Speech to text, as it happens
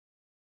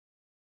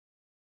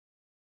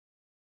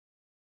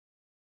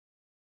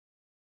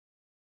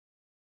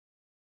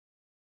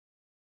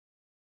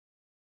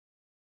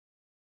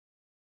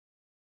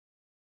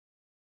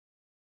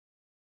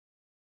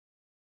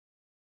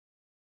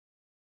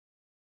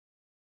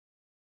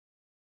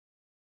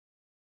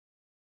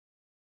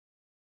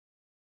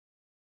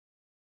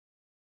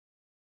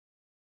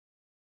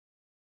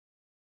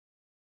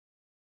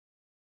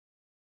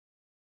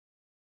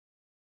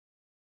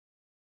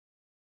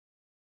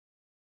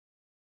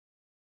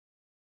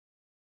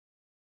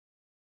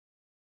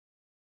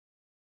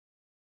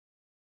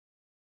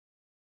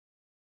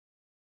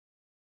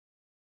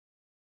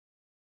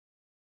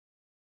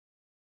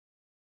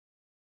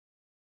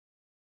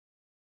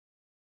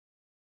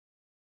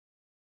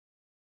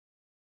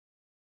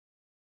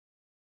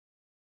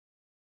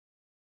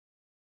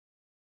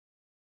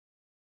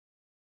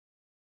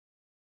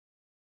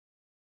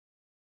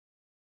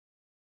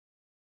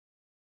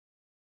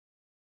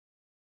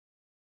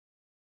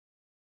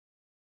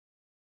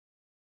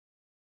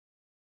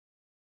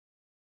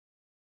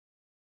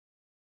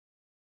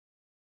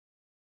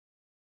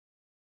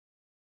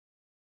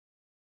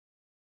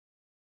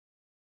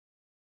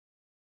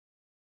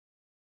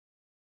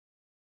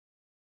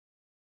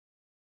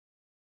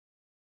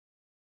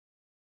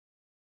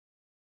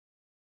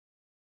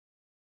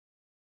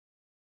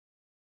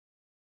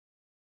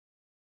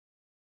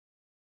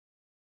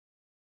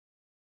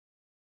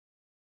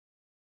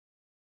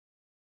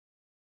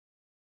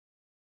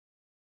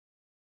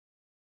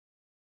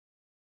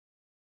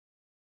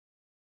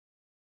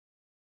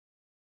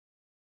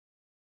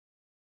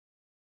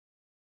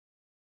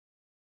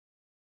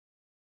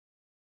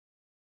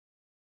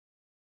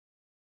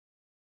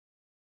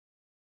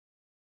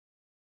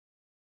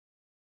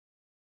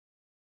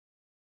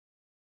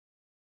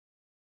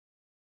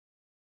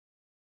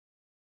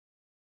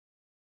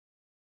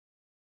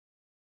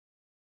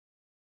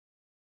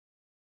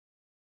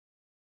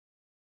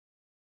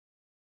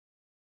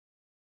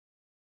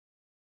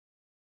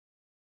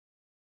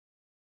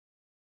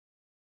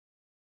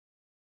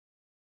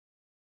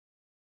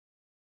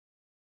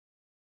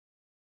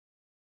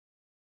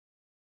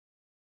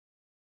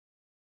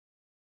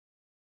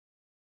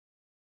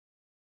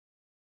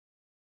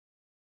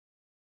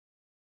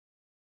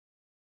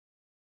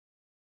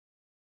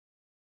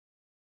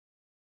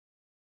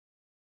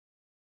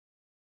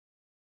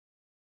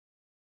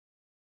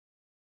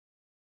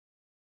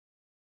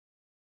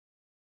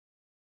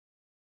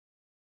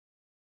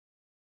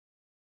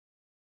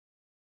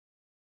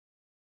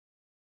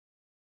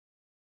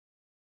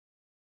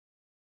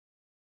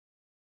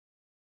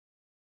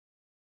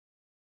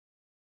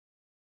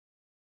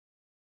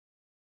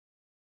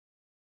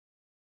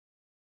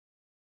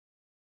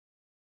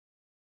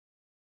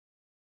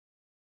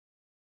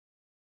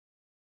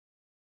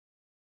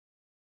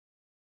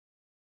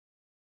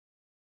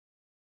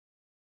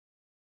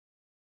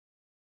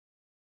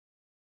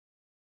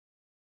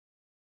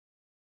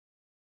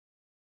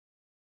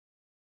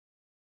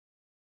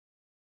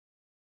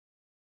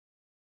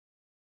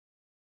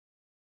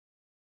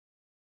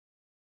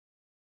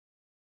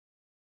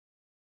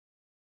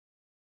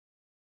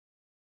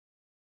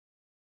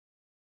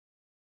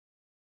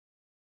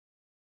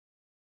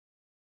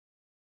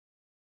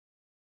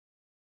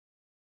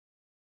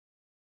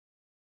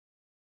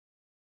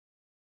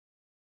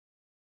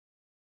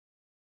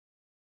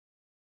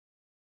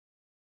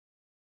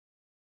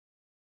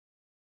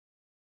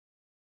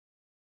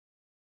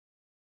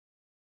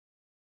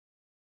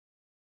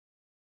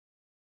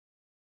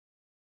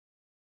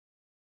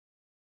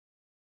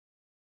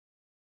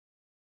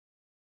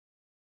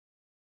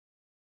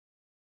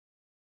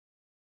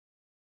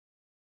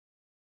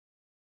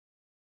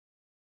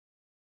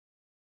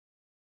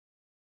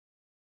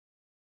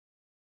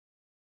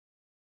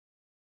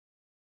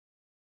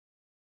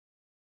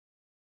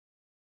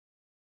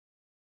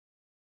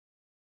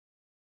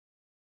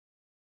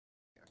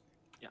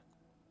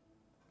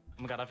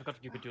my god, I forgot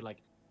you could do like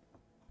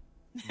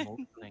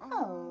mode thing.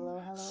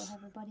 Hello,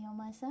 everybody on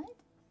my side.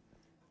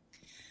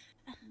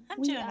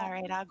 I'm doing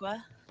alright,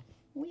 Agua.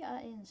 We are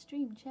in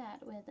stream chat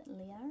with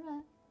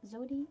Liara,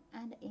 Zodi,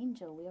 and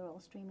Angel. We are all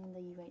streaming the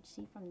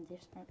UHC from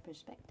different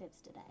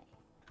perspectives today.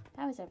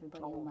 How is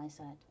everybody on my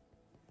side?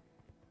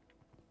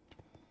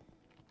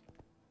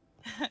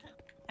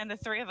 And the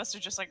three of us are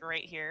just like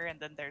right here, and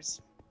then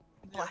there's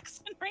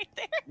Blackson right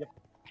there. Yep.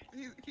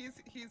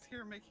 He's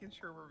here making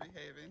sure we're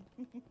behaving.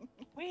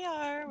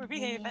 We're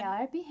behaving. We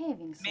are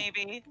behaving. So.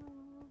 Maybe.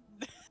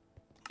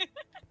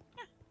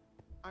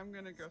 I'm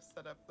gonna go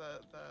set up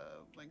the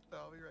link though,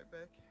 I'll be right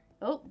back.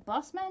 Oh,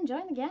 Bossman,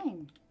 join the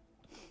game.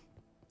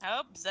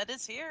 Oh, Zed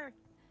is here.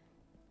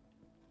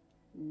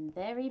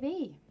 There he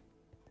be.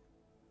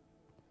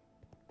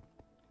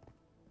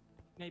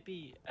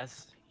 Maybe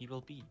as he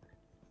will be.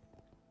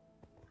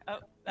 Oh,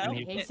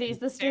 He sees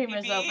the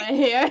streamers over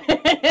here.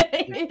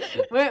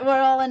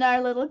 we're all in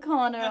our little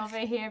corner over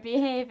here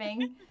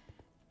behaving.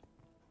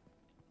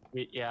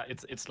 Yeah,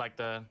 it's like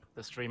the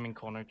streaming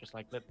corner, just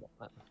like let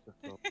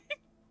just go.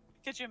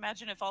 Could you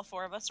imagine if all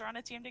four of us are on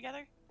a team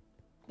together?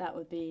 That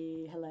would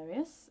be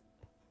hilarious.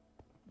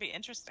 Be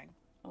interesting.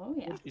 Oh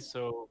yeah. It would be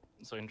so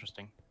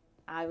interesting.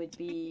 I would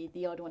be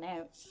the odd one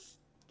out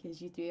because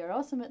you three are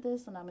awesome at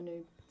this and I'm a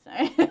noob. So.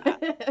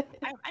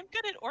 I'm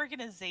good at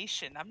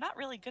organization. I'm not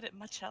really good at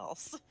much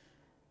else.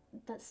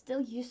 That's still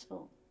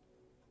useful.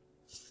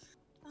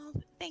 Oh,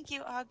 thank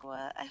you,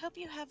 Agua. I hope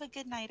you have a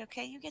good night,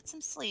 okay? You get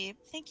some sleep.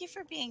 Thank you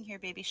for being here,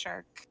 baby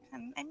shark.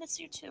 And I miss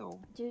you too.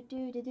 Do.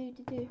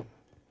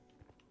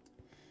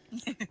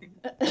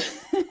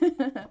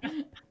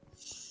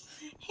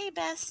 Hey,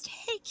 Best.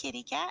 Hey,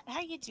 kitty cat.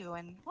 How you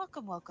doing?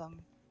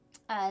 Welcome.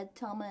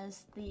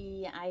 Thomas,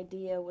 the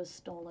idea was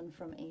stolen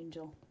from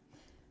Angel.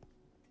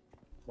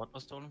 What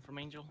was stolen from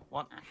Angel?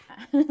 What?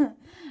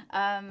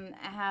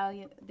 How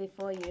you,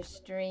 before your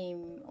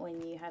stream, when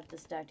you have the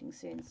starting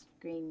soon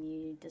screen,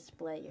 you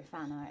display your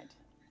fan art.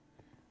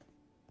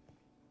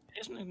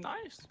 Isn't it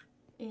nice?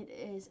 It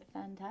is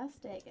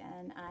fantastic,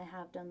 and I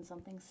have done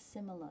something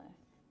similar.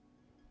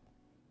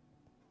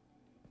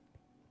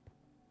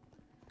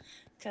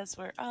 Because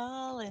we're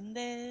all in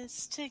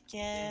this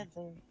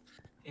together.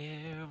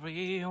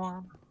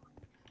 Everyone.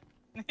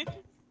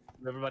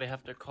 Everybody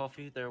have their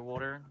coffee, their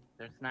water,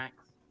 their snacks.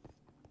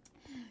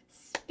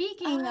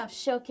 Speaking of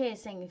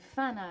showcasing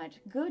fan art,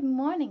 good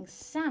morning,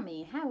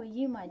 Sammy. How are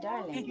you, my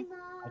darling?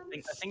 I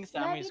think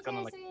Sammy's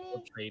gonna like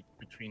trade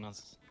between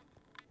us.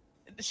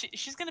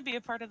 She's gonna be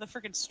a part of the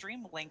friggin'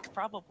 stream link,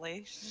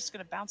 probably. She's just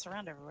gonna bounce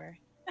around everywhere.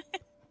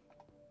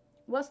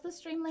 What's the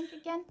stream link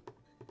again?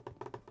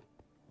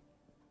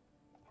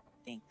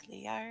 I think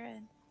Liara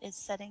is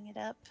setting it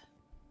up.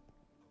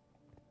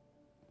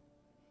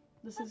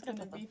 This is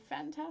gonna be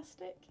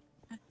fantastic.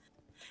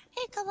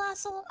 Hey,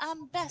 Colossal,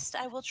 I'm Best.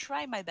 I will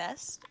try my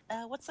best.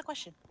 What's the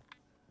question?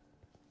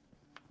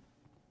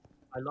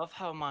 I love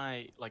how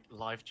my like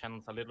live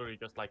channels are literally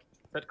just like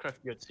Zedcraft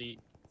UHC,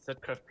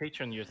 Zedcraft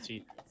Patreon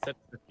UHC,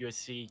 Zedcraft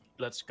UHC,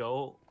 Let's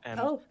Go, and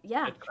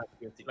Zedcraft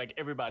UHC. Like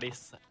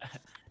everybody's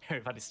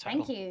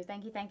title.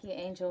 Thank you,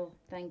 Angel.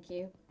 Thank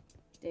you,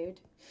 dude.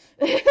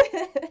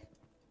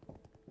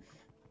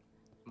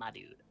 My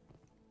dude.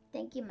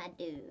 Thank you, my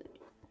dude.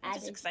 I'm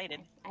just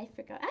excited. I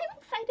forgot. I'm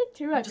excited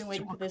too. I've been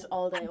waiting for this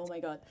all day. Oh my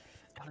god.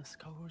 That's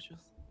gorgeous.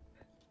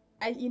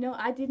 I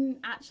didn't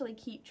actually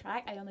keep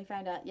track. I only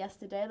found out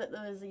yesterday that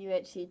there was a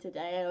UHC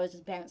today. I was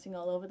just bouncing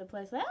all over the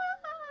place. Like,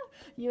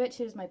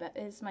 UHC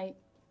is my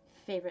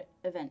favorite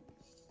event.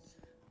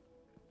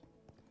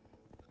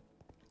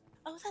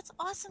 Oh, that's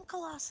awesome,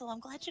 Colossal.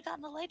 I'm glad you got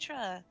an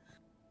Elytra.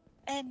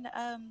 And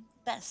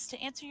Best, to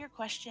answer your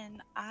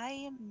question,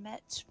 I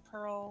met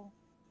Pearl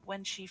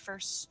when she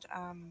first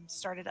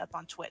started up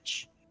on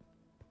Twitch.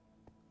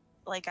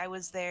 Like, I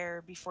was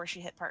there before she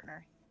hit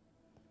partner.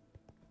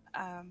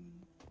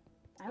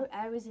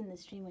 I was in the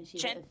stream when she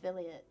was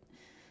affiliate.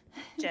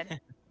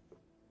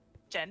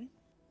 Jen?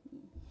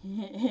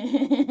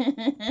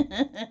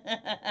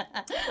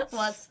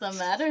 What's the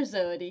matter,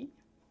 Zodi?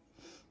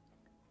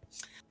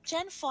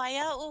 Jen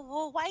Fire,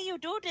 why you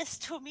do this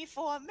to me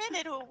for a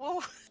minute?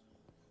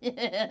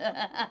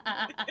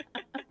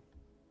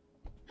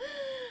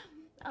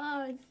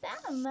 Oh,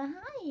 Sam,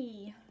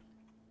 hi.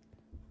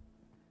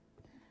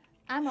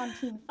 I'm on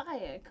Team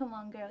Fire. Come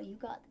on, girl, you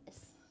got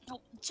this. Oh,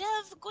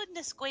 Jeff,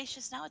 goodness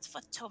gracious, now it's for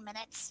 2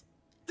 minutes.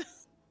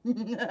 Hey,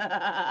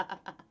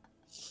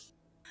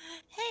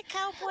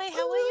 Cowboy,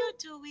 how are you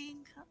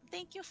doing?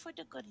 Thank you for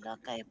the good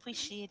luck. I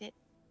appreciate it.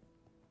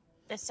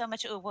 There's so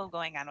much ooh-woo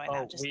going on right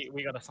now. Just...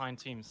 we got assigned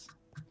teams.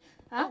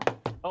 Huh?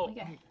 Oh,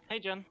 okay. Hey,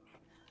 Jen.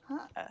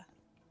 Huh?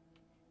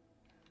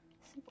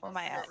 Where am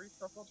I at?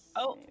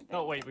 Oh.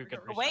 No, wait, we've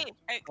got... Wait.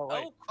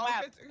 Oh,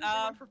 crap. It's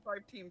going for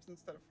 5 teams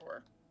instead of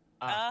 4.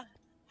 Hi.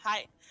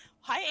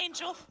 Hi,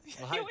 Angel.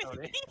 Well, hi,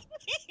 Tony.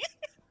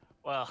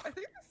 Well... I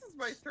think this is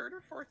my 3rd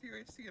or 4th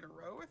UHC in a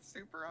row with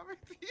Super on my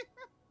team.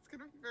 It's going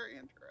to be very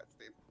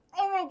interesting.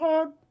 Oh my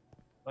god.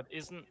 But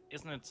isn't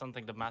it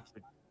something the math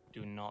would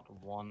do not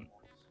want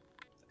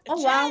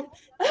Oh wow!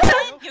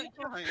 You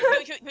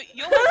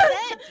almost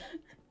said.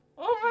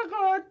 Oh my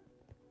god!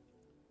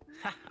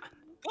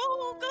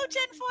 Go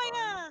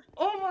Genfire!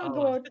 Oh my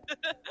god!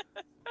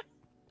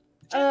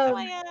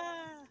 Genfire!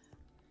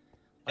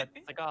 Let's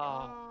go.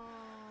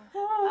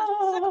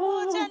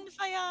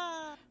 Genfire!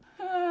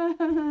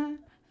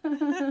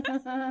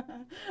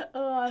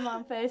 Oh, I'm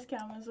on face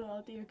cam as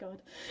well. Dear God.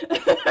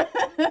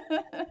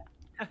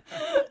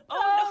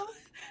 Oh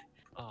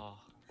no! Oh.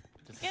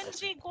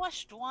 Genji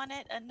Gwashed won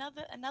it.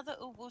 Another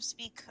Uwu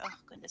speak. Oh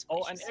goodness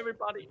Oh, gracious. and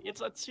everybody,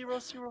 it's at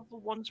 0-0 for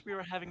once we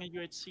were having a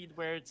UHC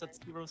where it's at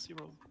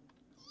 0-0.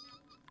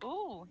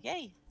 Ooh,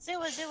 yay.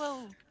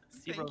 0-0.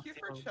 Thank you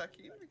for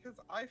checking, because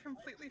I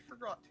completely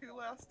forgot to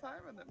last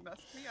time and it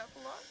messed me up a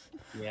lot.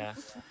 Yeah.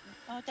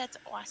 Oh, that's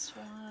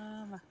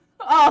awesome.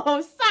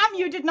 Oh, Sam,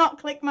 you did not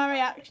click my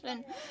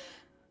reaction.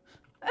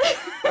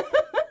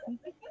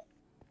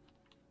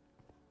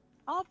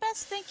 Oh,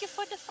 Bess, thank you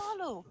for the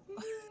follow.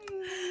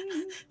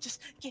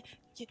 Just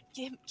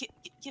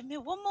give me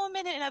one more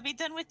minute and I'll be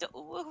done with the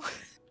ooh.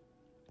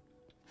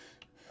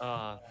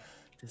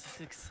 This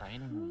is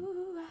exciting.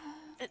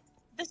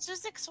 This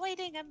is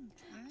exciting.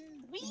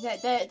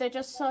 They're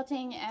just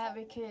sorting it out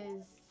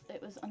because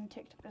it was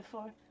unticked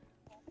before.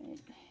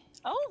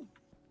 Oh.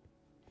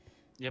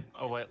 Yep.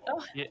 Oh well.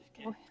 Oh. Yeah.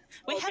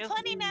 We have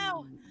honey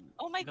now.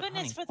 Oh my got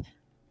goodness! honey.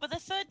 For the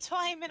third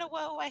time in a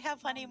row, I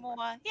have honey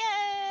more.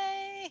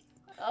 Yay!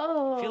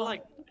 Oh. Feel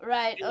like,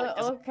 right.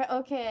 feel like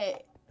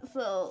Okay.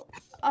 So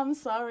I'm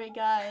sorry,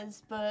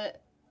 guys,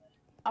 but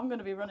I'm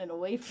gonna be running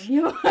away from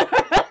you.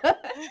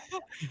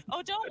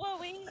 Oh, don't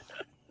worry.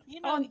 You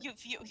know,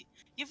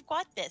 you've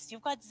got this.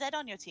 You've got Zed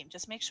on your team.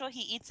 Just make sure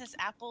he eats his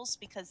apples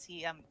because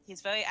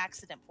he's very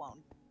accident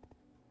prone.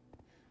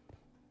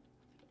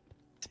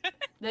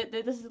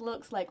 This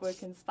looks like we're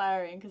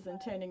conspiring because I'm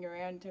turning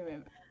around to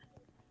him.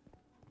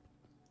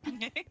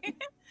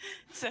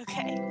 It's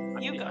okay.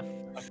 You go.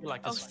 I feel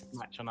like this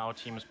match on our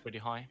team is pretty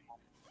high.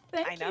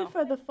 Thank you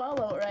for the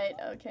follow. Right.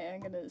 Okay,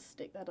 I'm gonna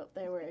stick that up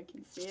there where I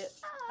can see it.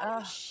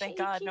 Oh, thank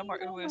God. No more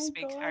Oh Uwu my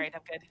speak. God. Alright,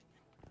 I'm good.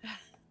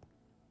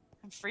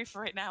 I'm free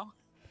for it now.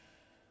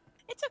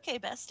 It's okay,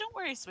 Bess. Don't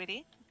worry,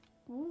 sweetie.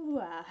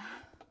 Ooh,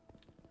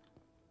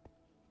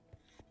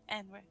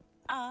 And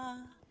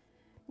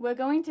we're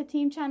going to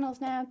team channels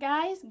now,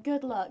 guys.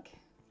 Good luck.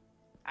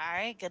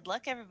 Alright, good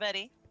luck,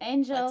 everybody.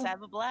 Angel. Let's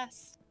have a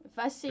blast. If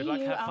I see luck,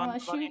 you, have I'm fun, gonna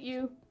shoot buddy.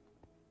 you.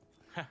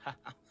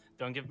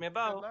 Don't give me a Good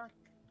bow. luck.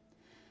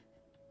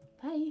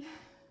 Bye.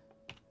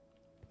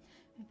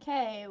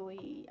 Okay,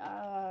 we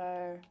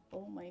are.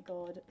 Oh my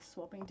God,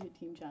 swapping to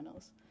team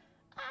channels.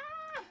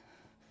 Ah!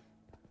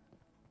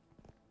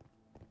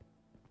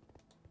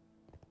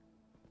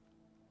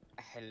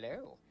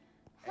 Hello.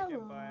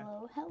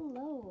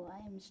 Hello.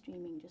 I am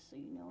streaming, just so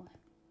you know.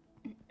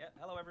 Yeah,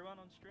 hello everyone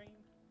on stream.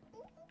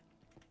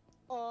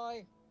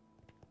 Hi.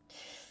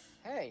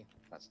 Hey,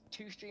 that's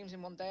 2 streams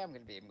in one day I'm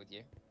going to be in with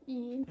you.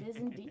 It is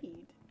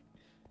indeed.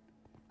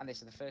 And this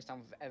is the first time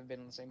we've ever been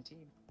on the same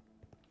team.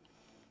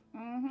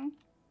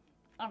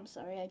 I'm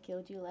sorry I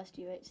killed you last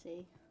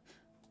UHC.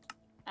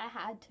 I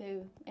had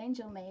to.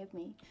 Angel made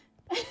me.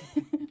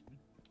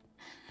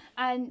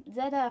 And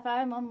Zedcraft,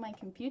 I'm on my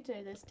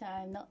computer this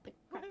time, not the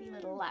crappy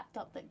little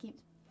laptop that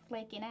keeps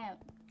flaking out.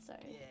 So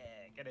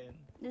Yeah, get in.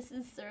 this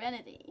is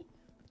Serenity.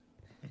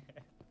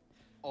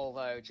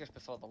 Although, just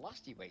before the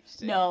last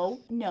UHC... No.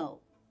 Oh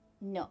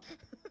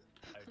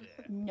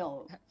dear.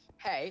 No.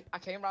 Hey, I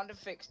came round and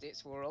fixed it,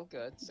 so we're all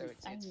good, so Yes,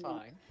 I it's know.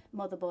 fine.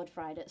 Motherboard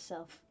fried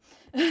itself.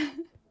 Nice.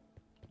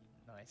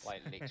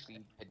 Like,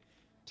 literally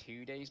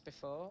 2 days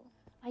before.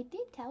 I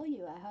did tell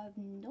you I have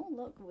no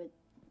luck with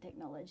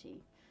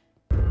technology.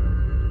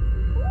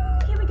 Ooh,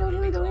 here we go.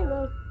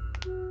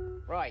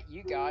 Right,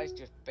 you guys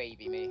just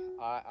baby me.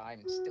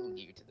 I'm still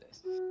new to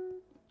this.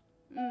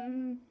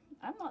 I'm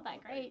not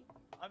that great.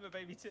 I'm a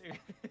baby too.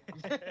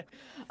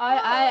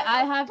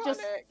 I have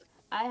Panic!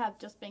 I have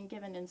just been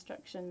given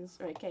instructions.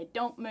 Right, okay,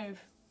 don't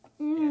move.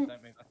 Yeah,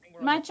 don't move. I think we're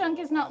on My the chunk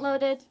floor. is not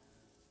loaded.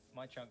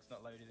 My chunk's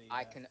not loaded either.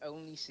 I can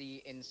only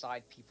see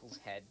inside people's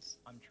heads.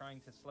 I'm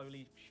trying to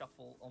slowly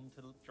shuffle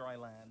onto dry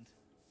land.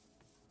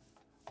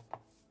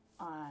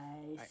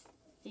 I Right.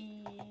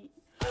 see.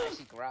 I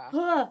see grass.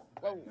 Whoa.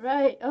 Whoa.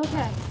 Right,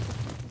 okay.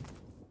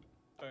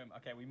 Boom.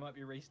 Okay, we might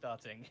be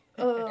restarting.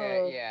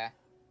 Oh. Yeah.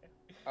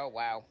 Oh,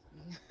 wow.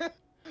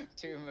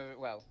 2 of them are,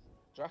 well,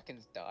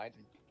 Draken's died,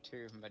 and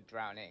 2 of them are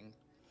drowning.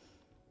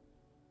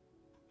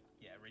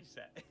 Yeah,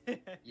 reset.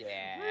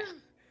 Yeah.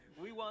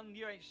 We won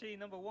UHC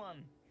number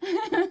 1.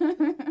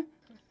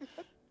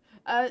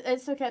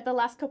 It's okay. The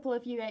last couple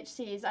of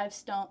UHCs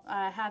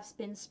I have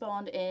been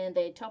spawned in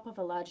the top of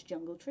a large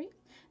jungle tree,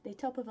 the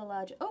top of a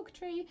large oak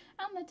tree,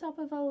 and the top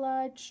of a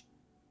large,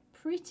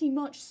 pretty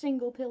much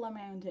single pillar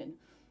mountain.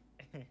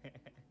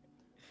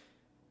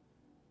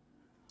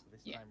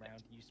 This Yeah. time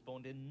round, you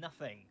spawned in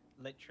nothing,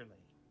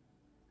 literally.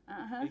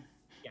 Uh-huh.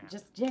 Yeah.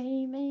 Just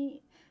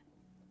Jamie.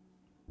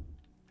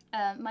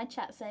 My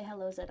chat say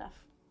hello, Zedcraft.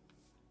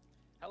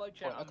 Hello,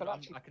 chat. Well, I could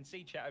actually- I can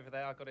see chat over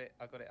there. I got it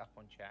up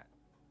on chat.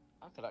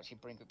 I could actually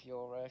bring up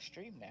your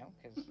stream now,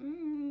 because,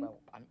 well,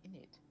 I'm in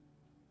it.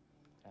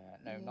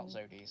 No, not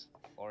Zodies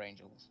or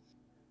Angels.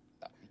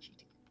 That would be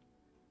cheating.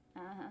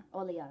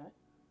 Or Liara.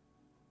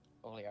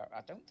 Or Liara.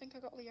 I don't think I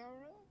got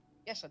Liara.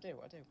 Yes, I do.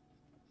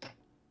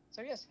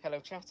 So yes, hello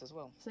chat as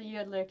well. So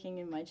you're lurking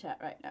in my chat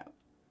right now.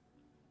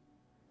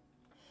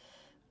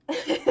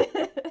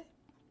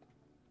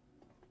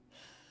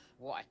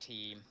 What a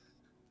team.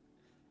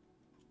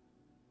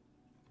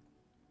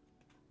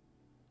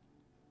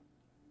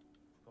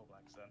 Poor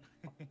Black Sun.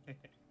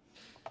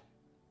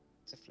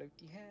 It's a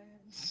floaty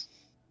hands.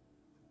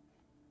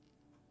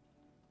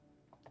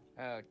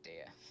 Oh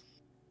dear.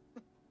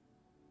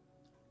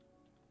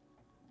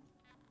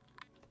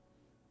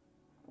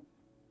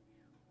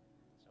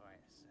 Sorry,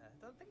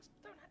 things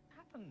don't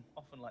happen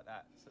often like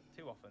that,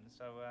 too often.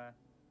 So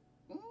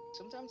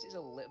sometimes it's a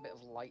little bit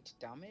of light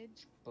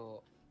damage,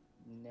 but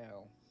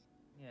no.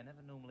 Yeah,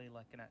 never normally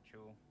like an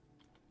actual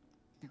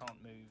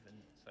can't move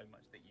and so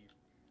much that you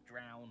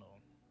drown or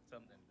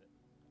something.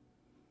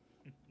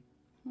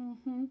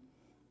 But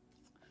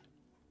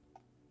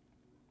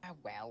Oh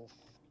well.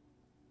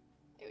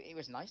 It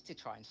was nice to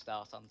try and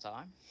start on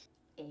time.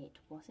 It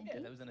was indeed.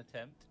 Yeah, there was an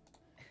attempt.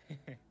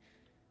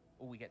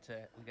 Oh, we get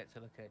to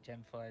look at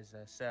Gemfire's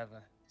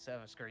server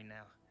screen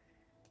now.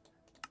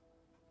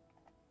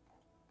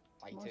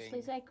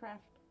 Mostly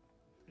Zedcraft.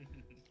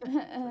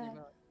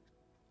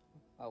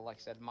 Well, like I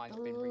said, mine's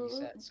been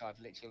reset, so I've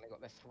literally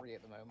got the 3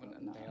 at the moment,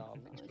 and they are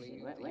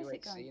literally the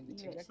UHC and the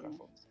 2 Zedcraft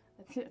ones.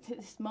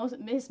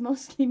 It's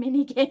mostly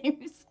mini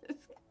games.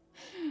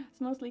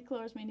 It's mostly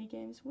Claw's mini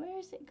games. Where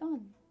is it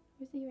gone?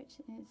 Where's the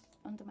UHC? It's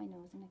under my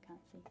nose and I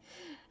can't see.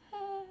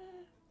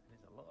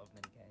 There's a lot of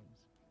mini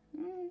games.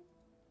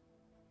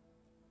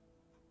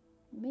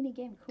 Mini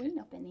game queen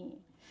up in here.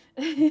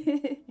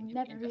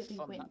 Never really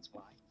fun, win. That's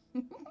why.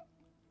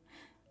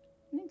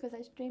 Because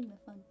I stream the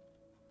fun.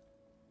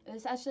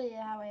 It's actually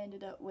how I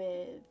ended up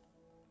with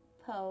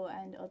Poe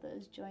and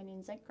others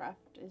joining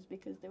Zedcraft, is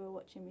because they were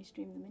watching me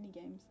stream the mini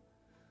games.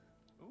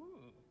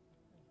 Ooh,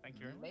 thank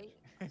you very much.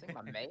 I think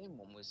my main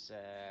one was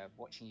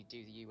watching you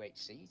do the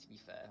UHC, to be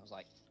fair. I was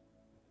like,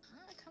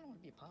 I kind of want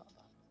to be a part of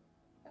that.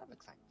 That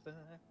looks like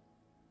fun.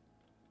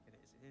 It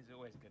is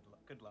always a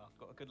good laugh.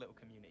 Got a good little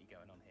community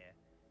going on here.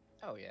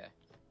 Oh yeah.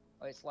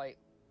 Well,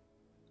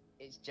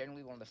 it's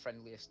generally one of the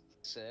friendliest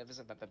servers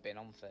I've ever been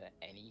on for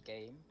any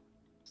game.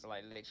 So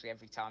like literally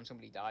every time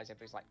somebody dies,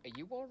 everybody's like, "Are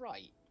you all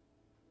right?"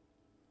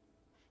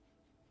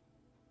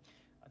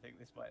 I think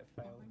this might have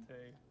failed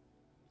too.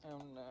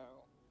 Oh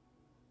no.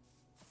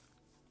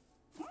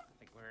 I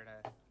think we're in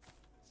a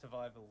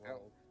survival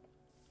world.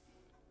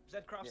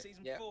 Zedcraft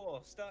season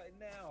 4 starting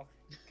now.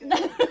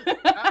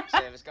 That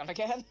server's gone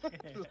again. But I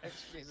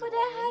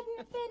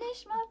hadn't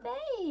finished my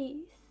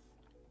base.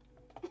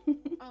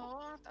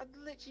 Oh, I'd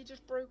literally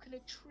just broken a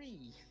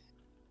tree.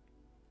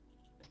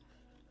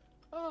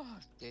 Oh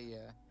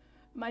dear.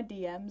 My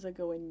DMs are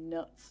going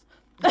nuts.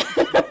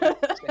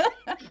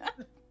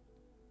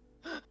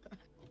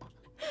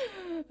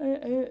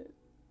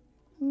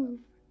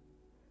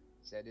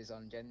 Zed is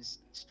on Jen's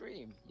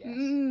stream. Yes,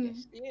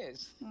 yes he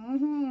is.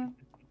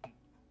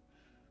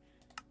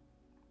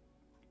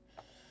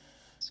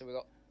 So we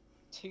got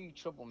 2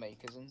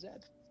 troublemakers on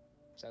Zed.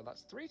 So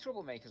that's 3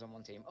 troublemakers on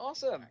one team.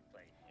 Awesome.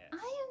 Exactly, yes.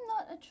 I am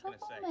not a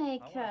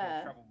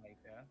troublemaker.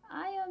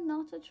 I am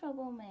not a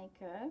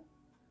troublemaker.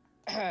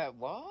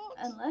 What?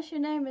 Unless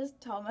your name is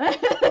Thomas,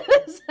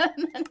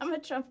 and then I'm a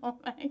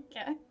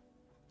troublemaker.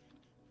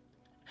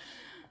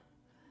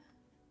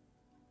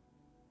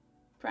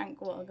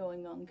 Prank war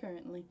going on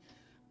currently.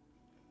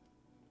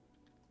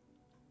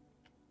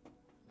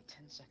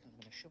 10 seconds, I'm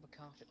gonna shove a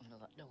carpet under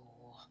that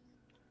door.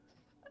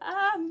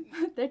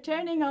 They're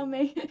turning on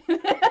me. I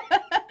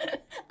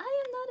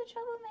am not a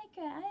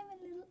troublemaker. I am a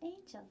little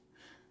angel.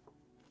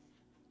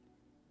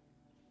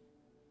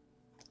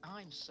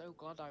 I'm so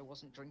glad I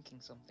wasn't drinking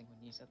something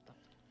when you said that.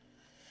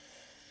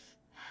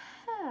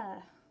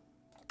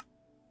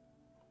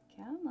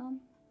 Come on.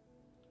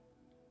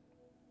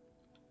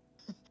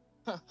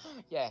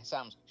 Yeah,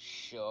 Sam's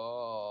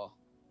sure.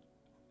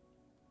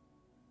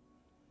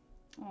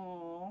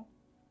 Aww.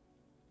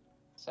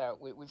 So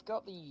we've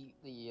got the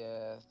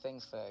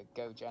things for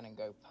Go Jen and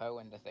Go Poe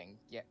and the thing.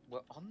 Yeah,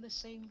 we're on the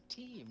same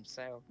team.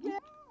 So yeah.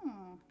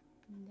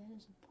 That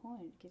is a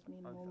point. Give me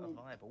a moment.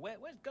 Viable.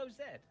 Where's Go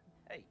Zed?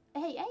 Hey.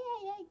 Hey!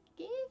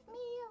 Give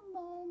me a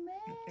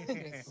moment.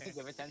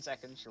 Give her 10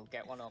 seconds. She'll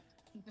get one up.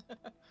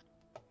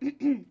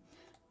 I'm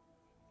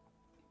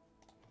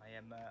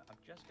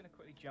just going to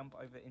quickly jump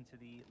over into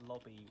the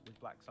lobby with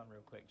Black Sun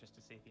real quick, just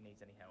to see if he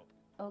needs any help.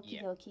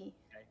 Okie dokie.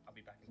 Okay, I'll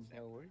be back in a sec.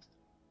 No worries.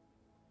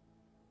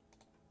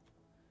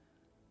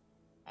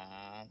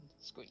 And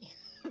squeak.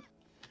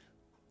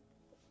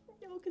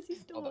 No, because he's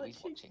still Although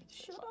he's watching.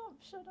 Shut up.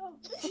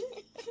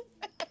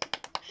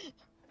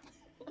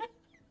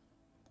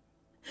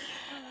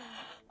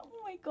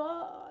 Oh my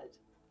god.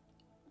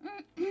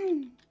 Do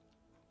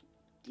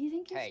you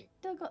think he's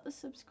still got the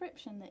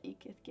subscription that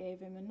Ekith gave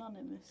him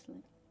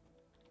anonymously?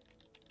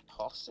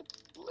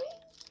 Possibly?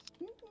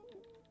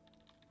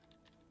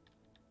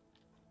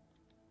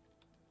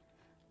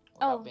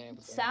 Oh, being able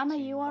to Sam, are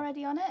you mod-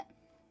 already on it?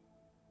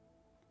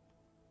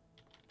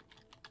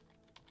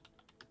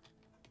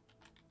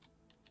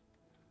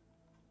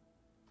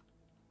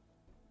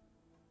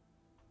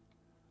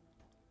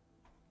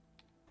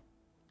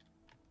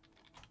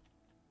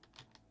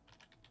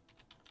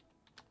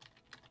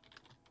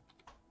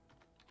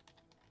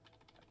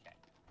 Okay.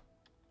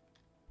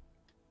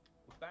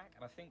 We're back,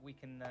 and I think we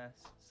can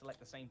select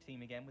the same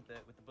team again with the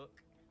book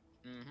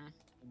Mm-hmm.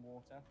 in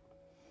water.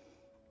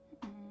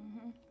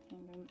 Mm-hmm.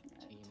 Team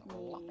Let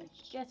me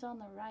Lapis. get on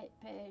the right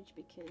page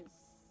because...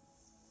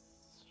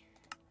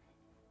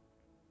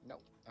 No.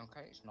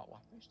 Okay, it's not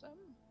Lapis then.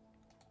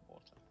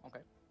 Water.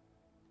 Okay.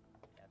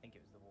 Yeah, I think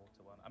it was the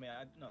water one. I mean,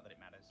 not that it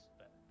matters,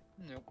 but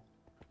Nope.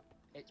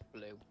 It's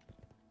blue.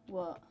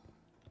 What?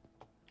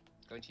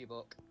 Go into your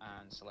book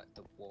and select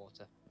the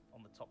water.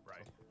 on the top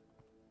row.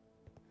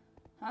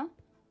 Huh?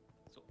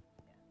 Sort of,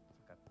 yeah.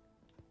 It's like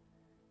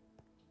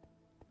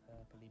a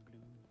purpley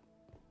blue.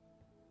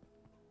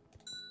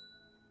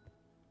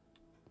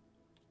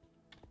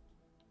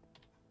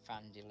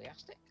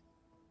 Fandiliastic.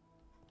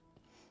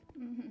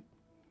 Mm-hmm.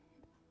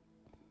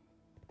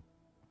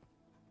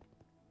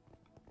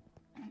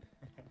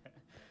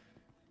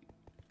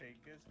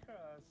 Fingers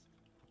crossed.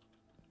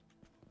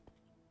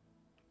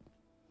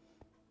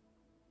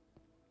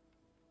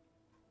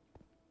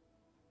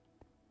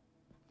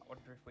 I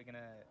wonder if we're gonna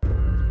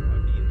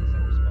be in the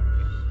same spot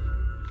again.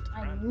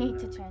 I need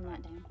to turn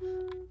that down.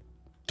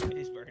 It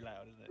is very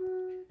loud, isn't it?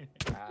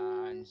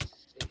 And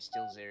it's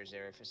still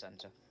 0-0 for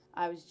centre.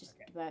 I was just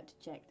Okay. about to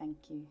check, thank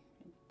you.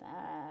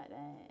 That,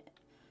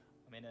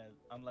 I'm in an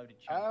unloaded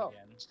chunk Oh,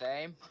 again.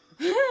 same.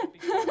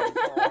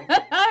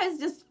 I was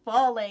just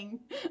falling.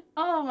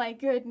 Oh my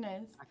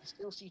goodness. I can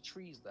still see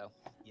trees though.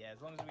 Yeah,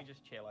 as long as we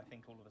just chill, I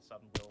think all of a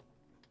sudden we'll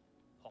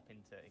pop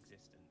into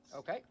existence.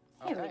 Okay.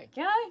 Here Okay.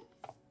 we go.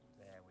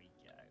 There we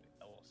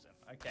go. Awesome.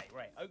 Okay,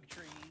 right. Oak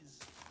trees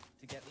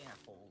to get the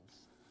apples.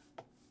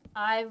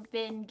 I've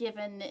been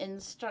given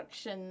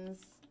instructions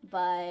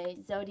by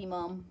Zodi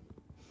Mom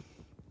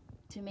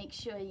to make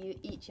sure you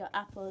eat your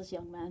apples,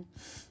 young man.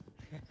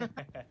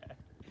 Okay.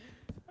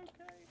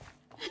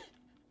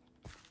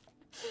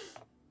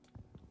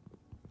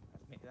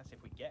 That's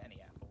if we get any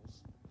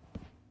apples.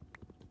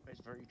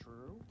 It's very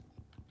true.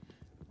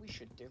 We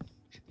should do.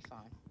 Should be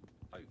fine.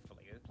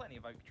 Hopefully. There's plenty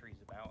of oak trees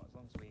about. As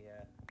long as we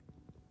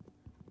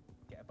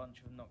get a bunch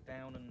of them knocked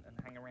down and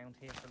hang around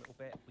here for a little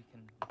bit, we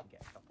can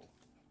get a couple.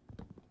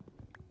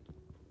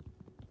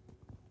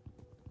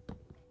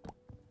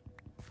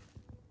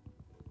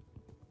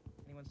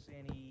 Anyone see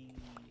any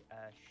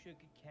sugar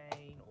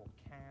cane or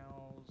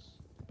cows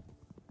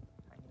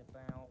hanging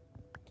about?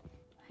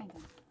 Hang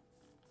on.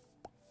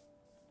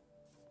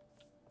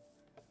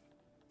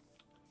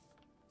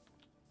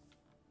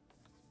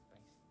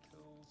 Basic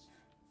tools.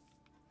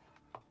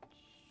 Got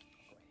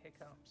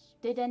hiccups.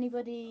 Did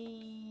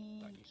anybody...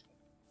 Not useful.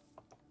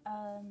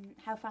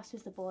 how fast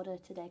is the border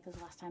today? Because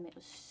last time it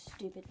was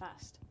stupid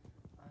fast.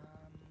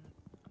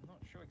 I'm not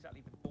sure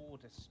exactly the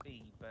border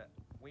speed, but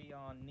we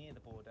are near the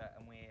border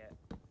and we're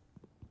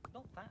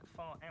not that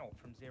far out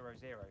from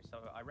 0-0, so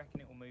I reckon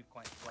it will move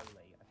quite slowly.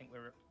 I think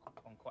we're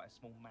on quite a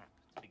small map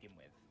to begin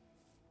with.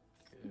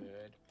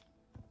 Good.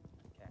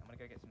 Okay, I'm gonna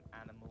go get some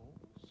animals,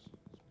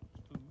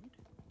 some food.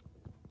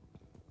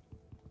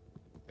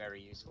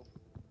 Very useful.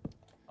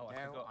 Oh, I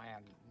No, forgot. I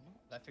am.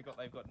 I forgot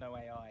they've got no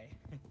AI.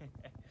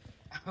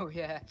 Oh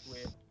yeah.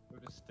 We're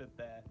just stood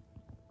there.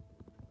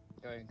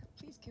 Going.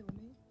 Please kill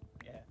me.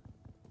 Yeah.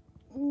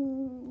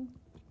 Ooh.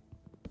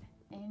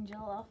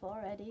 Angel off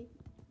already.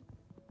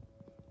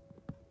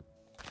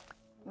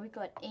 We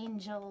got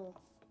Angel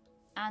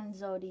and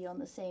Zodi on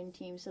the same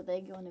team, so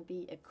they're going to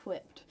be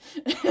equipped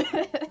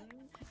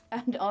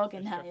and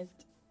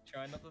organized.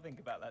 Try not to think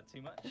about that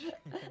too much.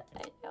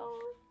 I know.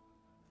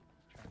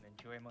 Try and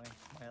enjoy my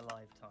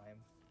alive time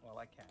while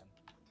I can.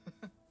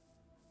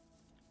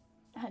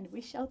 And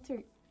we shall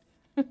too.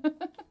 We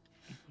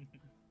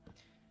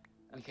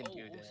can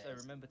do this.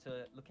 Also, remember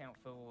to look out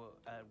for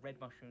red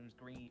mushrooms,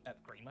 green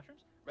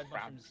mushrooms, red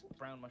Brown. mushrooms,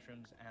 brown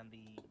mushrooms, and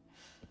the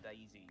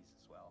daisies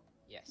as well.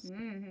 Yes.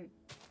 Mm-hmm.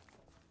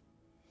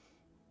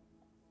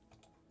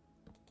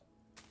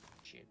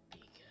 Should be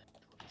good.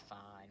 We'll be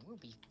fine. We'll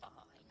be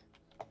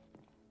fine.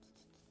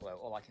 Well,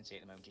 all I can see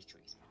at the moment is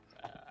trees.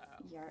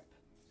 Yarp.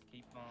 Just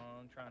keep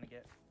on trying to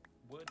get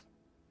wood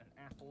and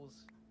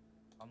apples.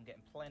 I'm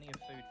getting plenty of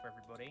food for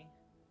everybody.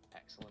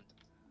 Excellent.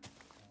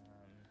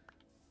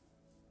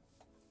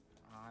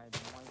 I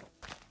might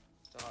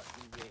start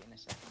deviating a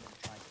second and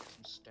try and get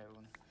some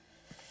stone.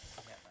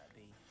 Yeah, that'd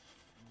be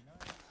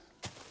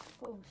nice.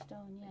 Oh,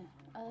 stone,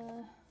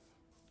 yeah.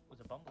 Was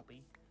a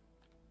bumblebee.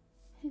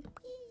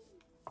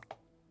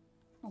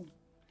 Oh,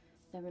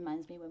 that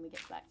reminds me when we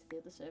get back to the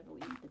other server, we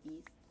need the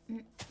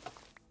bees.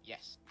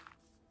 Yes.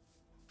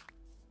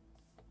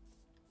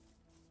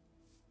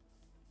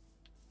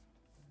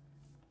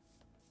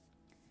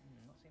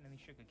 Not seen any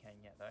sugar cane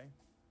yet though.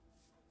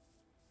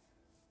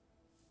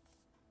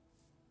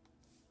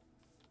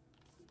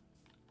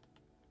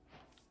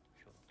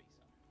 Sure there'll be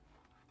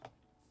some.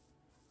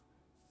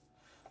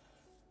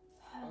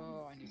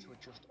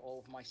 all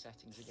of my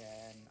settings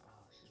again.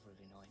 Oh, this is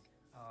really annoying.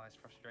 Oh, it's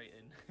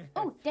frustrating.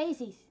 Oh,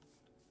 daisies.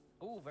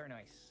 Oh, very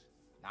nice.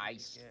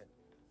 Nice. Good.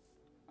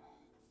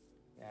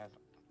 Yeah,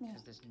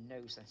 because there's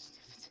no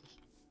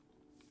sensitivity.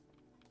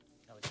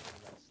 Oh, it's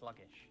really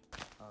sluggish.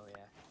 Oh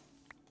yeah.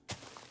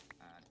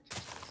 And it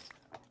just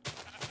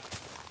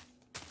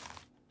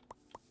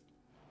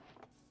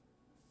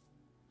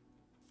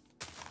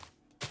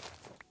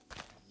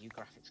new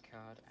graphics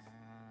card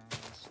and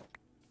hard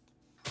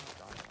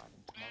drive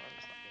arriving tomorrow.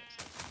 So that'll be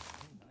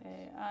exciting.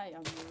 Okay, I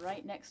am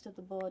right next to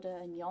the border,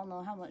 and y'all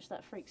know how much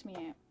that freaks me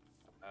out.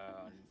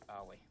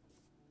 Are we?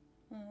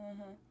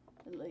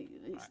 Like,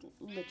 it's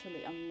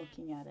literally, I'm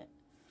looking at it.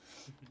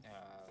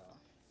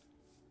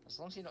 As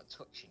long as you're not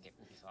touching it,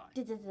 we'll be fine.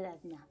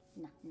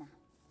 Nah.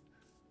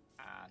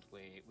 And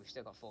we've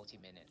still got 40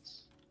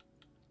 minutes.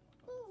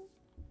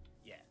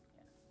 Yeah.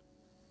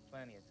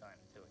 Plenty of time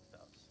until it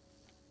starts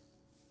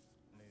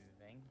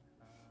moving.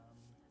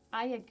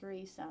 I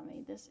agree,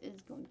 Sammy. This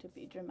is going to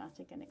be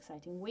dramatic and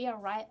exciting. We are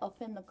right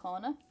up in the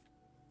corner.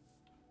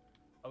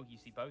 Oh, you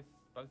see both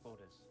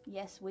borders.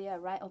 Yes, we are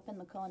right up in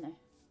the corner.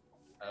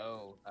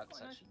 Oh, that's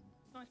Quite actually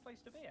nice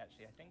place to be,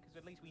 actually. I think, because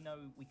at least we know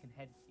we can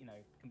head,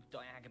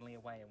 diagonally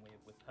away, and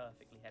we're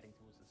perfectly heading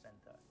towards the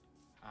center.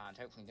 and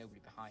hopefully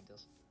nobody behind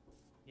us.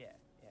 Yeah,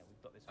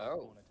 we've got this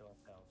whole corner to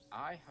ourselves.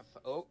 I have.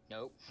 Oh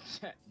no,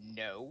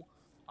 no!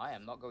 I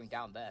am not going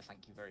down there.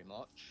 Thank you very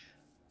much.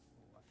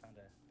 Ooh, I found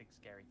a big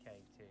scary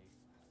cave too.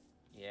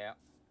 Yeah.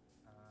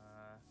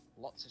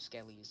 Lots of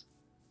skellies.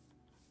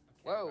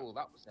 Okay, Whoa,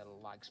 that was a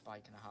lag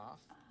spike and a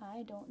half.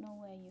 I don't know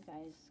where you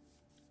guys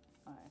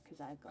are, because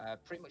I've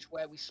got... Pretty much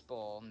where we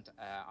spawned,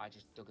 I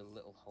just dug a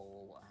little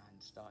hole and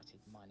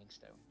started mining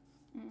stone.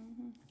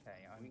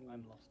 Okay,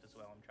 I'm lost as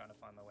well. I'm trying to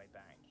find my way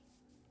back.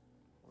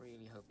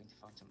 Really hoping to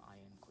find some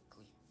iron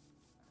quickly.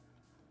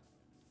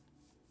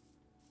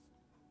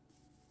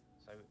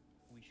 So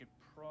we should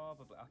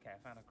probably... Okay, I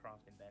found a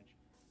crafting bench.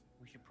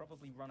 We should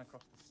probably run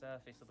across the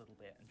surface a little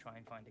bit and try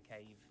and find a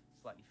cave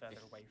slightly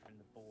further away from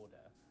the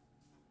border.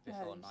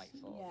 Before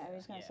nightfall. Yeah, I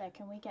was going to say,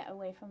 can we get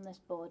away from this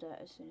border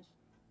as soon as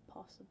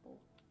possible?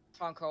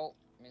 Phone call.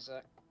 Give me a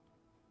sec.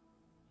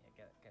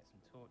 Yeah, get some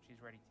torches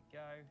ready to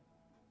go.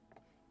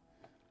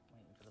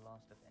 Waiting for the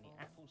last of any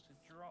apples to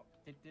drop.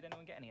 Did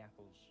anyone get any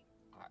apples?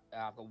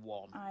 I've got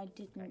one. I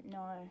didn't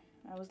know.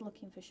 I was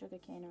looking for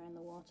sugarcane around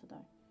the water,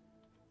 though.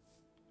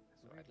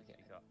 So at least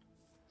you got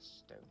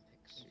stone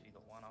picks. So you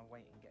got one. I'll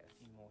wait and get a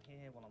few more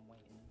here while I'm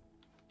waiting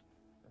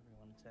for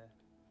everyone to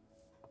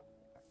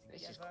get back together.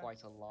 This is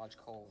quite a large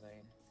coal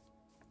vein.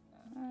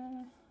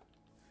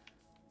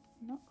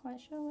 Not quite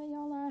sure where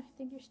y'all are. I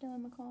think you're still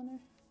in the corner.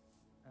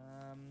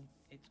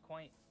 It's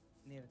quite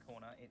near the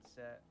corner. It's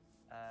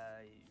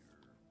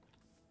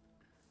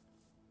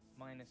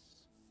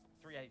minus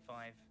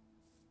 385,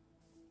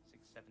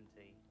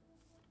 670.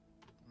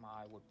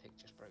 My wood pick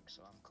just broke,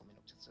 so I'm coming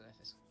up to the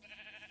surface.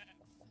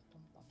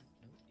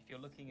 If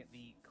you're looking at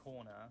the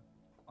corner,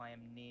 I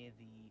am near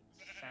the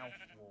south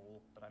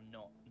wall, but I'm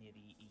not near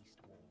the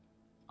east wall.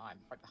 I'm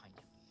right behind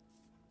you.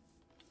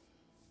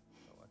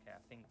 So, okay,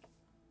 I think...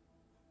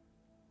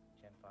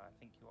 Genfire, I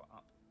think you're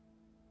up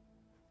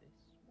this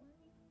way?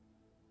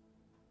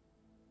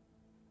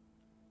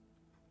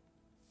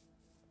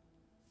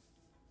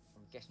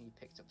 I'm guessing you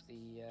picked up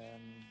the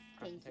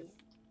Daisy. table?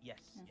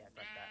 Yes, yeah,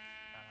 grab that.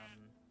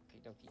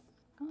 Okie dokie.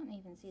 Can't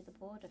even see the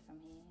border from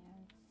here.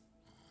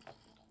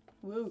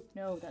 Whoa,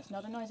 no, that's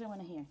not a noise I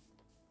want to hear.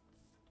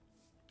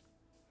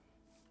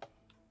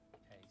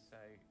 Okay, so...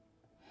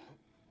 Oh,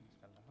 almost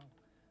fell in the hole.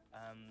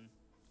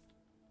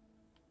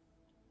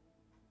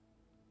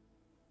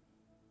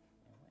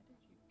 Yeah, where did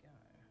you go?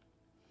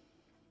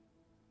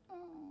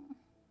 Oh,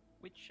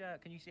 Which,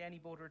 can you see any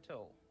border at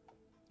all?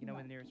 You know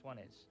where the nearest one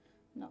is?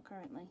 not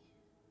currently.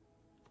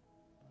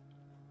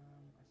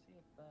 I see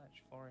a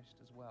birch forest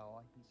as well.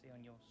 I can see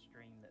on your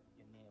stream that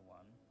you're near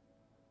one.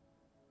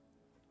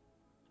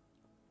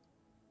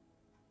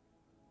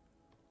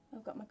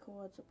 I've got my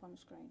coords up on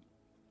screen.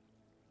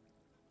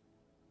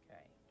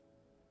 Okay.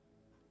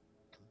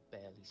 Can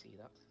barely see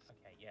that.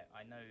 Okay, yeah,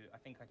 I know. I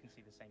think I can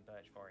see the same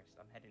birch forest.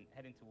 I'm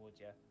heading towards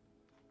you.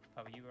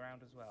 Pub, are you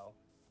around as well?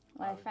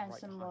 Well, I was found right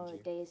some behind more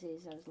you.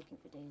 daisies. I was looking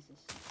for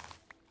daisies.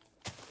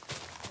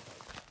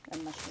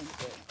 And mushrooms.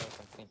 The first place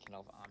I'm thinking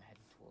of, I'm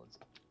heading towards.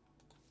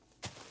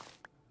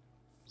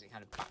 Was it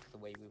kind of back the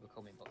way we were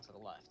coming, but to the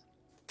left?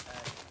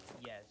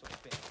 Yeah, sort of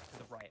a bit to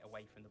the right,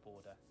 away from the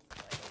border.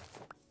 Slightly.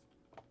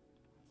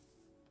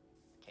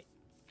 Okay.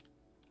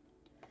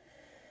 I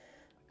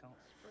can't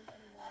sprint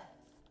anymore.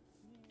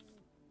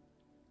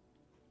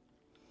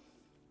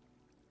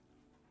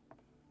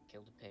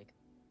 Killed a pig.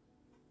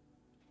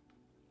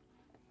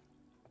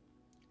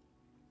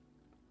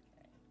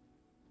 Okay.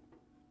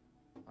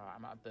 Alright,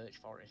 I'm at a birch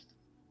forest.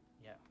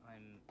 Yeah,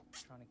 I'm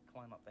trying to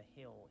climb up the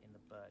hill in the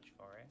birch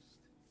forest.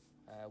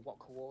 What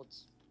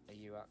coords are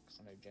you at? Because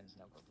I know Jen's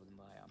not got them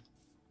where I am.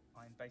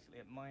 I'm basically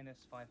at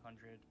minus 500,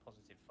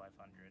 positive 500.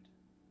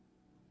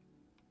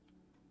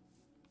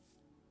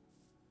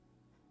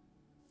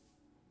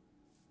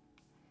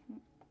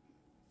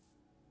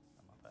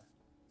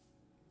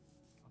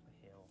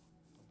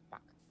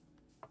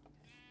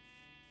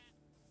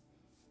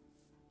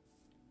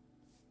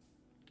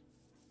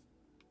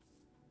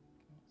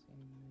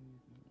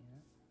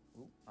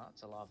 Oh,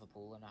 that's a lava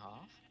pool and a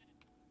half.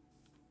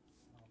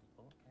 Lava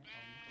pool. Okay,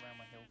 I'll look around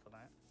my hill for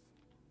that.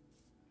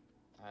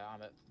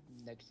 I'm at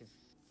negative.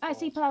 I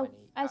see Poe.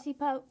 420. I see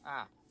Poe.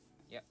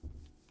 Yep.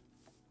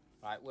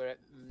 Right, we're at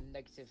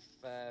negative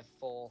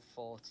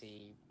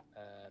 440,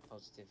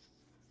 positive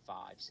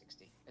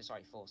 560.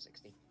 Sorry, 460.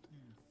 460.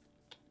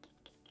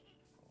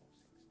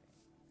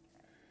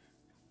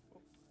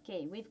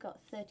 Okay, we've got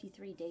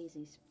 33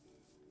 daisies.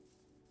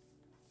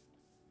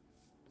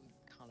 We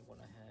kind of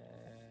want to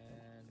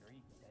head. 3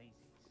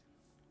 daisies.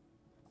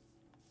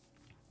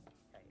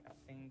 Okay, I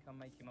think I'm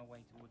making my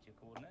way towards your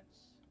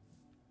coordinates.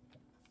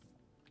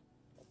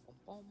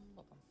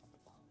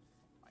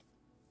 Right.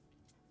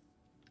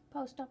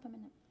 Poe, stop a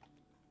minute.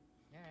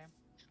 Yeah,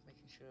 just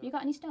making sure. You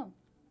got any stone?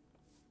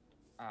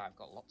 I've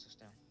got lots of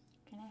stone.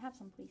 Can I have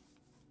some, please?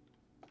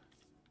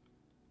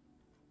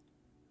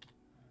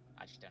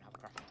 I just don't have a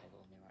crafting table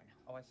on me right now.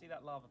 Oh, I see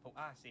that lava pool.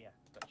 I see ya.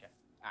 Gotcha.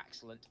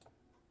 Excellent.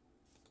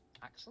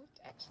 Excellent.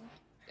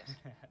 Yes.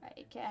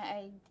 Right, can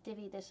I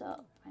divvy this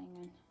up? Hang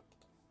on.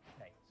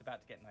 Okay, it's about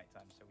to get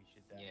nighttime, so we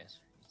should. Yes.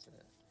 I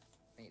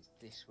think it's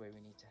this way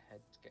we need to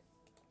head to get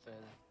further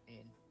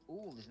in.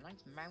 Ooh, there's a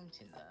nice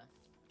mountain there.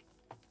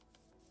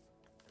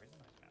 There is a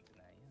nice mountain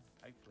there, yeah.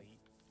 Hopefully,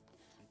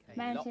 some caves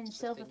Mountain Lots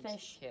of things to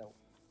silverfish. kill.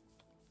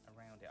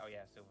 around it. Oh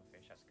yeah,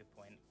 silverfish. That's a good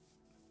point.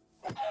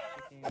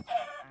 Chickens,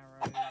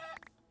 arrows,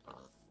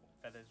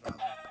 feathers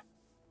rather.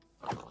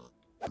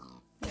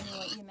 You knew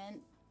what you meant.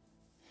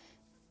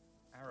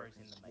 Arrows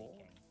in the Small.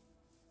 making.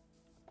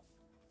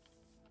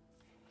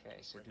 Okay,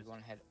 so do we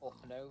want to head up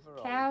and over,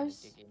 or Cows? are we going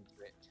to dig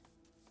into it?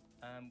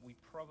 We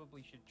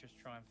probably should just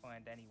try and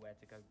find anywhere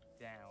to go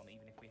down,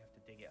 even if we have to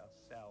dig it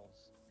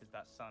ourselves, because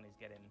that sun is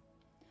getting.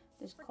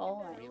 There's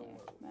coal right real here.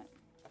 low. Right.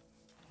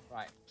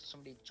 Right,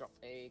 somebody drop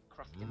a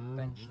crafting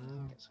bench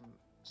and get some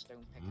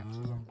stone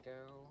pickaxes on the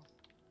go.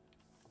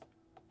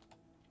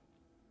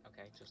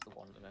 Okay, just the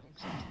one at the moment.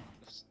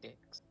 Of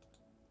sticks.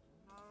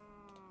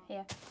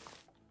 Here.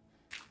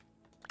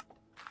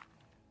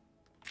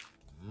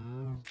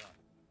 Start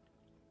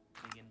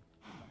digging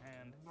with my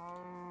hand.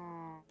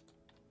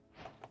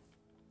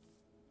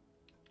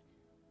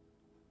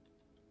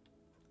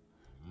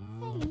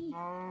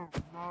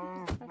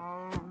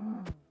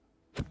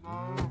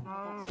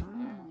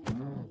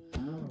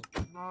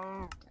 There's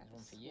one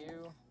for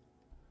you.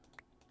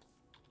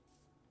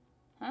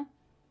 Huh?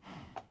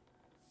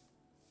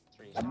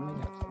 3 stone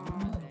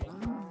pickaxes.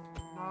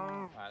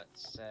 Right,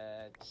 let's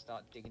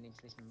start digging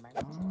into this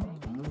mountain,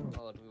 maybe?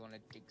 Or do we want to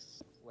dig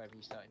wherever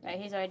you started? Right,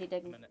 he's already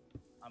digging.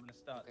 I'm gonna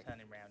start Okay.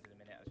 turning around in a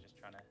minute. I was just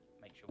trying to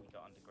make sure we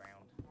got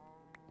underground.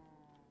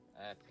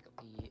 Pick up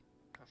the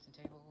crafting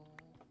table.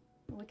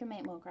 We can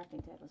make more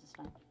crafting tables, it's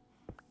fine.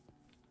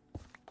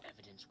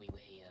 Evidence we were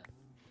here.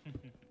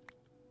 Okay,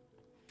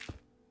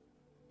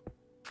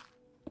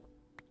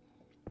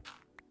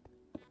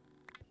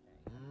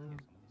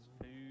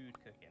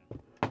 get some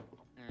of this food cooking.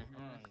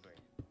 Hungry.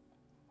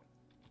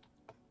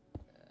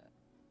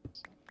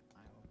 So I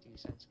will do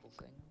sensible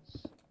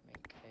things.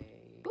 Make a.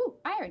 Ooh,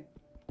 iron!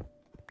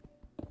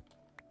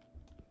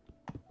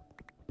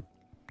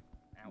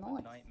 Out Nice.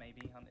 at night,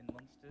 maybe hunting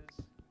monsters.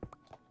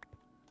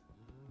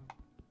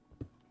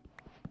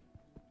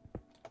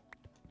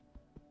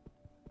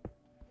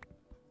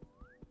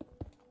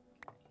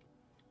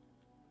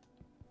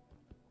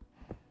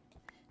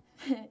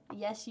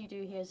 Yes, you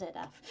do hear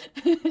Zedaf.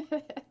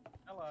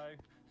 Hello.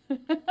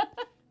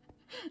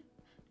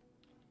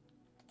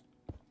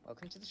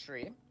 Welcome to the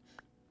stream.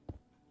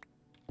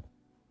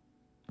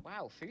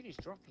 Wow, food is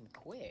dropping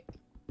quick.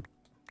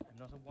 I'm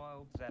not a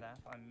wild Zedaf.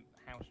 I'm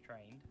house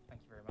trained.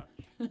 Thank you very much.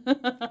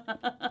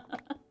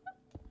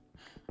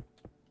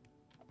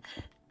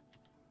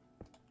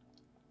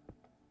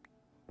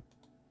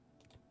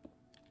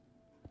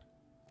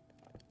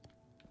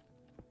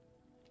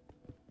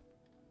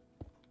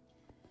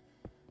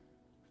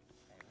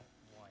 Okay,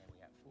 why are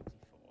we at 44?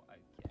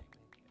 Okay,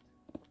 we're good.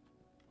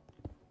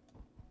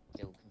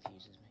 Still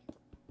confuses me.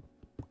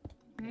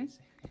 Hmm?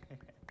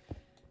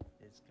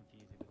 It's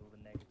confusing with all the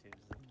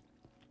negatives and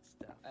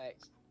stuff.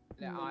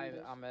 No,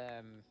 Negative.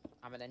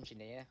 I'm an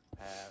engineer.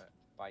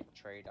 By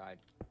trade, I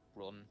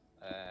run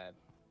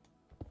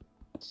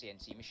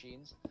CNC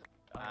machines,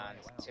 Oh, and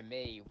wow. to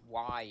me,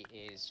 Y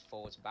is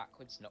forwards and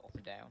backwards, not up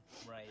and down.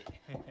 Right.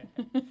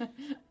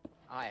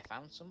 I have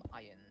found some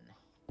iron.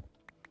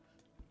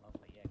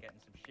 Lovely. Yeah, getting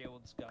some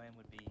shields going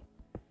would be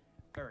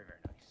very, very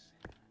nice.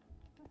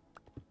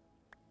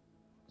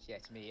 So yeah,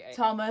 to me,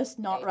 Thomas,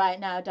 not Hey. right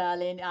now,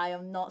 darling. I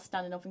am not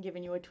standing up and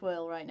giving you a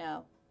twirl right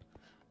now.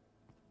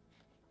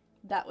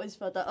 That was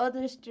for the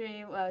other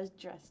stream where I was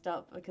dressed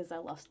up because I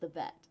lost the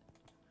bet.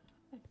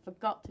 I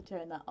forgot to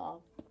turn that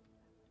off.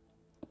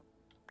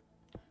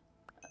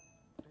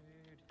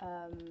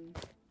 Food.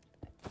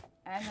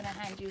 I'm gonna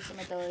hand you some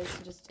of those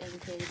just in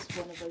case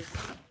one of us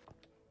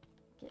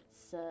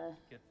gets Good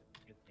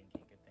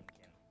thinking, good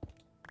thinking.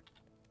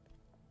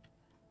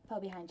 Poe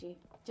behind you.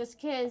 Just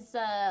cause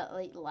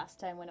like last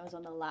time when I was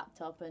on the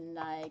laptop and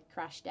I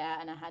crashed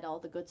out and I had all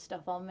the good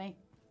stuff on me.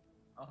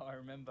 Oh, I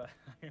remember.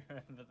 I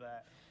remember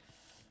that.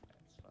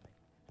 That's funny.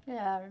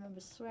 Yeah, I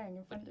remember swearing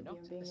in front But of not you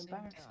and at being the same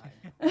embarrassed.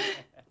 time.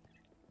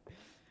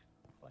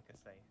 Like I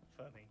say,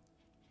 funny.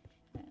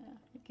 Yeah,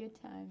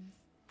 good times.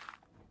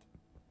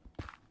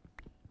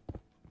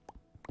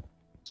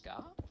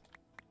 Scar?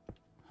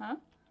 Huh?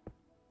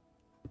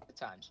 Good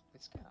times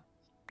with Scar.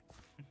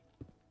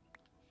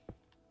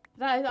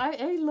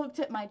 I looked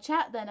at my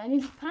chat then. I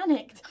nearly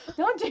panicked.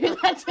 Don't do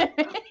that to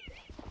me.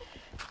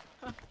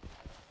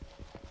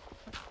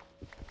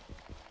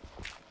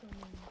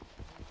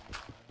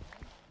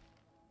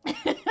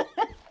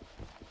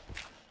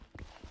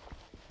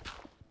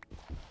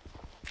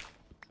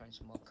 Throwing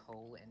some more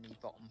coal in the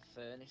bottom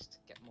furnace to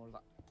get more of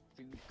that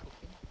food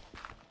cooking.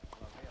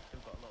 Lovely. I've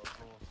still got a lot of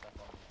raw stuff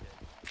on me too.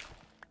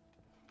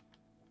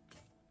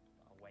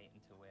 I'll wait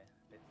until we're a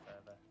bit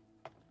further.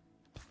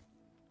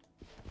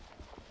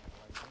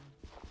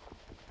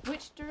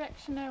 Which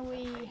direction are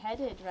we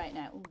headed right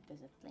now? Ooh,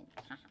 there's a flint.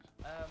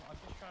 I'm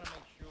just trying to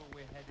make sure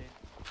we're headed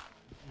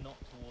not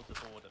towards the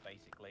border,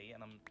 basically,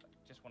 and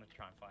just want to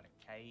try and find a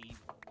cave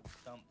or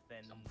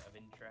something of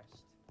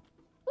interest.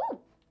 Ooh,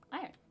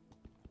 iron.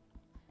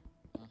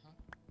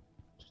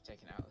 Just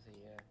taking it out of the.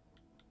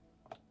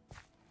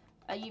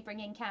 Are you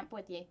bringing camp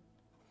with you?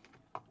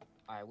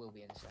 I will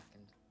be in a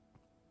second.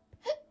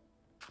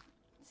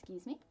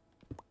 Excuse me.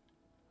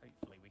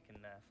 Hopefully we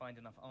can find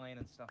enough iron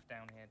and stuff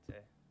down here to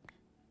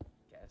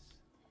get us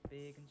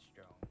big and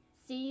strong.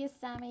 See you,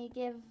 Sammy.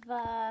 Give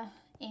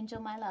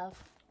Angel my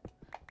love.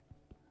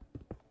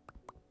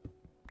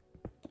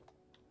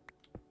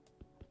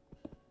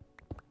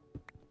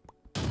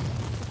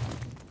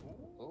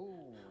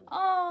 Ooh.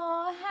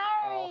 Oh,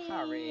 Harry. Oh,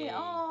 Harry.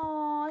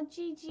 Oh,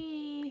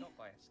 GG. Shot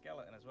by a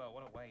skeleton as well.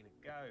 What a way to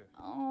go.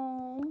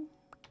 Oh.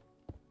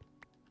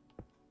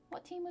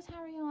 What team was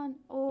Harry on?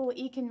 Oh,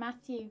 Ekin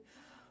Matthew.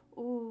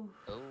 Ooh.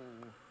 Oh.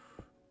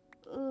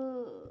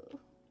 Ooh.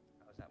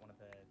 Was that one of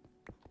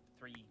the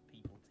 3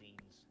 people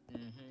teams?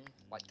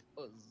 Like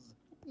us.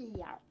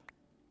 Yeah.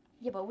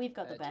 Yeah, but we've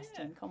got the best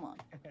yeah. team. Come on.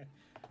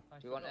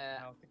 Do you want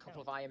a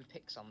couple of iron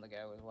picks on the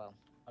go as well?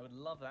 I would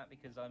love that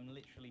because I'm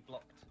literally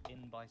blocked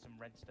in by some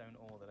redstone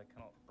ore that I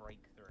cannot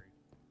break through.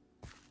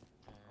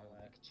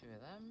 Pick 2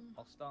 of them.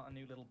 I'll start a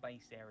new little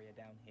base area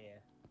down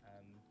here.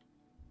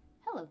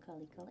 Hello,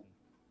 Cully Cully.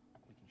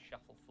 We can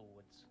shuffle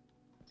forwards.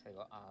 Tell you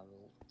what, I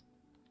will.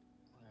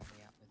 Where are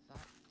we at with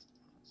that?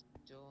 That's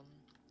done.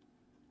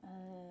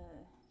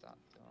 That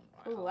done.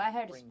 Right, Ooh, I'll I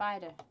heard a bring-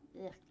 spider.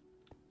 Ugh.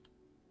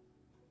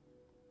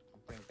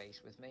 I'll bring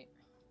base with me.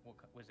 What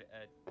was it?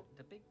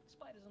 The big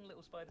spiders and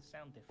little spiders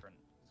sound different.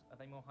 Are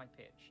they more high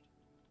pitched?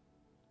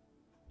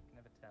 I can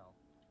never tell.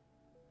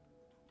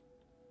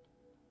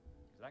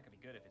 Because that could be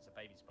good if it's a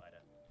baby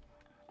spider.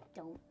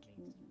 Don't It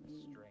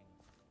means string.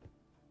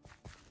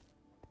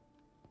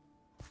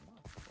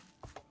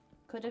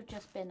 Could have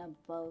just been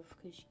above,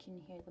 because you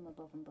can hear them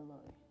above and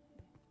below.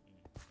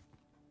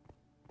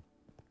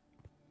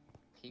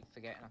 Keep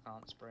forgetting I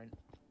can't sprint.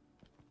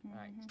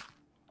 Right.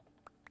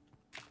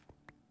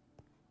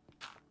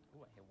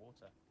 Oh, I hear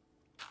water.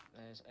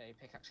 There's a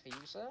pickaxe for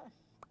you, sir.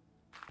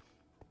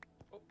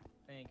 Oh,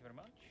 thank you very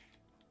much.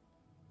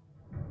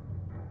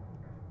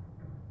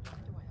 Why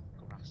do I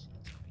have grass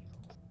seeds, people?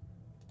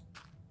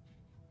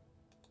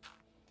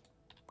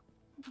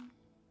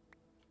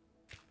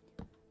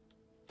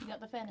 You got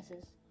the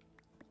furnaces?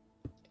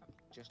 I'm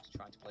just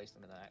trying to place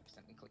them and then I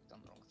accidentally clicked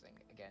on the wrong thing.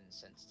 Again,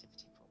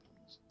 sensitivity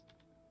problems.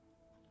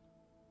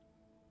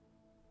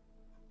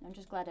 I'm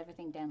just glad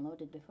everything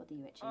downloaded before the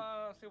UHC.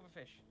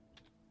 Silverfish.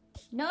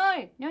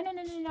 No! No, no,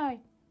 no, no, no!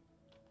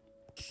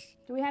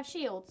 Do we have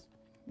shields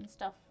and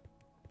stuff?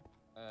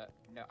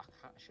 No, I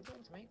can't. I should be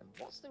able to make them.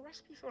 What's the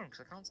recipe for them?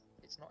 Because I can't.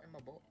 It's not in my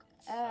book.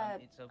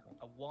 It's a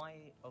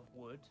Y of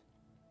wood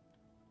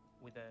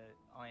with a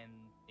iron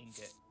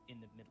ingot in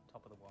the middle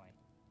top of the Y.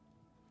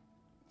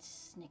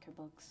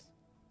 Snickerbugs.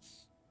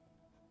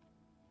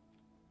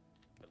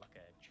 But like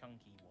a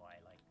chunky Y,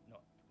 like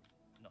not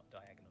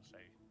diagonal. So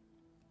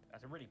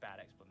that's a really bad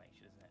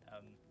explanation, isn't it?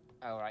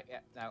 Oh right,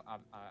 yeah. No,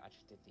 I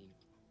just did the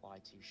Y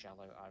too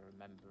shallow. I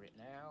remember it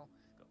now.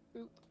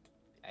 Boop.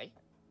 Hey.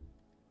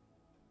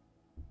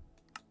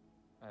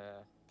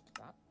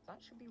 That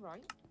should be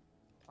right.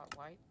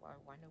 Why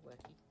no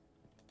worky?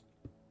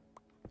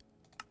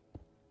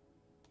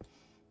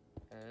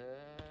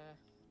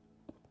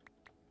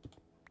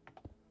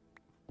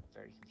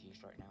 Very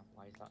confused right now.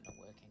 Why is that not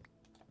working?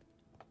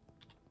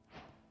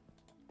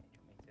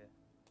 You want me to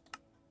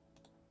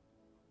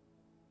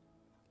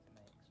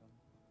make some?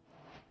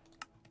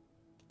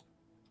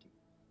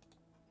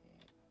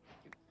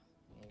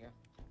 There you go.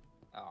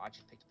 Oh, I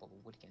just picked up all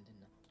the wood again,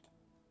 didn't I?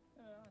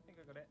 I think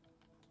I got it.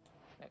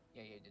 No,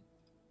 yeah, you did.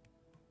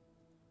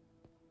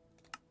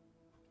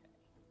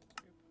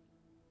 Okay. Boop.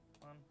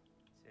 1,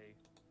 2,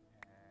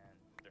 and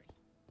 3.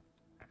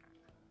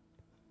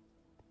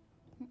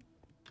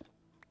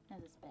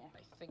 There's a spare. I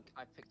think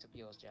I picked up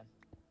yours, Jen.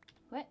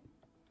 What?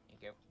 Here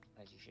you go.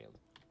 There's your shield.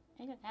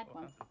 I just had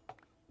one.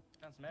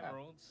 Found some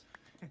emeralds.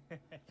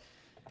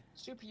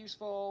 Super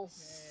useful.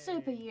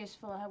 Super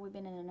useful. Had we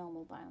been in a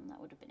normal biome, that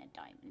would have been a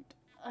diamond.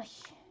 Ugh.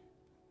 Stupid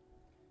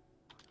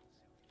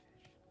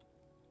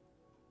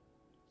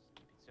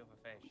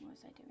silverfish. What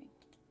was I doing?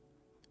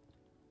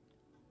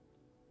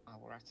 Oh,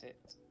 we're at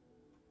it.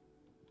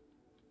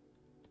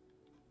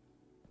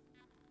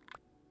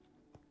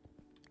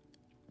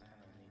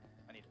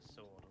 I need a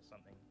sword or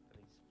something for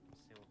these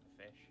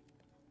silverfish.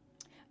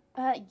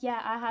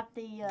 Yeah, I have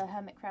the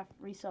Hermitcraft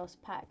resource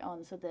pack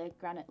on, so the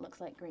granite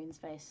looks like Green's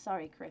face.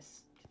 Sorry,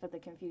 Chris, for the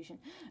confusion.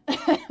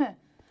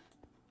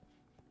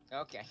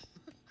 Okay.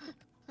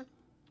 Oh,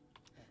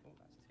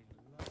 that's too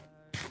low.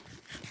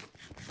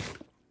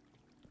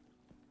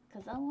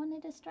 Because I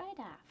wanted a straight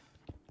off.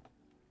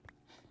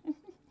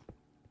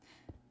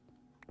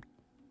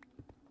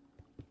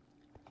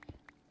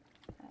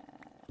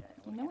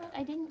 You know what?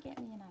 I didn't get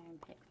me an iron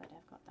pick, but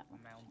I've got that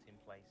one. Mountain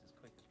place as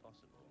quick as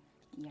possible.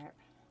 Yep.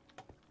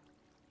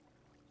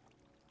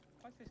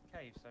 Why is this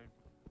cave so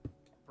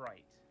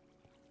bright?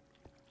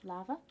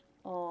 Lava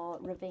or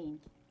ravine?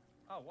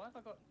 Oh, why have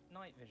I got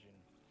night vision?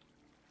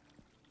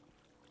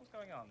 What's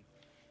going on?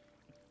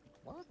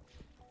 What?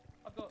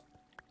 I've got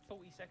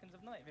 40 seconds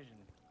of night vision.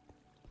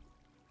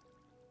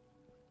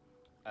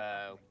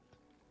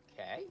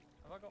 Okay.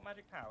 Have I got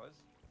magic powers?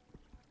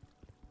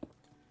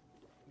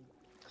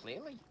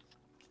 Clearly.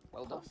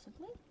 Well done.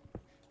 Possibly.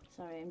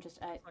 Sorry, I'm just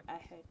I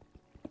heard.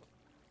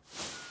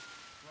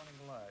 Running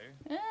low.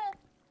 Ah!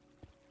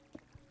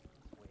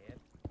 That's weird.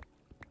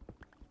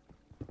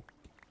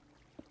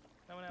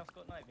 No one else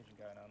got night vision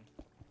going on.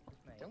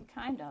 Just me. Don't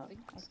Kind of, think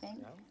I think.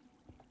 so.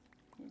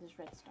 There's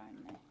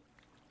redstone there.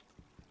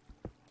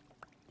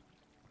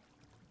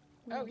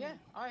 Oh Ooh. yeah,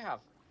 I have.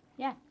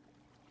 Yeah.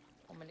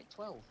 1 minute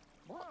 12.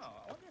 What? Oh,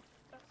 I wonder if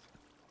that's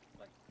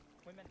like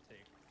we're meant to.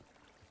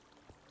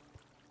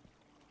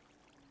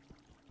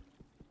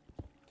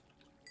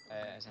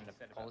 As an Said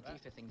about apology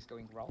that. for things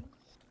going wrong.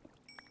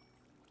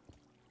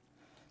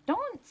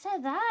 Don't say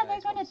that. They're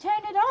It's gonna what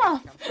turn it it's-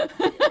 off.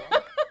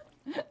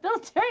 They'll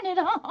turn it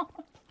off.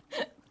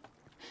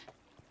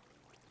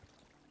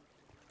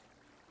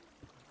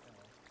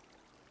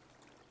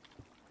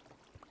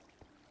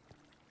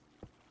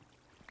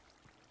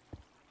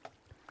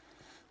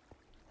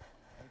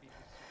 Maybe it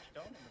was switched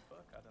on in the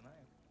book. I don't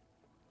know.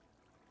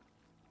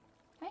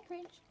 Hi,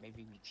 Cringe.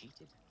 Maybe we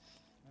cheated.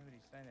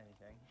 Nobody's saying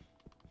anything.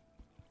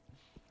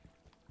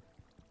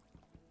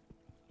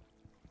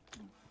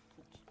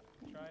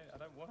 I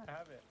don't want to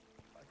have it.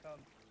 I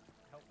can't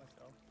help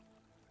myself.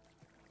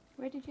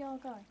 Where did you all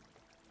go?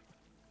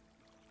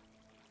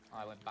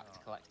 I went back to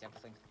collect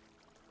everything.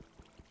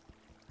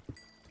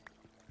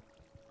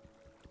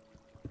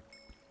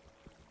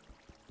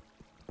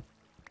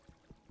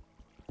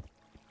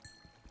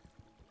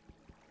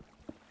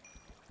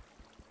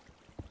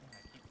 Yeah,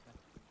 I keep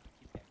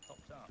getting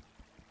popped up.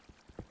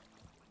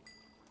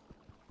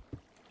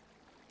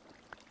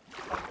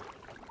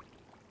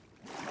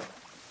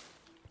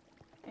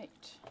 Right.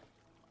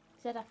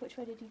 Zedcraft, which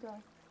way did you go?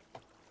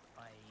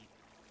 I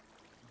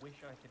wish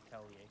I could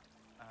tell you.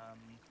 On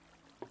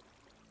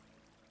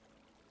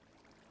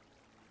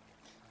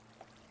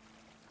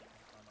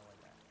my way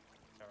back.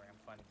 Sorry, I'm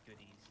finding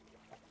goodies.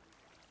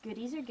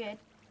 Goodies are good.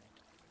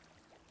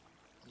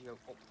 You go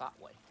up that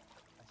way.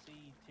 I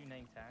see 2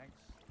 name tags.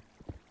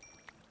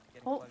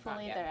 Getting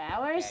Hopefully Yeah, they're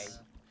ours.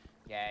 okay.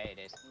 Yeah, it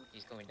is.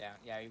 He's going down.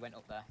 Yeah, he went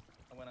up there.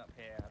 I went up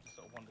here. I just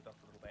sort of wandered off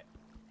a little bit.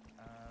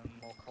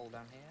 More coal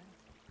down here.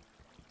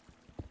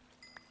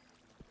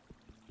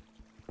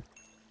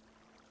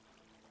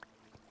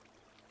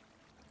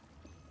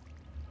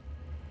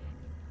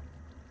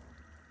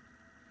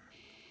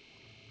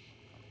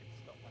 I could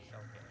stop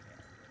myself getting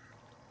it.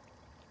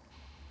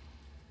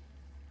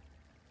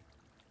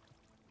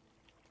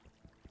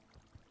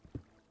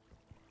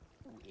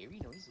 Ooh, eerie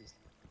noises.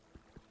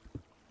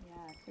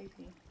 Yeah,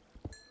 creepy.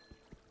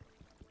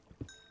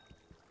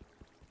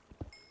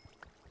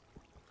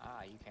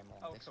 Ah, you came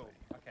along Oh, this cool.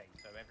 way. Okay,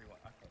 so everyone.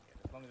 Okay, good.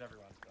 As long as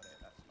everyone's got it,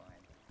 that's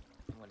fine.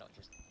 We're not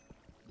just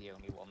the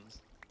only ones.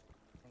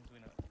 As long as we're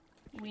not.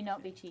 We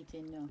not be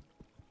cheating, no.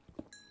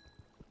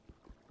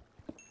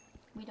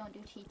 We don't do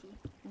cheaty.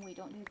 And we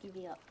don't do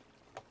divvy up.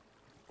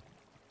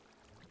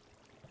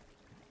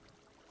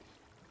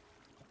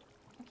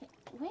 Okay,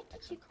 where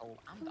did you Excellent coal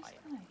and first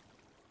iron.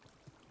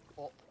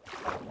 go?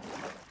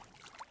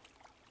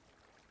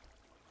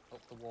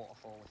 Up the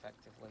waterfall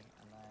effectively,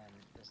 and then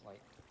there's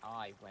like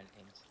I went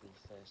into the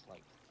first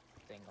like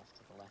thing off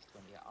to the left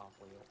when you get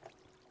halfway up.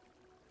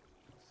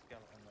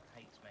 Skeleton that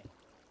hates me,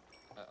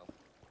 Uh oh.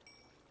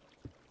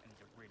 and he's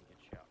a really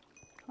good shot.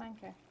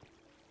 Clanker.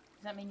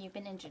 Does that mean you've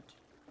been injured?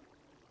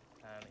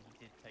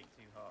 He did take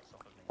 2 hearts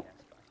off of me, yes,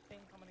 but I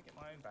think I'm gonna get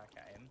my own back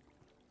at him.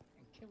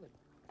 And kill him.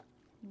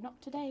 Not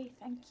today,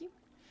 thank you.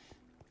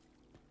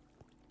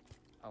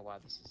 Oh wow,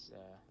 this is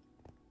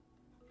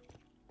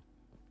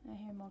I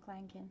hear more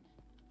clanking.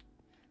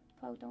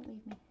 Poe, don't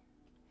leave me.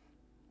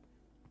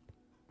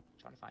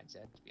 trying to find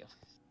Zed to be honest.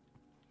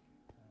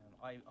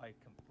 I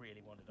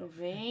really wanted off.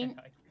 Ravine.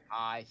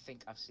 I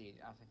think I've seen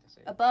it. I think I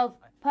see it. Above.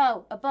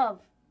 Poe, above.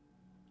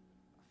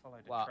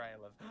 followed a What? trail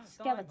of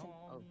Skeleton.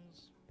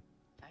 diamonds.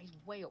 That is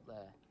way up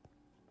there.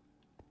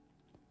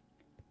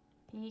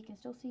 He can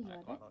still see you, Quite I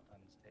a bet. lot of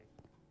diamonds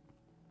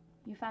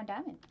too. You found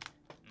diamond.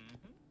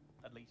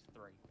 At least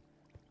 3.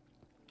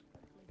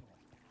 Hopefully more.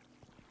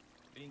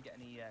 We didn't get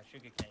any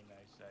sugarcane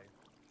though, so.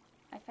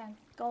 I found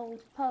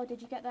gold. Poe,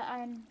 did you get that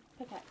iron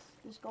pickaxe?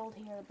 There's gold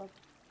here above.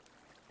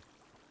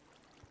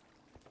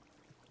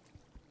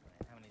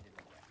 Right, how many did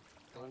we get?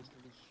 Gold's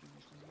really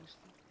hugely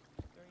useful.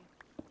 3,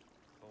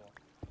 4,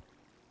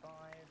 5.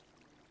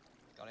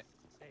 Got it.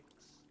 6.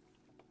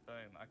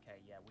 Boom. Okay,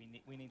 yeah, we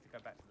need to go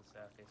back to the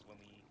surface when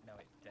we know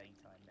it's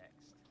daytime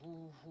next.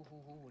 Ooh,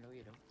 no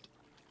you don't.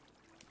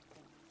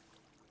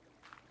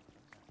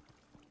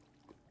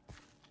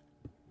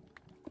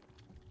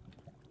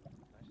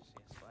 I just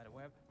see a spider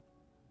web.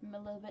 I'm a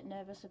little bit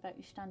nervous about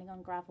you standing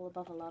on gravel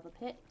above a lava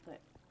pit,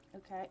 but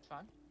okay. It's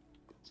fine.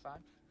 It's fine.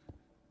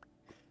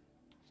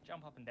 Just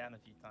jump up and down a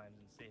few times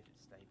and see if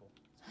it's stable.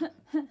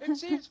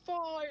 It's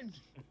fine!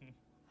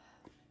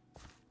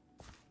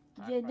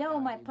 You know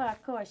my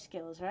parkour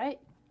skills, right?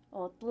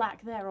 Or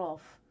lack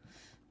thereof.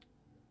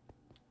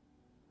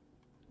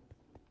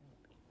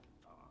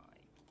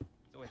 Fine.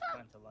 It's always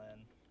time to learn.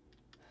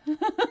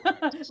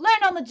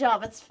 Learn on the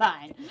job, it's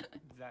fine.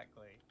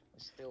 Exactly. We're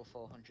still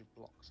 400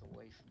 blocks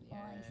away from the Oh,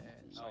 I end.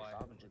 see. Sorry, I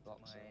 500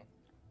 blocks away.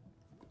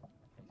 Okay,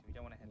 so we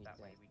don't want to head Need that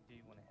to- way. We do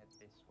want to head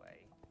this way.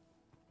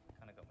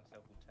 Kind of got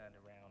myself all turned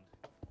around,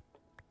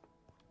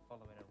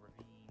 following a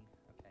ravine.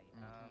 Okay.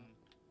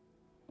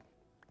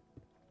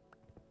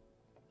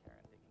 Carry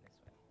on digging this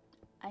way.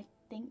 I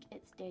think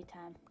it's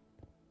daytime.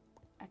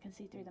 I can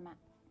see through the map.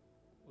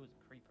 Oh, there's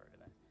a creeper over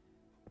there.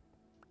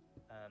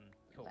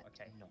 Cool. Let's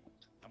Okay. not.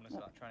 I'm gonna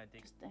start trying to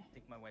dig Just there.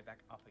 my way back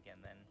up again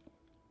then.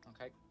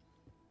 Okay.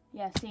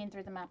 Yeah, seeing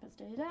through the map is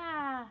daytime.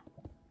 Ah!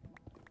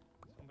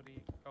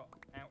 Somebody got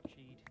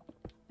ouchied.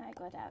 I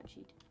got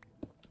ouchied.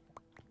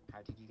 How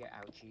did you get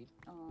ouchied?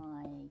 I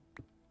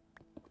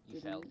You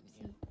didn't fell, see.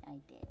 didn't you? I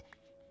did.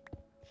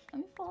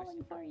 I'm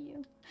falling for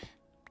you.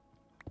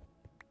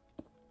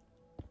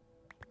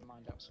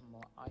 Mind out some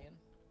more iron.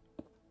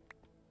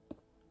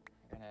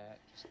 I'm gonna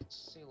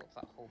just seal up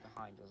that hole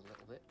behind us a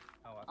little bit.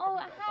 Oh, I've Oh, probably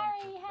got a bunch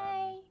Harry, of,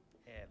 hey!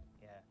 Here,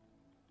 yeah.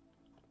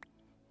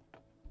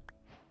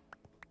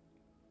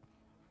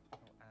 Oh,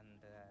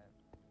 and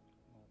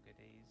more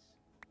goodies.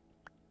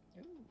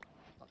 Ooh,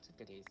 lots of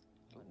goodies.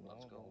 Ooh, More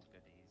lots of gold.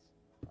 goodies.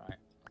 Right,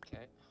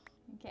 okay.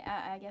 Okay,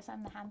 I guess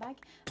I'm the handbag.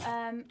 Is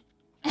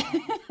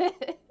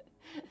that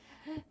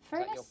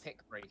Furnace? your pick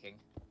breaking?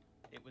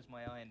 It was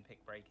my iron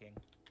pick breaking.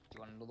 Do you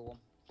want another one?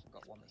 I've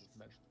got one that's the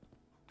most.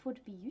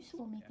 Would be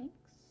useful, Yeah. methinks.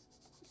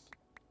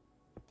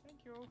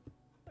 Thank you.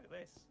 Look at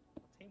this.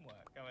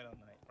 Teamwork going on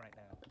right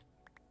now.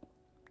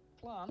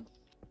 Plan.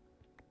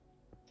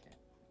 Okay,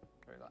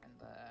 throw that in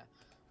there.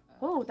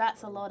 Oh,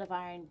 that's a throw- lot of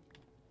iron.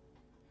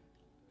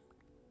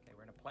 Okay,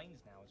 we're in a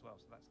plains now as well,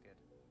 so that's good.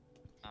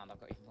 And I've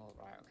got even more.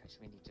 Right, okay, so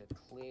we need to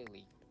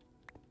clearly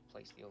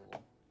place the other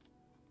one.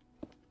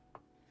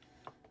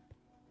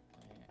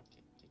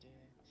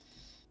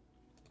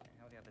 Okay,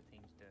 how are the other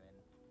teams doing?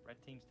 Red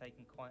team's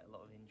taken quite a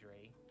lot of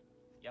injury.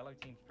 Yellow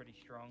team's pretty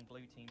strong.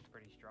 Blue team's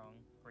pretty strong.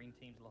 Green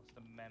team's lost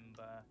a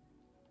member.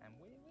 And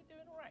we're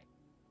doing alright.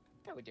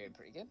 Yeah, we're doing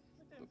pretty good.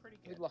 We're doing pretty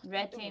We've good. lost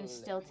Red a team's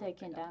little still bit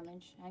taking of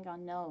damage. Hang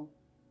on, no.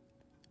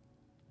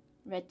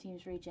 Red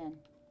team's regen.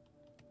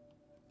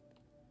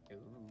 Ooh.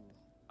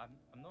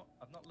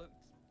 I've not looked,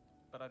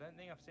 but I don't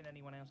think I've seen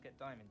anyone else get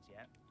diamonds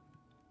yet.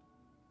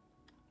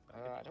 But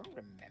I don't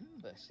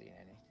remember seeing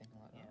anything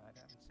like Yeah, that. I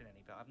haven't seen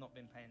any, but I've not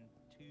been paying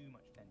too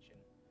much attention.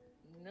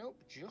 Nope,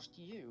 just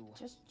you.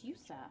 Just you,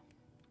 sir.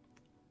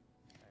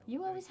 So You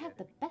we're always doing have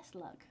the good. best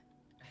luck.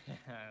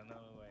 No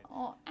way.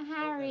 Oh, there we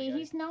Harry, go.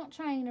 he's not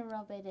trying to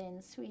rub it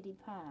in, sweetie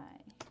pie.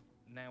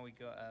 Now we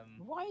got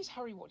Why is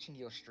Harry watching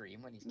your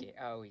stream when he's dead?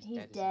 Oh, he's He's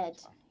dead. dead.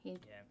 Isn't He's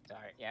yeah, he?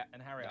 Sorry, yeah.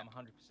 and Harry, Yeah. I'm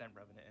 100%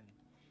 rubbing it in.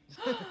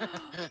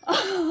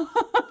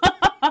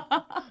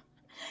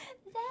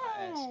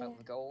 Smell There.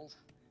 the gold.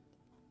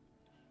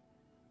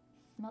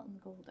 Smelting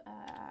gold.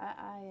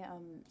 I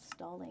am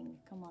stalling.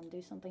 Come on,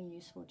 do something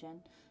useful, Jen.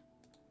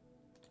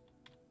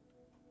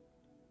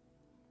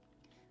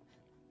 What am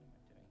I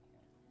doing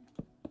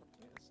here?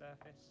 We're at the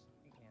surface. I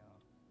think we are.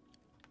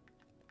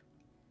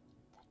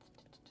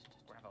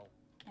 Gravel.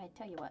 I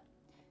tell you what,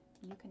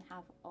 you can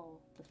have all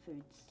the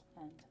foods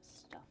and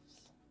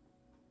stuffs.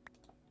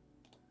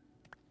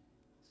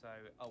 So,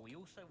 we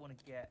also want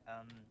to get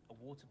a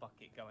water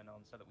bucket going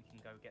on so that we can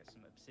go get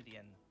some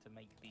obsidian to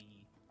make the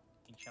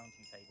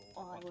enchanting table.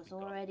 Oh, I once was we've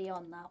got- already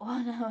on that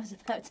one. I was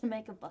about to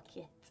make a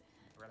bucket.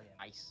 Brilliant.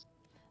 Nice.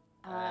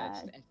 Uh,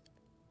 Just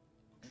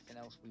anything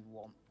else we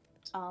want?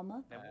 armor.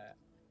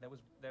 There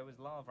was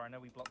lava. I know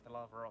we blocked the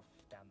lava off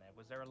down there.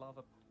 Was there a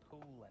lava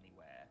pool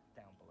anywhere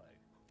down below?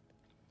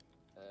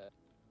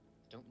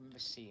 Don't remember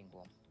seeing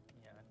one.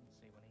 Yeah, I didn't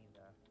see one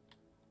either.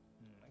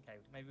 Okay,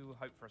 maybe we'll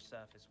hope for a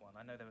surface one.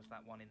 I know there was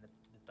that one in the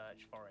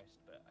birch forest,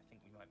 but I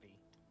think we might be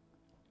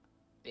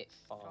bit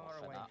far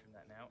for away that. from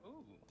that now.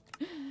 Ooh.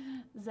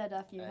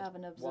 Zedaf, you have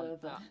an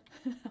observer.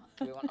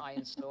 Do we want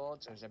iron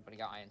swords, or has everybody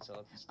got iron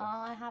swords and stuff?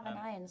 I have an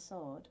iron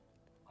sword.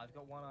 I've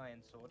got one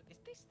iron sword. Is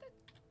this the...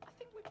 I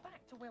think we're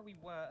back to where we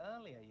were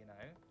earlier, you know?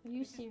 Are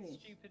you this serious? Is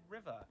the stupid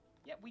river.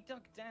 Yeah, we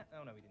dug down...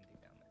 Oh, no, we didn't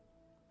dig down there.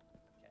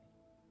 Okay.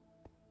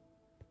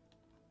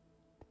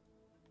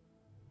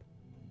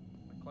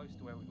 We're close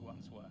to where we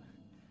once were.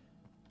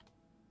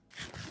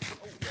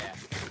 Oh, Yeah.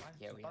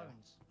 Yeah, we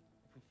bones.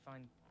 If we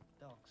find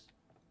dogs.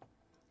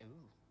 Ooh.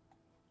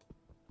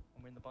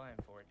 And we're in the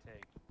biome for it, too.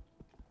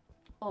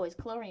 Oh, is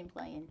Chlorine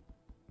playing?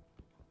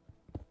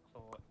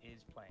 Claw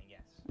is playing,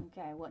 yes.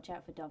 Okay, watch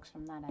out for dogs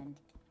from that end.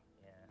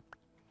 Yeah.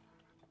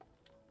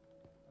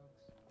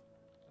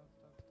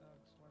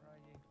 Dogs, where are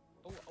you?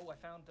 Oh, I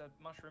found a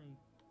mushroom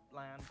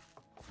land.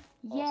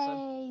 Yay,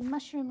 Awesome.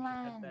 mushroom We should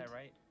head land. there,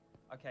 right?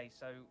 Okay,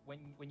 so when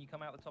you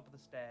come out the top of the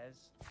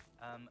stairs,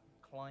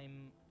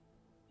 climb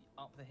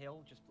up the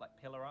hill, just like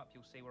pillar up,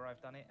 you'll see where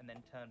I've done it, and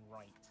then turn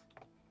right.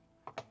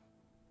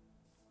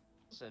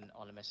 It's an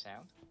ominous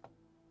sound.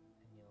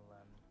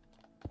 And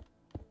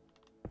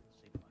you'll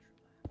see the mushroom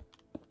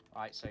land.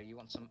 Right, so you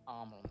want some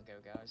armor on the go,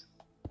 guys?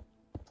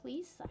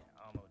 Please, sir.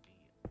 Yeah, armor would be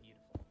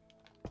beautiful.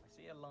 I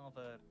see a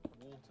lava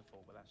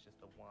waterfall, but that's just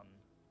the one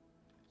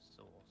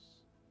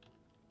source.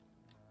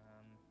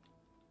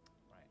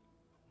 Right,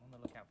 I'm on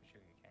the lookout for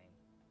sugarcane.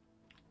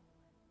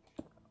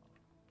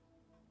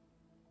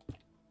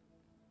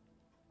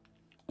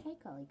 Hey,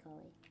 Collie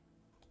Collie.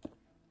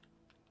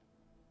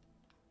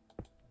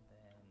 And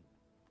then,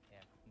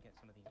 yeah, if we can get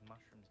some of these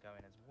mushrooms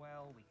going as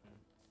well, we can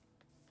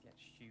get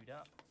stewed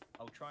up.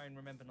 I'll try and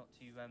remember not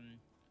to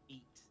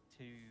eat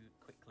too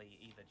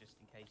quickly either, just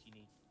in case you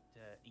need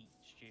to eat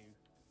stew.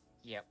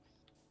 Yep.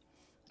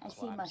 I That's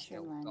see why I've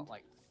mushroom still land. got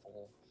like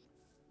 4.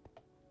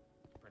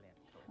 Brilliant,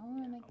 cool. Oh, am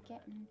I I'm gonna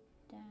getting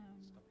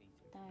down? stop eating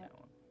from there. now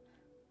on.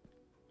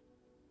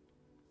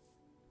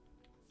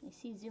 I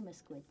see Zuma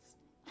squids.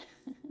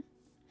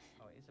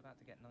 Oh, it is about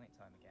to get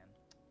nighttime again.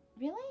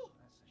 Really?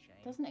 That's a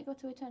shame. Doesn't it go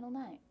to eternal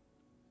night?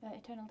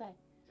 Eternal day.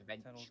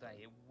 Eternal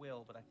day. It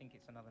will, but I think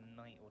it's another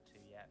night or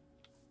two yet.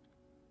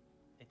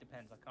 It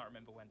depends. I can't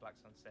remember when Black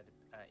Sun said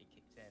it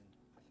kicked in.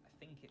 I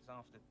think it's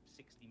after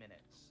 60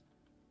 minutes.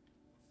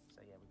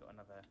 So yeah, we've got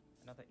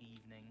another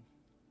evening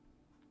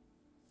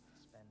to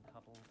spend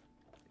huddled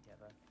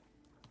together.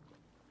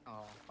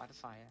 Oh, by the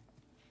fire.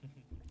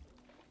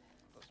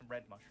 Got some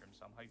red mushrooms,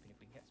 so I'm hoping if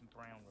we can get some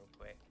brown real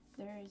quick.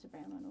 There is a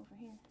brown one over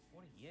here.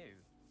 What are you?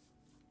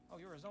 Oh,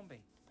 you're a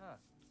zombie. Huh.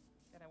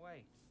 Get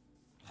away.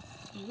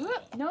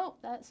 Nope,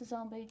 that's a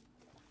zombie.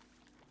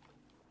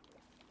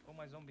 All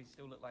my zombies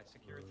still look like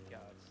security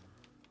guards.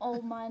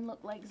 All mine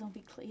look like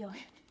zombie Cleo.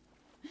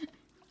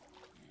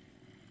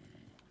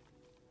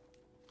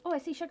 Oh, I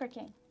see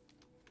sugarcane.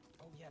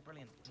 Oh yeah,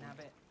 brilliant. Nab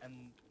it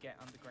and get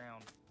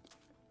underground.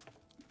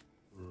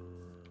 I'm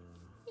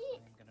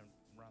gonna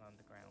run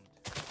underground.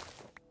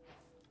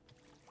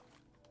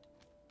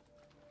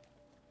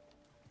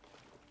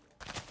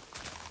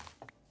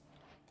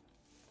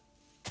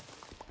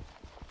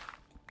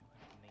 We'll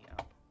have to meet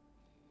up.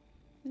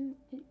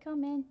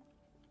 Come in.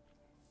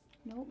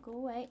 No, go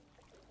away.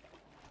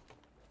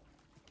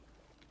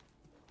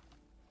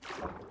 Is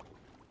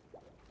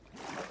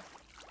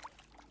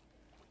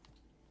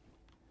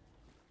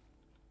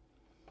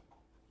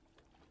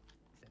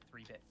it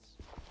 3 bits?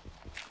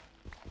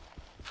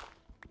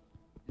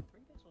 Is it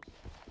 3 bits or 6?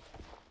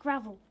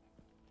 Gravel.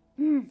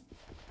 How do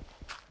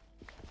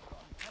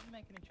you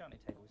make an enchanted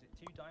table? Is it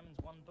 2 diamonds,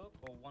 1 book,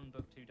 or 1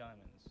 book, 2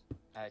 diamonds?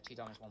 2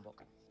 diamonds, 1 book.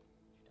 2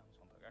 diamonds,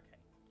 1 book, okay.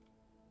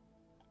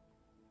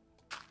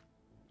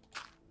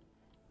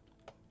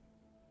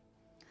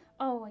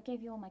 Oh, I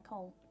gave you all my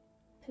coal.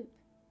 Poop.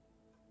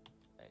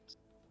 It's,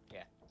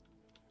 yeah.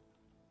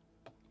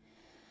 Okay.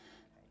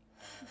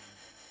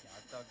 Yeah,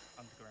 I've dug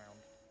underground.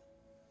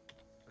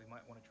 So we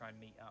might want to try and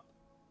meet up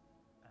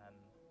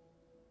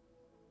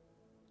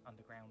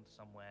underground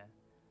somewhere.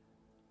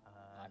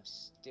 I'm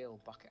still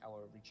back at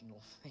our original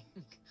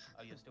thing.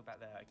 Oh, you're still back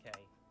there? Okay.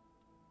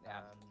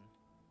 Yeah.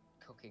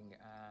 Cooking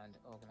and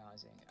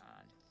organising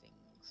and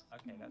things.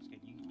 Okay, that's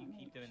good. You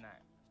keep doing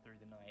that through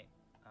the night.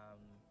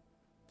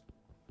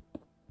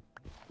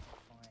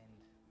 Find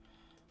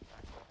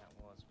back where that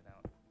was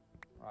without...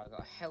 Right, I've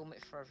got a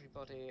helmet for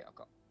everybody. I've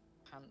got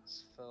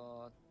pants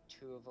for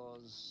 2 of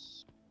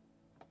us.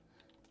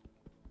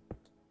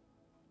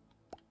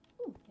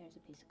 Ooh, there's a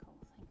piece of coal.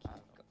 Thank you.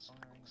 I've got some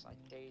like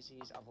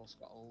daisies. I've also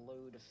got a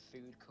load of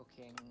food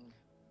cooking.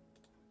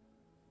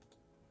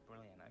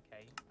 Brilliant,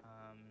 okay.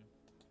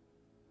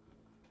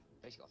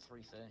 Basically got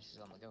 3 furnaces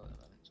on the go at the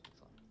moment. It's good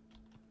fun.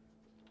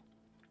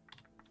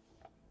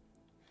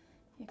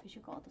 Yeah, because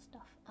you got all the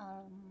stuff.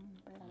 Blah,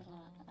 blah,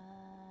 blah.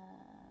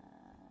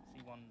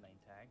 C1 name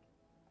tag.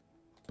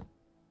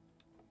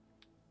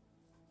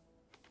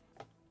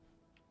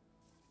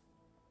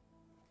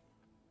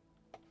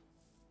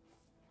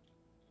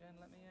 Jen,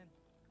 let me in.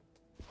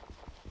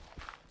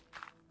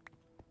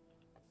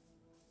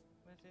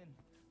 Where's in?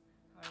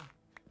 Hi.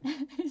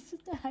 It's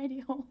just a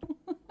hidey hole.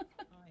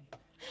 Hi.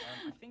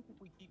 I think if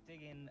we keep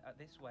digging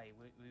this way,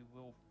 we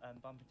will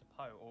bump into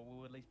Poe, or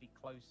we'll at least be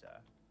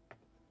closer. If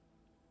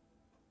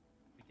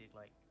we dig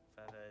like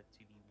further to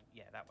the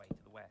that way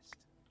to the west.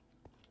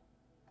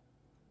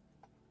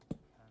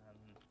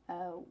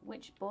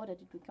 Which border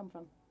did we come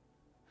from?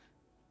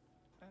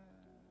 I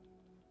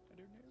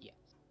don't know. Yes.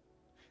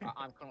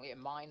 I'm currently at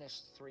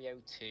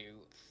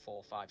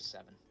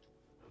 -302,457.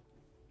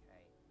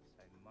 Okay,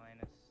 so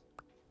 -302.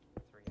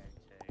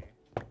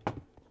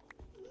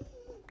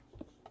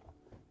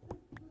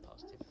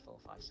 Positive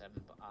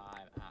 457, but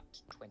I'm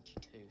at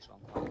 22, so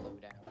I'm quite low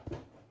down.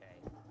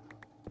 Okay.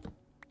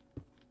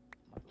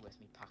 Might be worth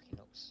me packing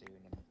up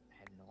soon and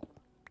heading up.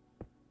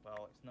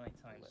 Well, it's night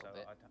time, so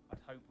I'd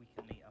hope we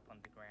can meet up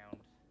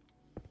underground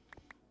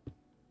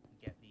and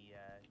get the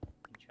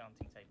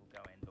enchanting table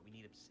going, but we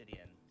need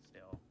obsidian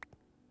still.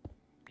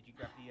 Did you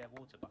grab the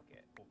water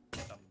bucket, or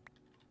some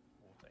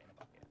water in a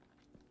bucket?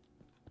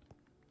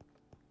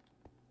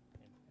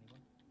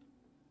 Anyone?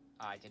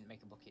 I didn't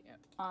make a bucket yet.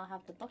 I'll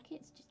have the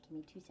buckets, just give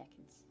me 2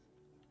 seconds.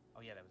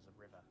 Oh yeah, there was a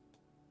river.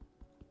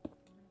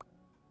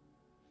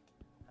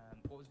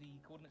 What was the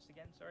coordinates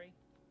again, sorry?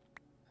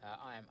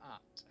 I am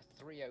at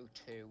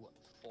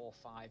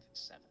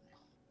 302,457.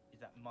 Is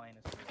that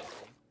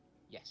 -302?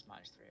 Yes,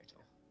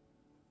 -302.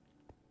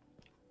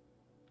 Okay,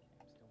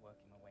 I'm still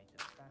working my way to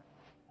that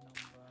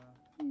number.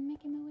 I'm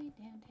making my way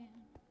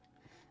downtown.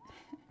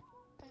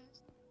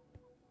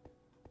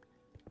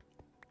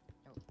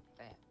 Oh,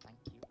 there, thank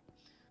you.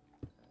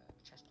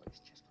 Chest please,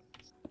 chest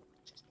please,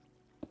 chest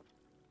please.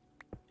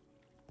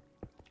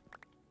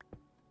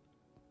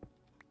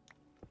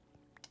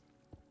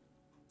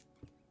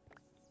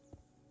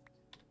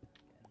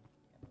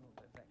 Getting a little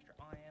bit of extra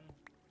iron,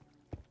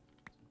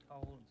 some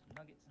coal and some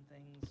nuggets and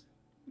things.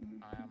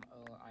 Mm. I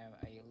am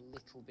a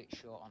little bit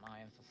short on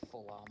iron for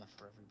full armor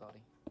for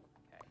everybody.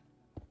 Okay.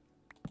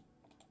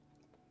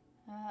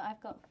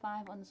 I've got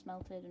 5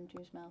 unsmelted and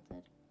 2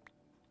 smelted.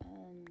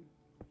 What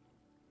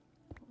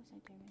was I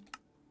doing?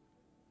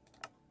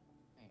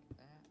 Right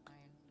there,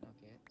 iron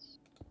nuggets.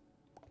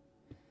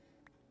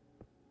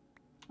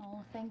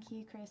 Oh, thank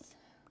you, Chris.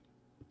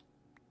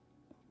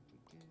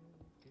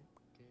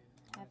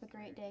 Have a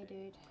great day,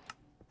 dude.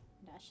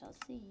 And I shall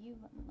see you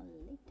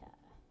later.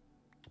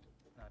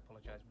 I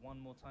apologise one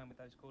more time with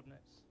those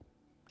coordinates.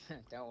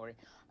 Don't worry.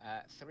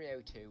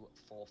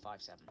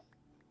 302,457.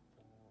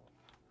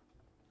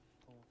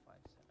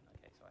 457.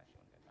 Okay, so I actually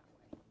want to go that way.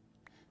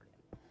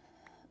 Brilliant.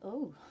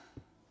 Oh.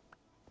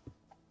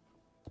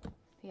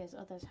 Because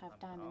others have Diamond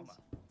diamonds.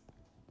 armor.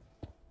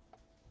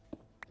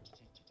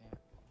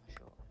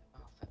 Sure.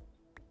 Arthur.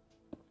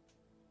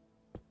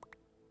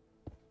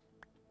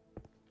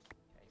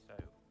 Okay, so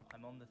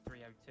I'm on the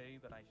 302,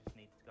 but I just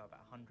need to go about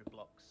 100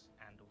 blocks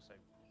and also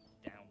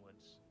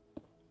downwards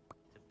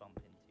to bump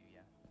into,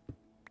 yeah.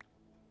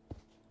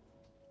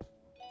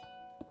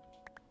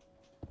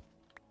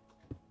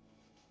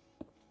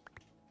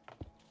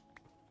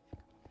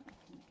 I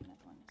can make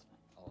another one, it's fine.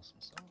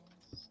 Awesome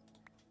sauce.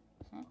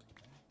 Hmm.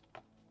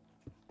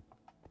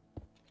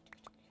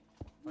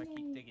 If I keep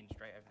Yay. digging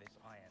straight over this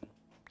iron, can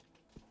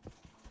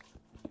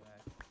you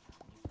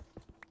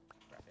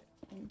grab it?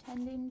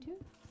 Intending to?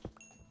 Lovely.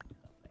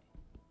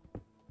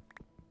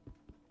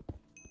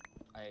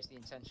 It's the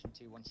intention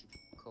to, once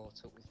you've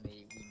caught up with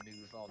me, we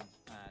move on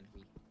and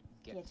we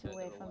get Get further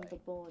away from the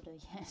border,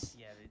 yes.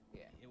 Yeah,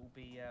 Yeah. it will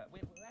be.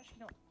 We're actually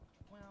not.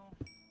 Well,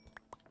 I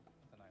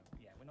don't know.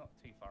 Yeah, we're not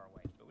too far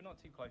away, but we're not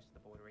too close to the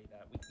border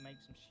either. We can make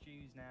some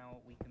stews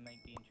now. We can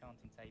make the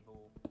enchanting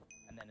table,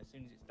 and then as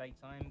soon as it's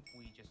daytime,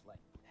 we just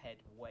like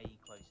head way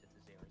closer to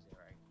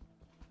 0-0.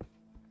 I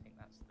think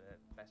that's the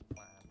best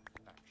plan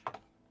of action.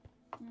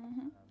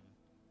 Mm-hmm.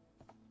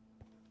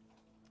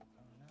 Oh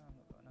no, I've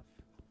not got enough.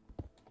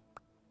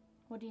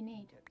 What do you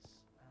need?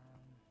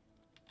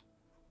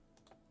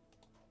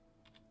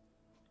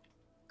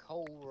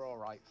 Coal we're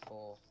alright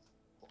for,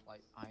 but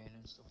like iron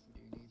and stuff we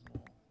do need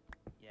more.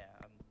 Yeah,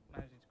 I'm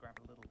managing to grab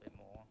a little bit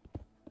more.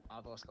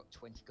 I've also got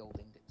 20 gold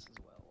ingots as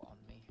well on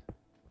me.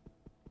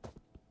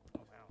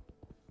 Oh wow.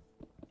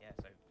 Yeah,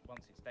 so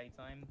once it's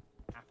daytime,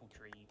 apple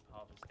tree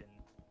harvesting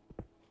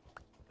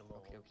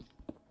galore. Okay, okay.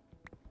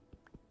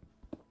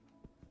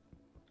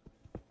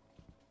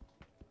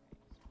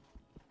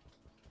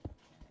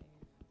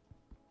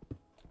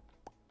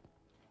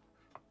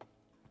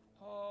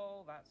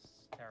 Oh,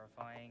 that's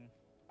terrifying.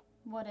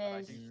 What But I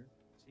is? do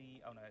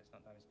see. Oh no, it's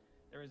not damaged.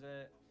 There is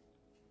a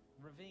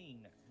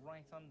ravine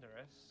right under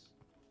us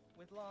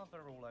with lava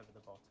all over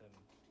the bottom.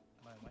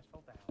 And I almost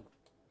fell down.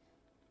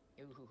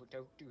 Ooh,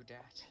 don't do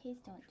that.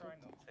 Please don't do Try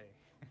that. not to.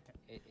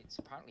 It's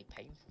apparently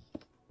painful.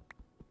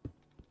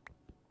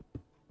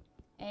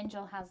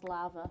 Angel has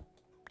lava.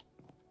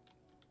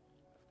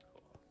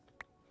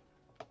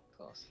 Of course. Of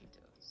course he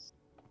does.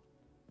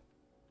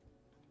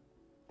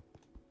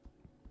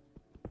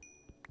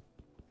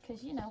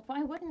 Because, you know,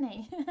 why wouldn't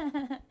he?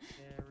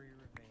 Scary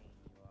ravine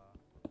you are.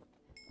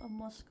 A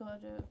more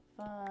scared of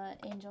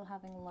Angel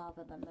having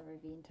lava than the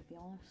ravine, to be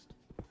honest.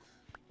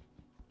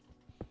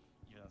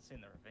 You've not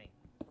seen the ravine.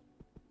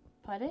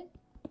 Pardon?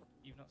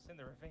 You've not seen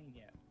the ravine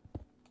yet.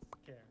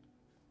 Scary.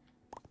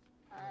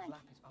 Ah.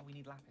 Lapis. Oh, we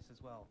need lapis as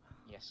well.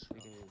 Yes,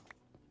 we do.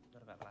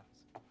 Forgot about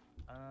lapis.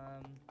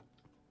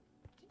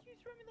 Did you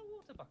throw me the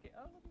water bucket?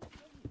 Oh,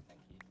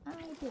 thank you.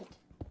 I did.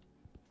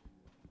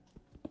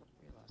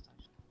 Realised I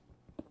just...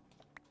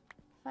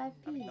 5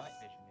 Having Ps. night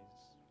vision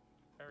is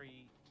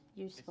very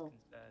Useful.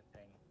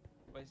 disconcerting.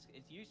 Well,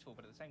 it's useful,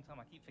 but at the same time,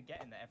 I keep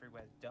forgetting that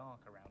everywhere's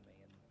dark around me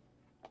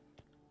and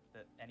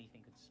that anything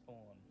could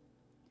spawn.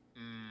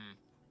 Mm.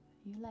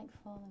 You like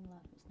falling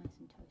lava. It's nice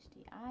and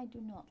toasty. I do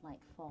not like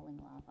falling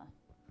lava.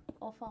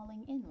 Or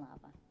falling in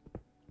lava.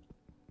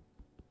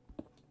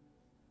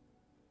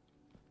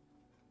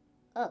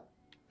 Oh.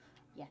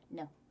 Yeah,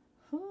 no.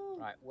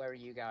 Right, where are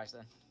you guys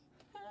then?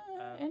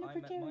 In a I'm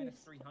at precarious.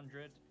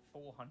 -300,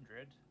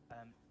 400,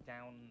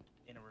 down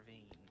in a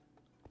ravine.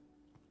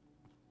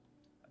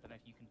 I don't know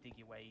if you can dig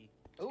your way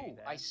to Oh,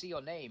 there. I see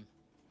your name.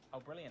 Oh,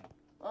 brilliant.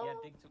 Oh. Yeah,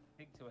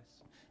 dig to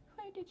us.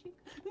 Where did you?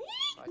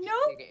 I just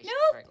No! dig it, it's No!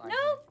 straight line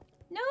No!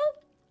 No!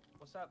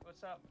 What's up?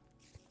 What's up?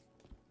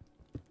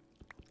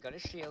 You got a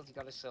shield, you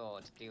got a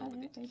sword. Deal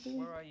with it. I do.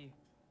 Where are you?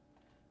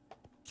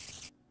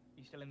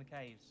 You still in the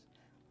caves?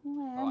 Oh,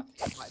 I Well,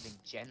 think it might have been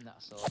Jen that I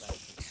saw there.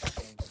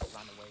 Jen just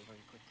ran away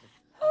very quickly.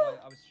 Oh,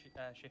 I was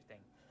shifting.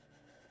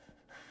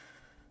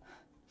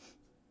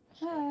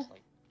 It's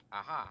like,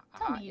 aha,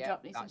 Tell aha, me you yeah,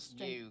 dropped me some that's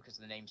string. you, because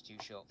the name's too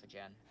short for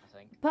Jen, I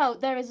think. Poe,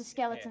 there is a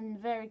skeleton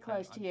very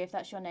close to I'm- you if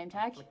that's your name I'm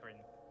tag. flickering.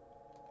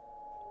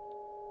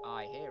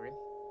 I hear him.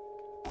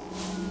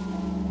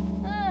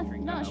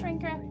 Not a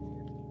shrinker.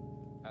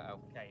 Uh-oh.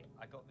 Okay,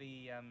 I got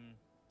the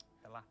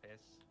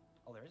lapis.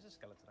 Oh, there is a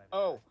skeleton over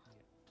Oh.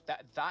 there.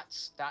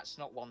 That's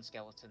not one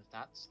skeleton.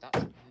 That's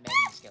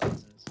many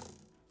skeletons.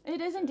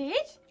 It is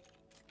indeed.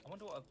 I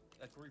wonder what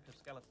a group of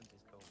skeletons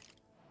is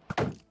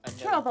called. And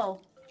no,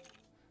 Trouble.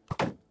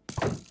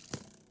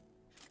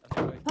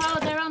 Poe,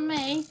 they're on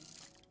me.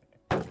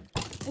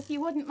 If you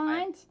wouldn't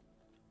mind.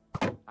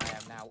 I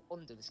am now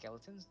under the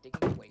skeletons,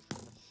 digging away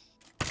from them.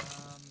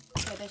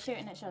 Okay, they're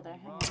shooting each other.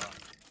 Hang on.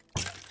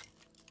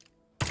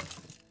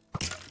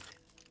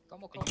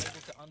 Come on, Are you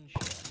able to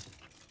unshift?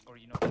 Or are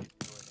you not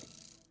shifted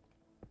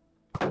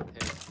already?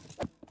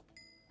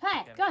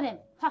 Hey, got him.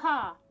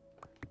 Haha.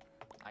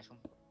 Nice one.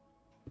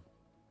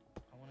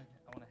 I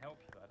wanna help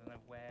you, but I don't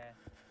know where.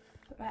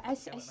 Right, I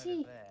There's a see. skeleton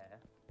over there.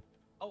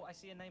 Oh, I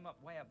see a name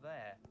way up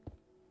there.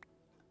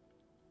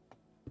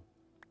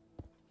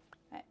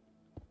 Are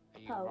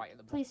you Poe, right at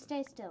the bottom? please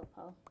stay still,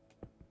 Poe.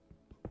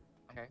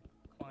 Okay.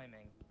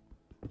 Climbing.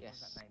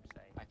 Yes. What does that name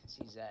say? I can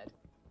see Zed.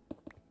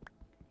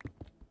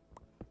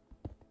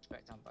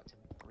 Expect I'm about to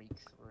break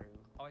through.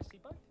 Oh, I see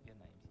both of your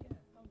names. Yeah.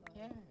 Oh,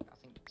 no. Yeah, I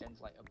think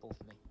Jen's like above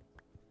me.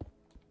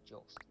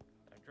 Just.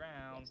 Don't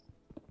drown. Yes.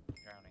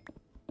 Drowning.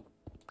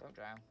 Don't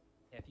drown.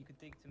 Yeah, if you could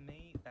dig to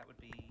me, that would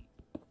be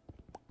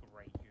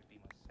great. You would be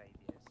my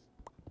saviors.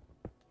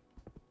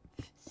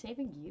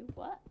 Saving you?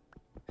 What?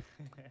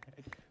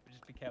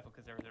 Just be careful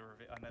because there is a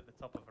ravine. I'm at the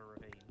top of a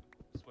ravine,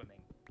 swimming.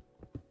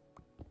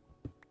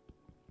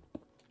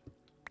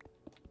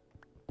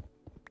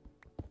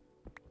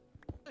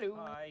 Hello.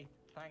 Hi,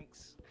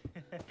 thanks.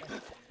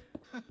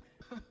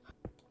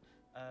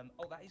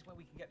 Oh, that is where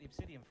we can get the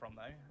obsidian from,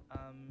 though.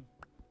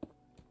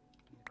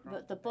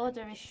 But the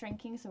border is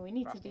shrinking, so we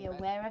need to be Crafting bed.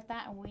 aware of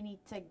that, and we need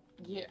to get.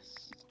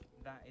 Yes.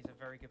 That is a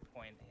very good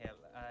point here.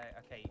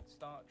 Okay,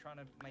 start trying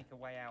to make a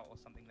way out or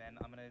something. Then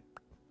I'm gonna.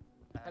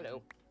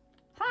 Hello.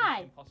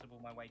 Hi. Mission Impossible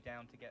my way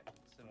down to get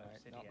some Right,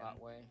 obsidian. not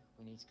that way.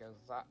 We need to go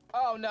that.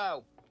 Oh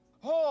no!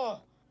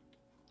 Oh!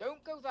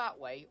 Don't go that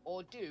way,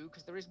 or do,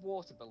 because there is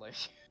water below you.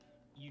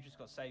 You just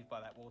got saved by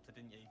that water,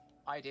 didn't you?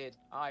 I did.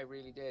 I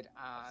really did.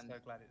 I'm And so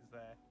glad it was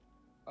there.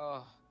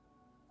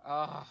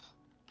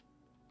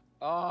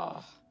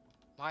 oh,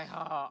 my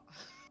heart.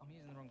 I'm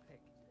using the wrong pick.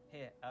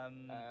 Here. Oh.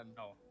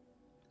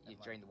 You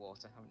Never drained the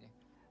water, haven't you?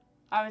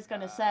 I was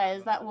gonna say,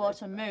 is that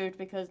water moved?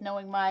 Because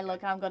knowing my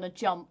luck, I'm gonna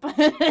jump.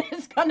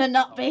 It's gonna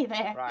not be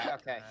there. Right.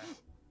 Okay.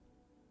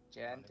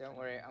 Jen, Right, don't okay.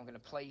 worry. I'm gonna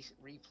replace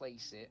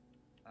it,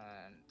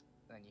 and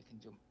then you can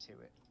jump to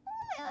it.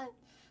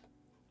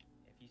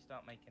 If you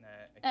start making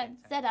a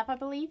Zedap, I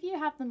believe you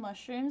have the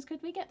mushrooms.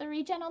 Could we get the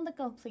regen on the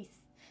go,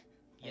 please?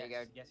 There you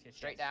go. Yes.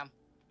 Straight down.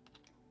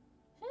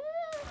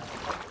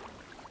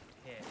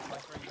 Here, if I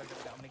throw you over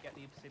there, I'm gonna get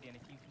the obsidian.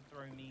 If you can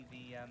throw me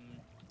the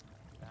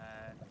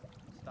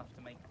stuff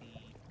to make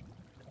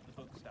the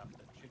book stuff,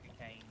 the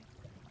sugarcane.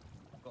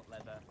 I've got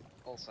leather.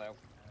 Also,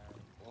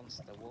 once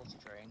the water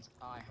drains,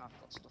 I have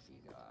got stuff for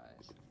you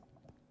guys.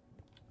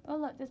 Oh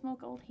look, there's more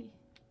gold here.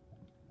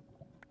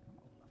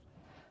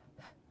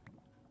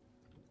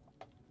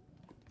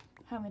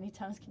 How many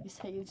times can you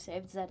say you've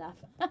saved Zedap?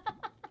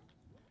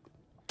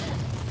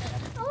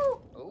 Oh!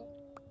 Oh,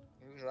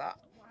 who's that?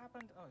 What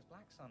happened? Oh, it's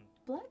Black Sun.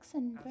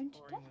 Blackson burned to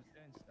Asporin death. was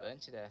doing stuff.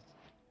 Burned to death.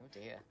 Oh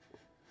dear.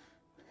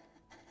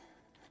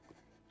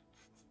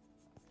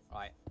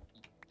 Right.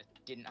 I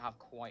didn't have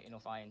quite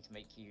enough iron to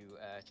make you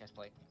chest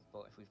plate,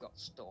 but if we've got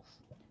stuff,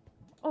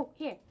 Oh,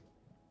 here.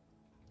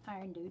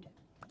 Iron dude.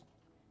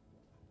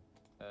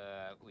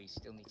 we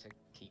still need to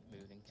keep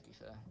moving, to be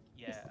fair.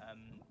 Yeah,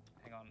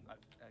 hang on.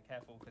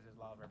 Careful, because there's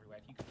lava everywhere.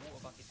 If you could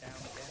water bucket down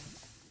again,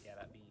 yeah,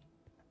 that'd be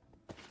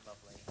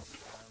lovely.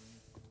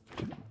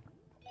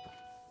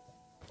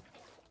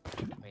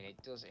 I mean, it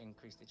does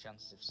increase the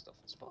chances of stuff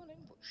spawning,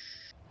 but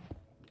shh,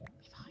 be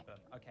fine.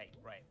 Okay,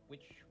 right.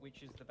 Which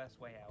is the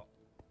best way out?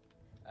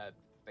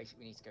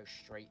 Basically, we need to go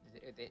straight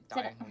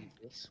diagonally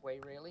this way,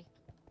 really.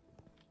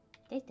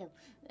 There you go.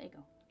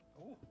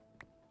 Ooh.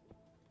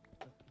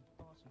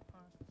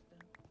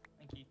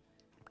 Thank you.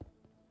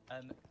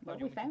 Well,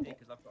 do you we want me to found dig? it.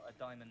 Because I've got a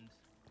diamond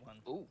one.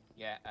 Ooh,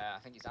 yeah. I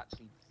think it's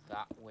actually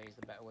that way is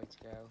the better way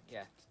to go.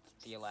 Yeah,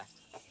 to your left.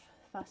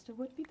 Faster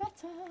would be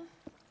better.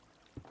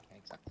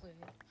 Exactly.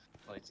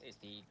 Well, it's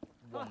the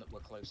one that we're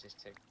closest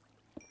to.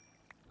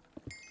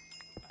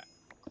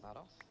 Knock that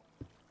off.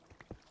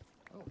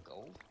 Oh,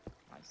 gold.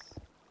 Nice.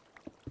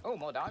 Oh,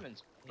 more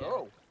diamonds. Yeah.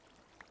 Oh.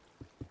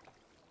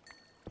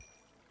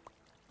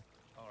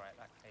 Alright,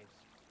 that cave's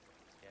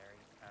scary.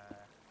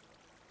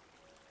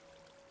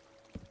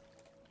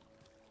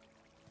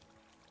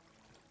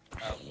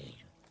 Oh.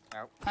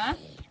 Huh?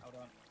 Hold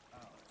on.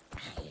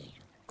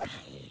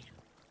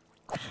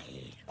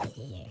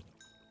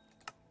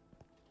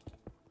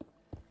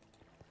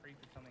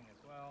 Creeper coming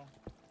as well.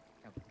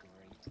 Oh,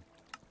 great.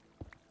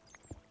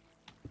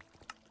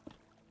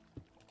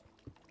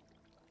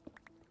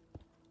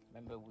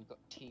 Remember, we've got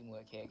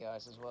teamwork here,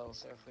 guys, as well,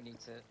 so if we need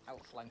to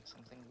outflank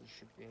something, we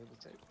should be able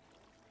to.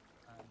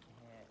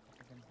 Here, if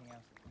there's anything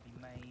else that can be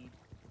made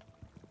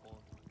or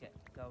get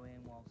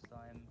going whilst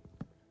I'm...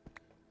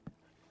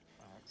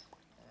 Right.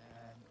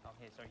 oh,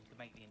 here, sorry, you could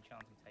make the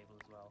enchanting table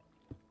as well.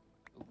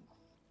 Ooh.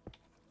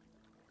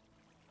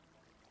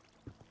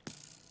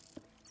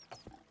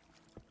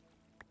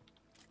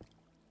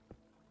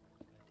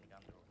 I'm gonna dig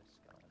under all this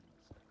skeleton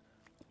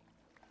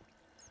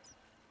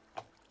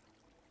stuff.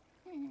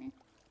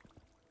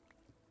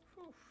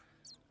 Whew.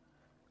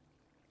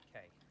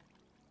 Okay.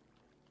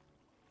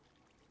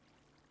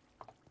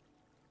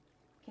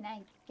 Can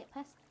I get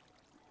past?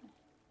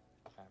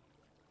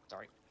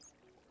 Sorry.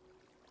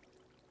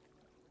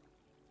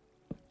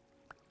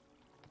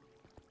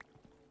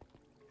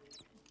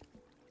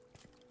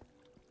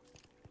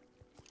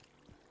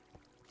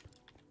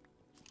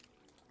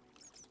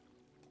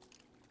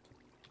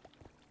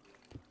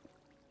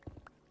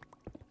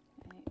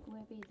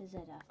 Where be the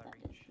ZF? That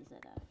is the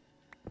ZF.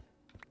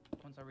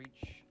 Once I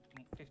reach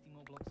 50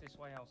 more blocks this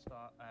way, I'll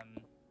start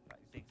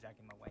like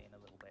zigzagging my way in a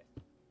little bit.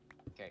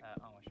 Okay.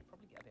 Oh, I should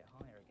probably get a bit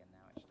higher again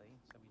now, actually,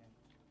 so we don't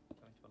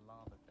go into a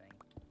lava thing.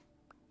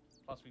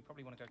 Plus, we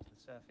probably want to go to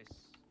the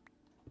surface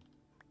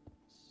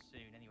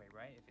soon anyway,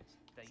 right? If it's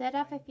daytime.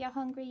 ZF, if you're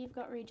hungry, you've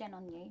got regen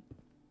on you.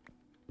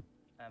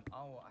 I'm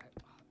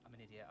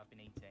an idiot. I've been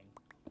eating.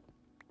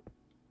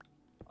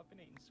 I've been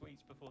eating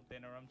sweets before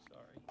dinner. I'm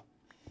sorry.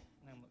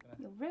 No, I'm not gonna.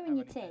 You'll ruin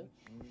your tea.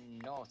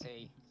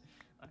 Naughty.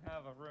 I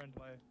have. I've ruined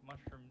my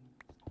mushroom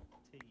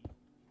tea.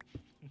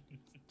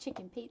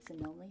 Chicken pizza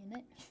normally, isn't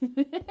it?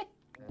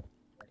 Yes,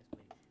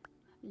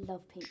 please.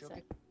 Love pizza.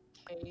 Sugar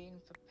cane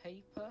for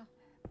paper?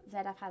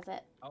 ZF has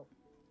it. Oh,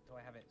 do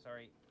I have it?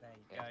 Sorry. There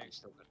you Yeah, go. it's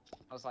still good.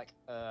 I was like,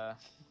 Paul,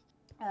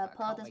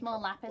 can't there's make more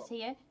up. lapis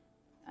here.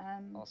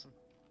 Awesome.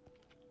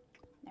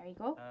 There you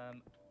go.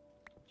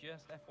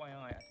 Just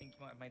FYI, I think you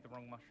might have made the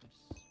wrong mushroom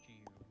stew.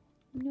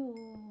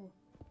 No.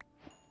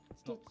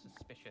 It's not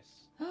suspicious.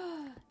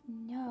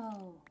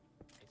 No.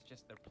 It's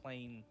just the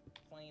plain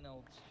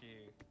old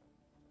stew.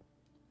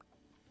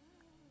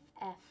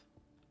 F.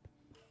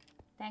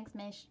 Thanks,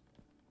 Mish.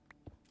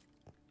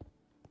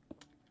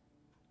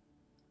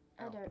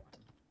 I don't. Not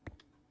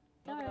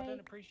that I Sorry. don't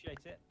appreciate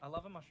it. I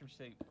love a mushroom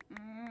soup.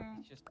 Mm,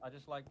 It's just I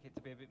just like it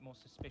to be a bit more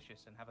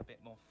suspicious and have a bit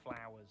more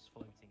flowers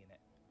floating in it.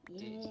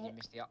 Did yeah, you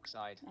miss the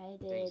oxide? I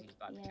did. Daisy's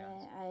bad Yeah,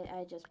 chance.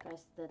 I just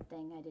pressed the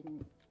thing. I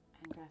didn't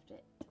handcraft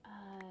it.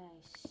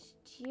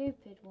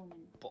 Stupid woman.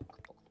 Book.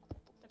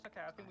 It's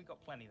okay. I think we got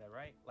plenty though,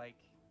 right? Like,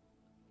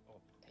 or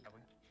have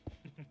we?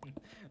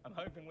 I'm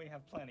hoping we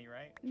have plenty,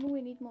 right? No,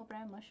 we need more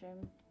brown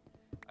mushroom.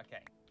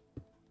 Okay.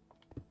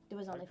 There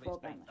was only Hopefully 4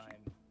 it's brown mushroom.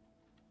 daytime.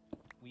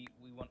 We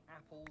want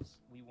apples.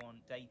 We want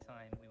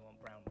daytime. We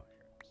want brown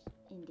mushrooms.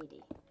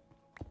 Indeedy.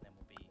 Then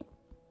we'll be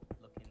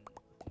looking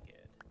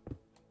good.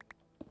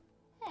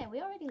 Hey, we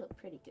already look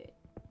pretty good.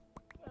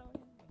 Well,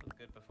 yeah, we looked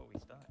good before we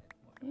started.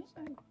 What can I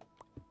say?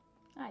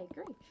 I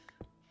agree.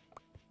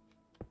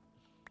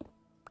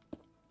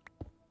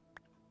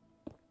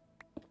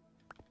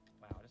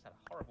 Wow, I just had a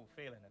horrible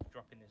feeling of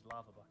dropping this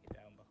lava bucket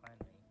down behind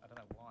me. I don't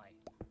know why.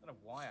 I don't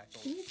know why I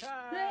thought.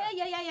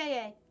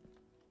 Yeah.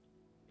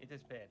 It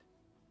disappeared.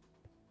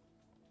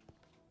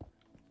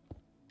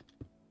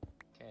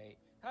 Okay.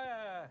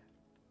 Ah!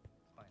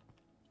 It's fine.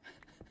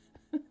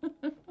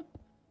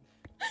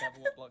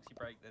 Careful what blocks you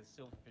break, there's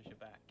silverfish are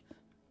back.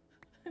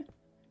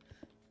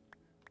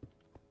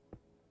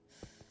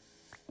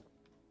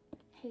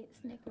 Hate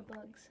snicker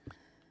bugs.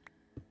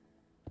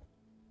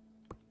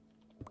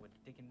 We're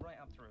digging right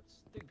up through a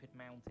stupid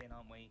mountain,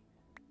 aren't we?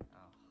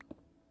 Oh.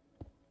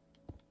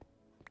 No.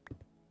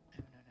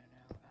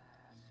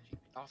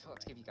 Stupid I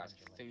forgot to give you guys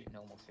food,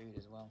 normal food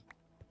as well.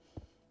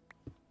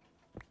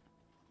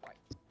 Right,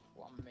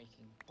 what I'm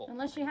making.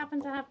 Unless you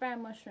happen to have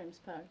brown mushrooms,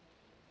 Poe.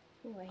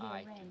 Ooh, I hear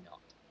I rain. do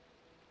not.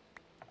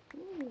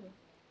 Ooh.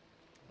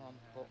 Come on,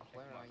 Buck,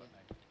 where are you?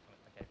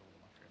 I gave all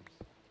the mushrooms.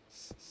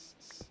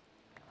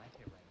 I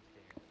hear rain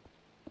too.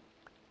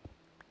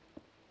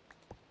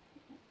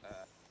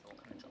 What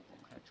can I drop?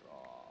 What can I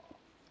drop?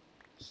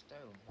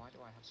 Stone. Why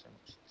do I have so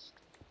much stone?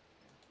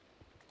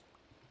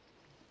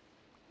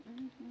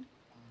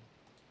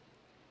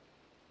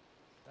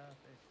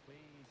 Surface,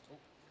 please.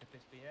 Oh, could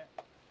this be it?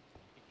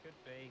 It could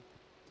be.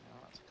 No,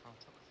 that's a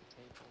cartography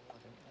table. I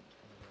don't want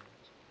one of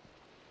those.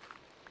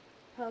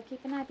 Poe,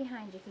 keep an eye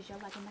behind you because you're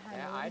lagging behind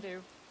me. Yeah, I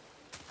do.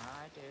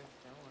 I do.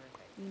 Don't worry.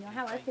 You know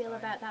how I feel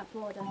about that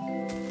border.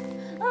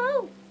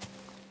 Oh!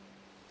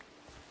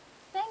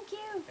 Thank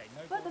you Okay,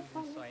 no for the borders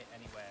in follow. sight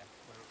anywhere.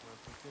 We're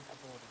good for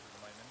borders at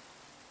the moment.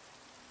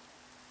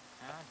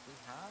 And we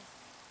have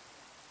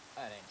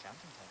an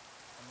enchanting table.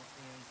 I'm not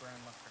seeing any brown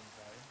mushrooms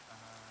though.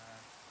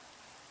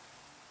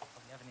 Oh,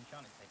 we have an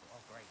enchanted table.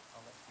 Oh, great. Oh,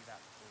 let's do that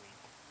before we...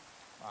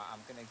 Right, I'm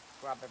going to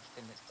grab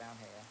everything that's down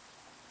here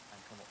and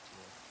come up to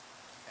you.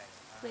 Okay.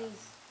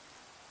 Please.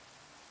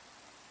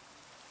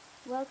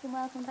 Welcome,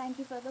 welcome. Thank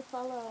you for the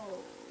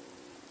follow.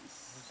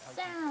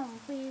 Sam,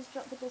 please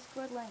drop the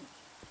Discord link.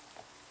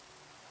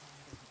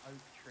 There's an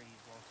oak tree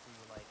whilst we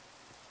were like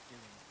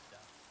doing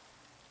stuff.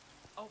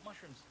 Oh,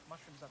 mushrooms!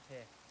 Mushrooms up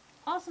here.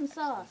 Awesome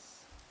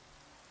sauce.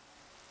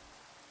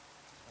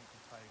 Thank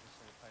you, Poe, just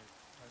so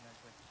Poe knows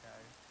where to go.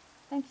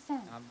 Thank you,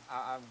 Sam.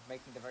 I'm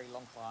making the very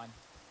long climb.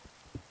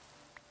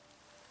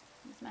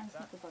 This man's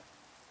Snicklebug.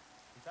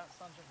 Is that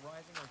sun just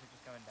rising or is it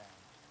just going down?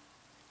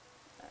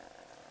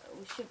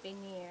 We should be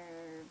near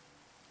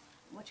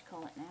what you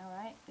call it now,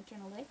 right?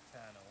 Eternal Day?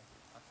 Eternal.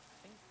 I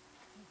think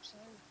so.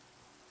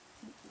 I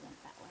think we went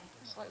that way.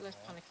 It's like less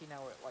panicky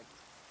now at like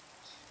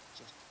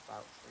just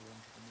about 300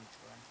 in each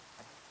way.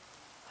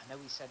 I know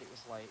he said it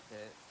was like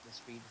the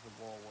speed of the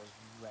war was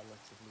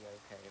relatively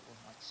okay. It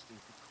wasn't like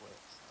stupid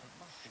quick. So It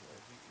must be.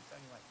 It's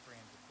only like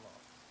 300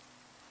 blocks.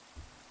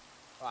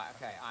 Right,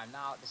 okay, I'm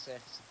now at the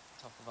surface of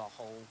the top of our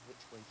hole.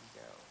 Which way do you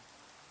go?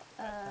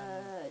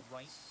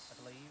 Right, I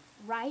believe.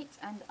 Right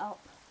and up.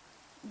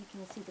 You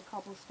can see the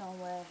cobblestone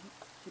where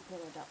he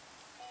pillared up.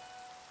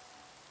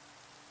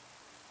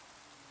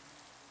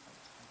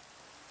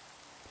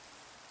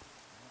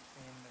 Not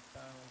seeing the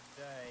eternal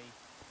day.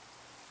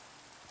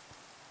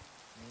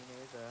 Me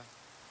neither.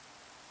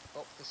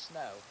 Up the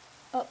snow.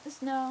 Up the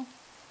snow.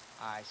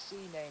 I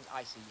see name.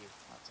 I see you.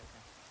 That's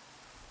okay.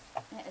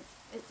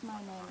 Yeah, it's my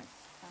name.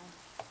 It's fine.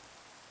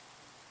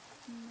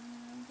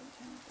 I'm gonna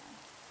turn it down.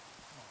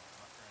 Oh,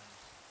 mushrooms.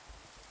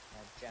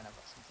 Jen, I've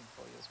got something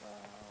for you as well.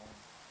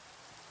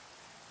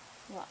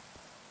 What?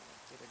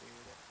 Did I do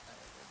with it? No,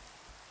 I did.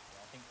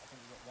 Yeah, I think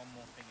we've got one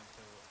more thing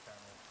until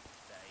eternal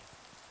day.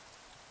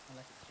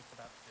 Unless it's just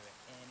about to do it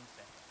any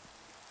second.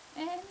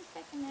 Any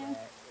second now.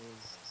 Where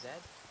is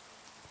Zed?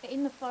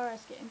 In the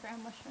forest, getting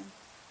brown mushroom.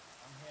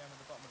 I'm here. I'm at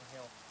the bottom of the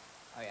hill.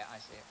 Oh yeah,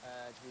 I see it.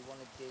 Do we want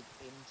to dig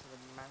into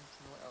the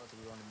mountain or do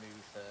we want to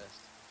move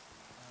first?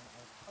 I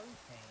was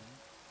hoping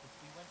if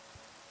we went...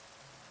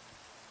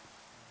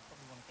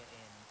 probably want to get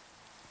in.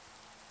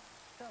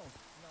 Go,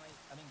 night.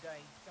 I mean day.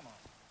 Come on.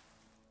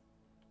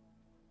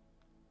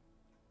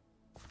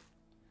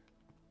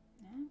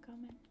 Yeah, I'm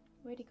coming.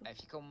 Where'd he go? If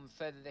you come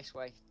further this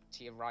way,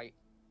 to your right,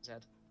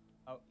 Zed.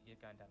 Oh, you're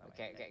going down that way.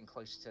 Okay, getting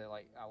close to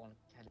like I want to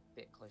head a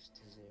bit closer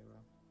to 0.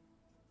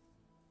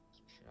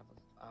 So we should have a.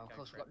 Oh, of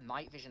course we've got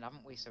night vision,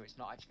 haven't we? So it's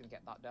not actually going to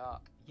get that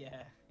dark.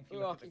 Yeah. If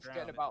you Oh, look at the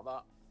forget ground, about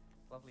that.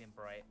 it's lovely and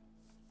bright.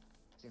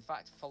 So in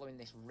fact, following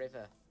this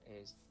river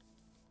is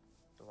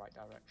the right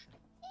direction.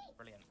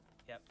 Brilliant.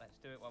 Yep. Let's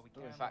do it while we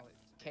Oh, can. in fact, while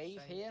it's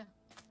cave safe. here.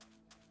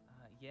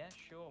 Yeah,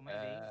 sure,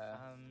 maybe.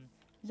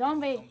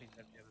 Zombie! Zombies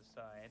at the other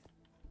side.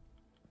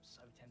 I'm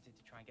so tempted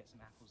to try and get some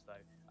apples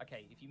though.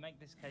 Okay, if you make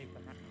this cave the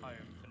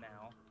home for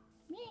now,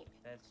 Meep.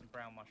 there's some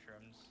brown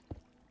mushrooms.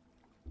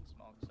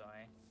 Some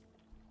oxeye.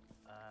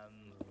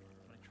 I'm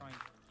gonna try and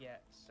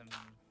get some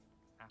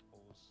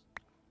apples.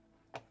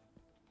 I'm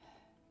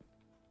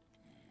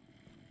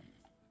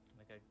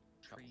gonna go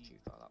Travel tree too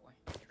far that way.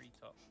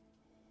 treetop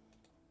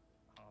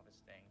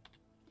harvesting.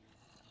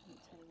 I'll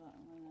tell you what,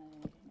 I'm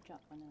gonna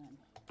drop one of them.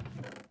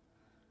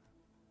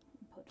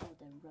 Put all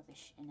the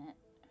rubbish in it.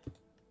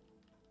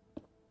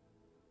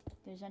 If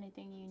there's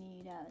anything you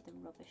need out of the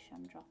rubbish,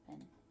 I'm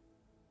dropping.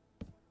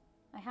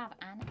 I have an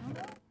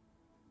arrow.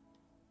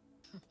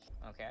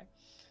 Okay.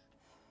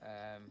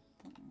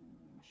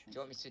 Do you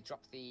want me to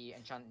drop the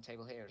enchanting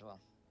table here as well?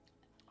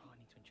 Oh, I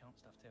need to enchant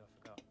stuff too, I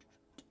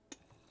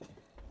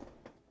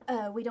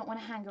forgot. We don't want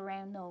to hang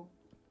around though.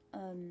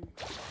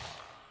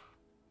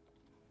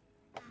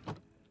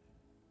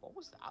 What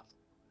was that?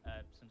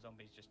 Some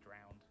zombies just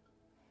drowned.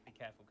 Be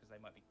careful because they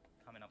might be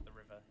coming up the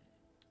river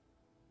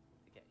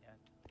to get you.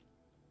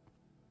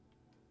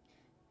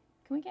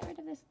 Can we get rid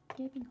of this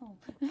gaping hole?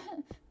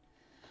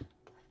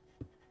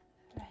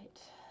 Right,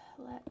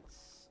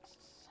 let's...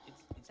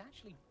 It's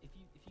actually, if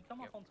you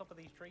come up on top of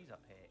these trees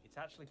up here, it's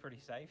actually pretty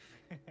safe.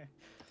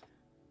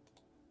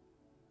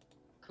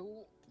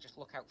 Cool. Just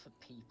look out for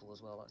people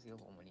as well. That's the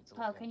other one we need to look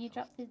Paul, out can you for.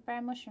 drop these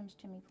brown mushrooms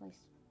to me, please?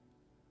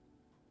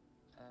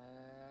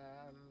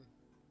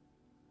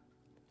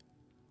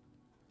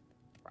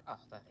 Oh,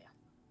 there they are.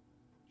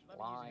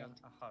 Should I be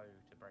using a hoe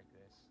to break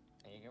this?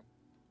 There you go.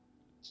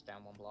 Just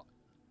down one block.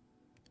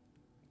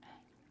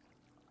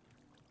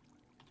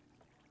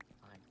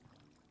 Fine.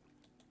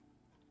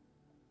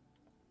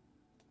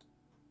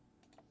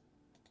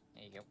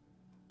 There you go.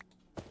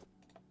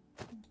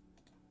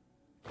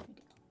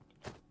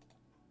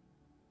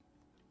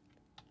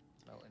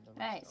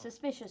 Right,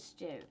 suspicious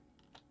stew.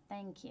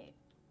 Thank you.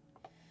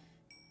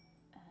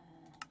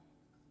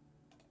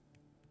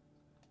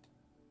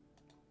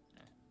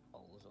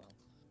 Hole as well.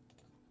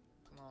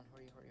 Come on,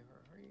 hurry, hurry,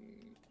 hurry, hurry.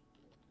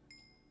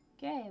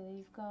 Okay,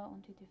 we've got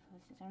 1, 2, 3, 4,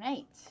 6, 7,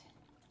 8.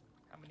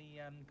 How many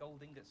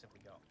gold ingots have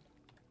we got?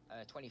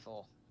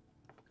 24.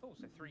 Cool,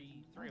 so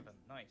three of them.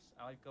 Nice.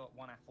 I've got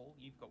 1 apple.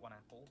 You've got 1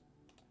 apple.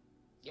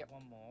 So yep.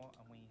 1 more,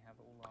 and we have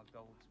all our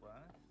gold's worth.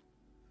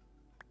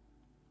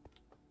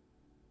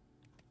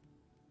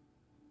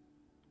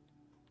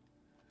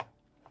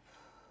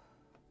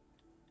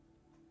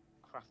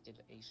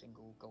 Crafted a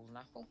single golden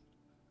apple.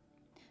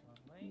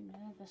 Lovely.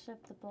 Nervous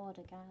of the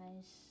border,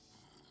 guys.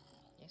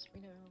 Yes,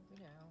 we know, we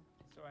know.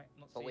 It's alright,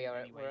 not but seeing we are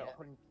it anyway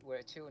we're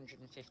at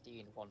 250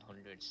 and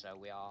 100, so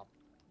we are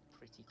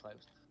pretty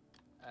close.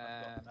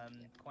 I've got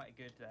quite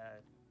a good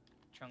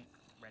chunk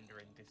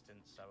rendering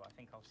distance, so I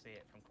think I'll see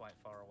it from quite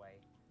far away.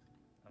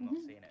 I'm not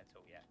seeing it at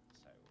all yet,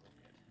 so we're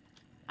good.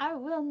 I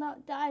will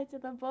not die to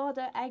the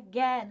border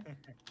again.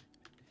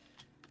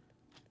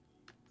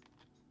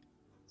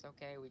 It's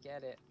okay, we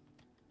get it.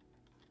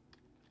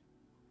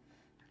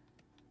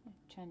 I'm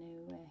trying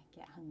to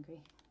get hungry.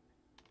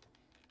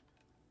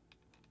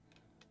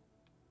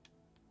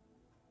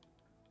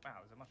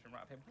 Wow, there's a mushroom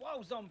right up here.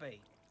 Whoa,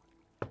 zombie!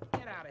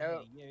 Get out of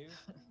here, you!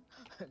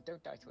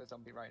 Don't die to a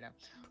zombie right now.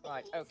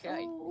 Right,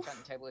 okay.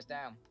 Enchanting table is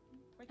down.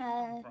 Where'd you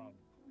come from?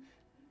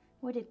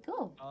 Where did it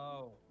go?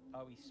 Oh,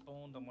 he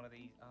spawned on one of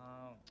these.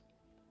 Oh.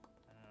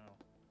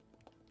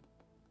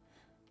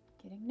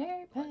 Getting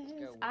nervous.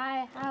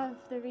 I have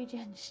the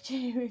regen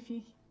stew if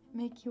you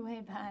make your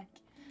way back.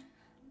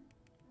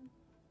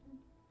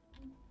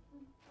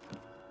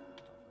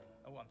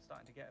 Oh, I'm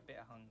starting to get a bit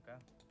of hunger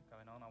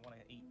going on. I want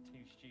to eat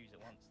 2 stews at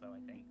once, though, I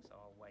think, so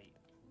I'll wait.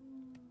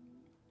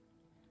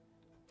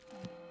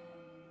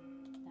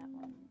 That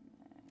one.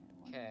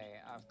 Okay,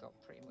 I've got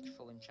pretty much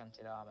full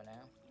enchanted armor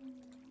now.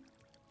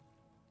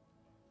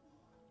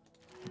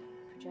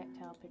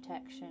 Projectile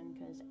protection,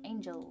 because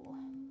Angel.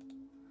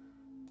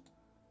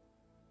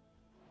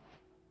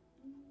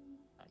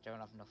 I don't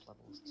have enough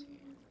levels to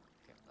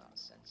get that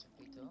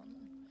sensibly done,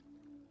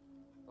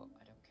 but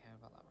I don't care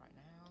about that right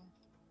now.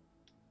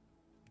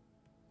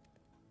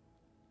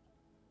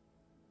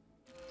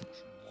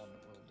 Protection 1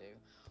 will do.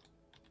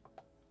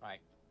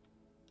 Right.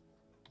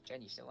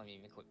 Jen, you still haven't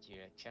even equipped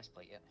your chest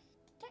plate yet.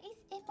 That is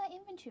in my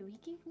inventory.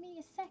 Give me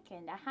a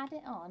second. I had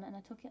it on and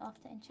I took it off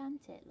to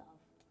enchant it,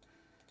 love.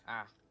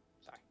 Ah,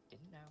 sorry.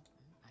 Didn't know.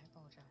 I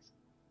apologise.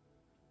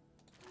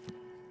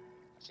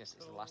 It's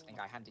the last thing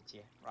I handed to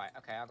you. Right,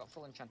 okay, I've got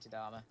full enchanted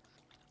armor.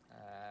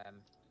 I'll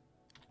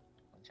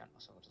enchant my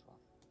sword as well.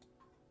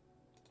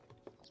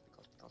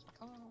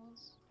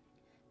 Because.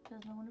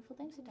 Does no wonderful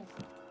things it does.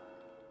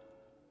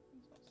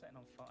 It's not setting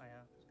on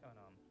fire. What's going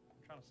on?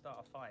 I'm trying to start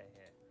a fire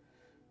here.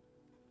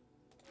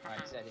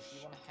 Right, Zed, if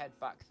you want to head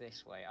back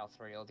this way, I'll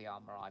throw you all the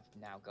armor I've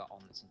now got on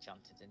that's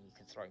enchanted, and you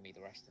can throw me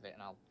the rest of it,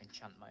 and I'll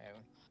enchant my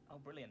own. Oh,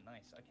 brilliant,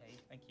 nice. Okay,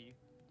 thank you.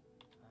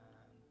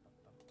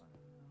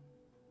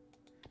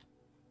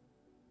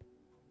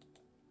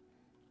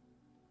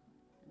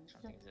 I don't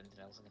think there's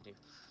anything else I can do.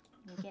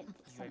 You get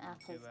some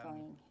apples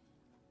going.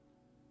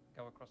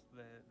 Go across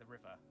the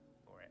river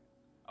for it.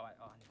 Oh, I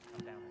need to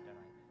come down there, don't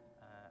I?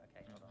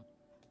 Okay, hold on.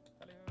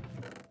 Hello.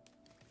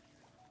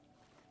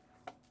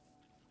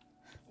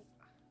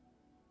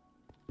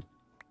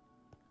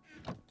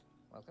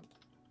 Welcome.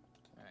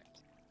 Alright.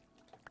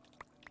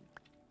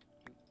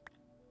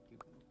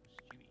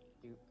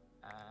 Stewie.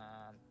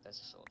 And there's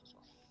a sword as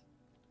well.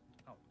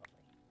 Oh,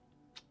 lovely.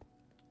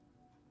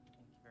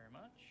 Thank you very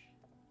much.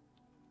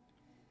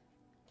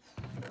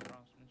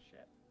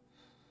 Craftsmanship.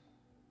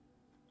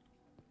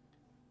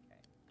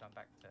 Okay, going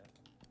back to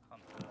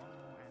hunt for 1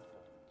 more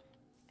apple.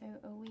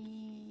 Oh, are we...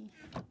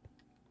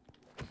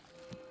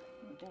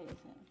 What day is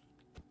it?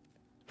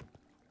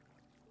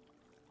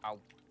 Ow.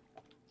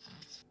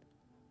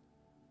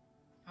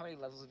 How many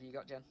levels have you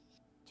got, Jen?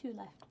 2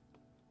 left.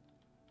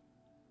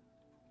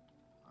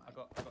 I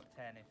got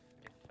 10 if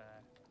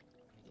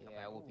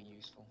yeah, it will be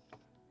useful.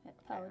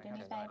 Paul, do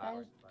me a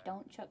favour.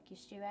 Don't chuck your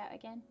stew out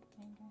again.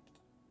 There you go.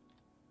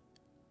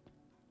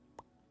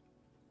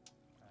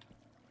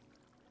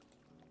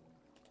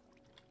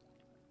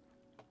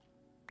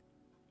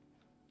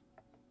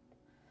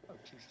 Oh,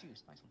 2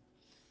 stews, nice one.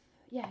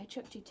 Yeah, I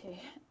chucked you 2. Ow.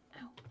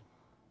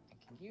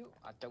 Thank you.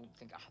 I don't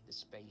think I had the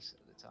space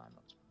at the time.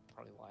 That's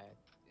probably why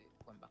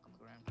point back on the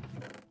ground.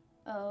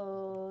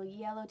 Oh,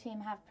 yellow team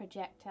have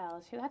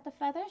projectiles. Who had the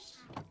feathers?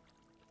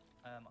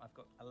 I've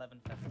got 11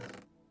 feathers.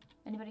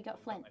 Anybody got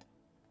flint?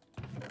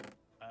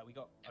 I've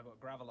got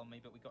gravel on me,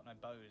 but we got no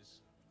bows,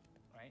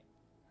 right?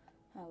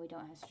 Oh, we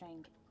don't have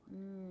string.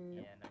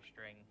 Yeah, no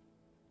string.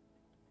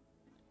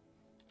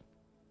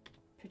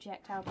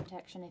 Projectile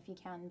protection if you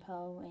can,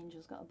 Poe.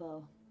 Angel's got a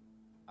bow.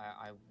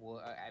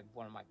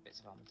 One of my bits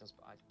of armor does,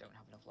 but I don't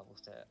have enough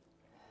levels to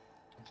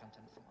enchant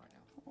anything right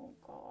now. Oh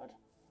God.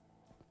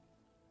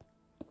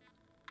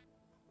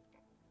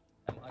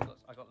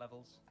 I got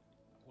levels.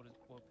 What do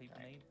people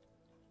need?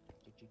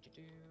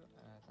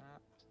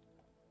 That.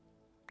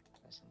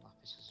 There's some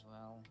lapis as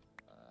well.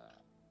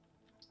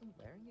 Still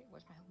wearing it?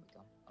 Where's my helmet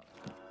gone? Oh,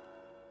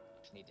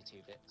 just need the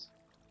 2 bits.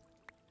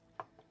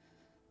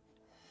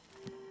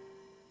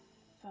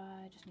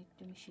 I just need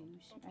to do my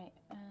shoes. Right.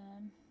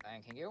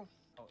 Thank you.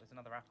 Oh, there's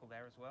another apple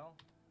there as well.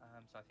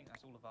 So I think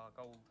that's all of our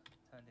gold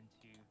turned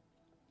into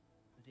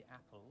the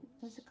apples.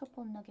 There's a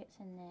couple nuggets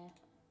in there.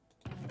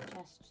 In the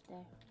chest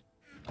there.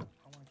 I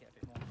want to get a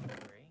bit more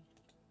hungry.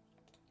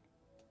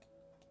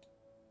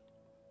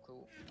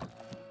 Cool.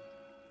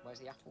 Where's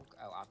the apple?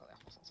 Oh, I've got the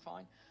apples. That's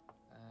fine.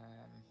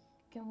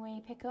 Can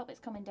we pick up? It's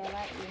coming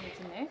daylight. We need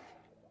to move. Did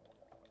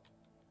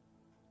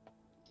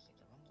it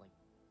the wrong way?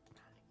 And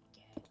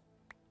again.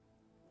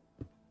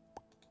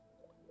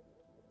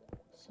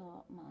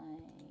 Sort my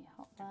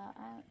hotbar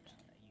out.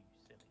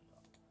 You silly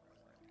lot.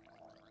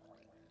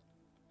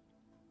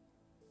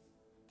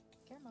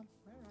 Come on,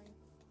 where are you?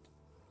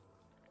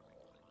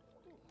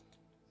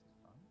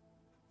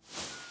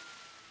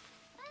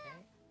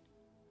 Okay.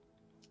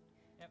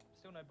 Yep,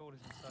 still no borders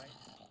in sight.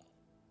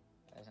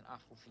 There's an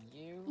apple for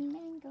you.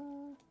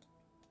 Mango.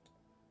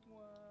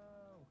 Whoa.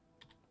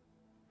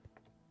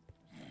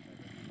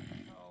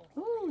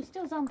 Ooh,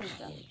 still zombies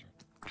though.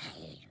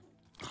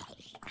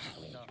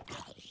 No.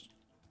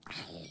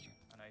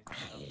 I know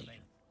he's not me.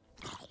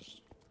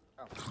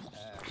 Oh,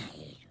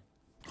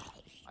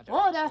 I don't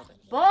Border! know.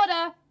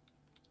 Border!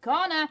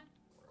 Corner!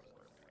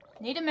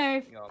 Need to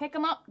move. Yup. Pick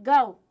them up.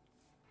 Go.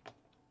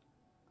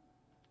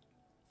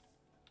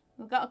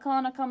 We've got a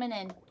corner coming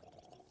in.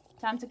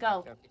 Time to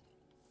go.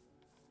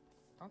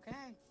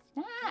 Okay.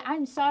 Ah,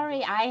 I'm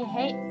sorry. I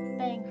hate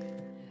things.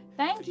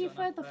 Thank you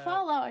for the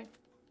follow.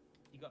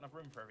 You got enough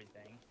room for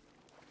everything?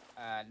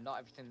 Not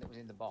everything that was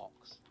in the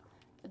box.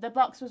 The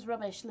box was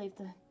rubbish. Leave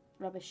the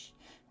rubbish.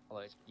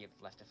 Although you've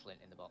left a flint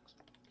in the box,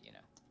 you know.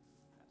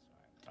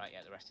 That's right. Right,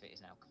 yeah, the rest of it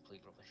is now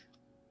complete rubbish.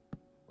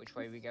 Which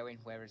way are we going?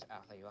 Where is...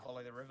 Ah, there you are.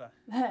 Follow the river.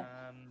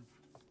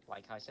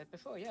 Like I said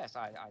before, yes,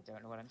 I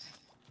don't know what I'm saying.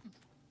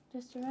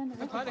 Just around the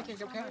I'm river.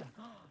 panicking, okay?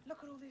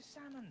 Look at all this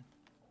salmon.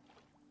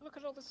 Look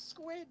at all the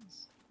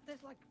squids.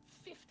 There's like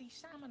 50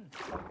 salmon.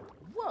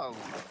 Whoa!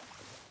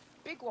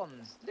 Big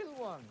ones, little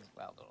ones.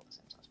 Well, they're all the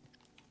same size.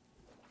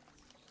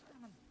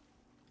 Salmon.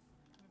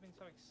 I've been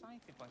so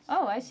excited by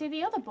Oh, I salmon. see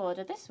the other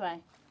border this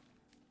way.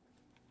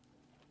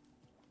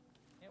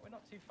 Yeah, we're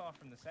not too far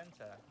from the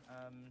centre.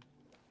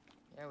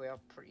 Yeah, we are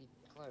pretty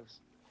close.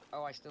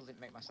 Oh, I still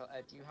didn't make myself...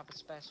 do you have a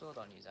spare sword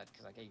on you, Zed?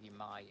 Because I gave you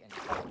my...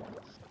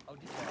 Oh,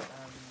 did you?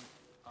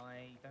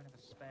 I don't have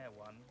a spare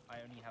one.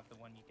 I only have the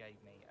one you gave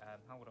me.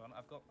 Hold on.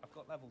 I've got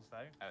levels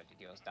though. Oh, did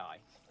yours die?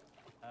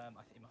 I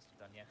think it must have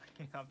done. Yeah.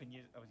 I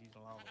was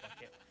using a lava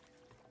bucket.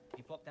 If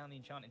you plop down the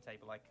enchanting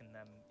table, I can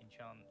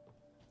enchant.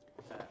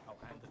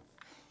 And the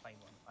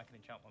plain one. I can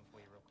enchant one for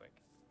you real quick.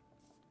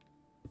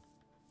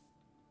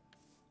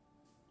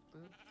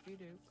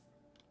 Boop-de-doop.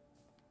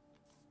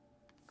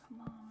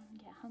 Come on,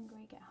 get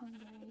hungry, get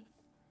hungry.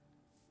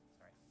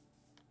 Sorry.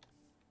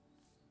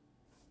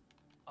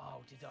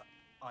 Oh, did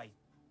I?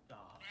 Oh,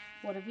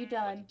 What have you What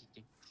done? did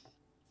you do?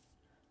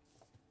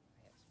 I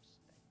had some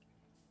steak.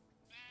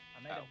 I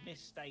made a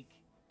mistake.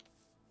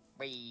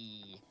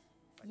 Whee!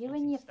 I You eat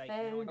and your steak now,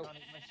 I food. can't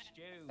eat my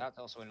stew. That's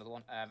also another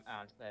one. And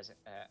there's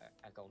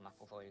a golden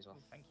apple for you as well.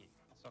 Oh, thank you,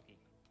 Socky.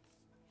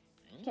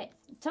 Okay,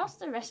 toss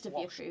the rest of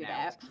your Wash food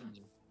now, out. it's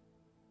clean.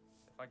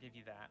 If I give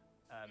you that,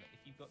 if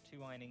you've got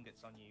 2 iron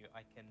ingots on you,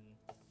 I can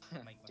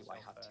make Do myself.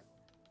 I have to?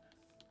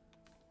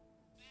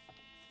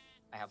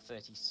 I have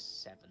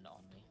 37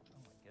 on me. Oh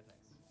my goodness.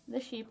 The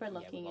sheep are Yeah,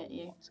 looking with at a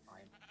you. lot of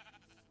iron.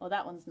 Oh,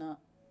 that one's not.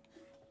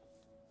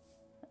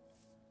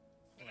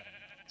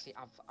 See,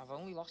 I've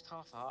only lost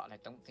half heart, and I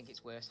don't think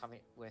it's worth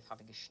having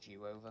a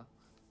stew over.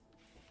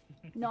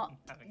 Not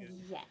Having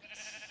a- yet.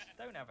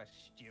 Don't have a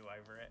stew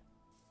over it.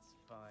 It's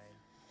fine.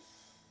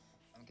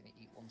 I'm gonna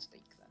eat 1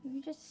 steak then.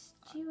 You're just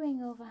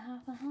stewing over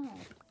half a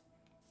heart.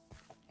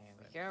 There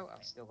we go.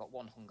 I've still got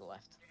 1 hunger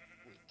left.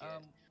 We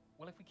good.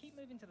 Well, if we keep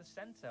moving to the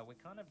centre, we're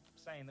kind of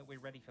saying that we're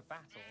ready for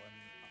battle, and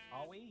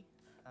are we?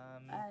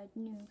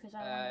 No, because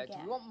I want to Do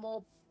get... you want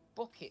more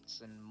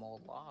buckets and more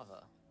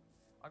lava?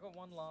 I got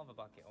 1 lava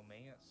bucket on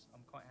me.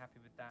 I'm quite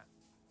happy with that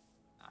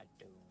I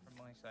do.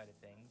 from my side of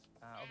things.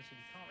 Obviously,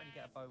 we can't really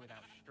get a bow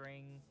without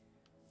string.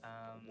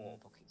 Water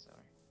buckets,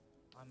 sorry.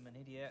 I'm an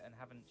idiot and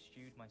haven't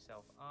stewed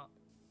myself up.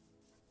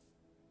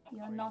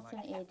 You're Really not an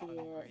like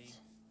hungry.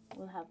 idiot.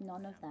 We'll have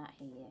none of that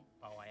here.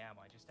 Oh, I am.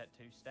 I just had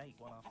 2 steak,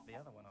 one after the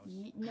other when I was.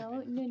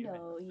 No,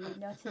 you're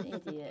not an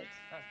idiot.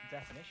 That's the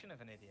definition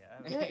of an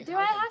idiot. Do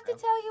I have to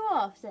tell you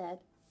off, Zed?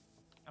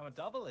 I'm a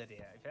double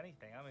idiot, if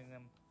anything. I mean,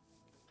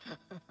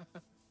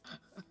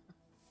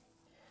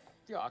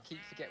 Yeah, I keep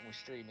forgetting we're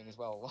streaming as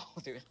well while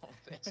doing all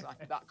this. I'm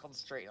that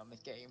concentrated on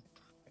this game.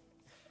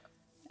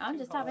 I'm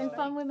just having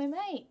fun with my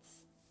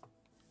mates.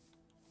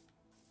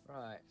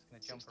 Right.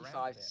 Just gonna jump 65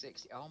 around to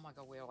 60. Oh my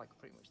god, we are like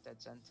pretty much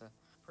dead center.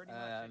 Pretty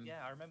much,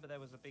 yeah. I remember there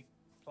was a big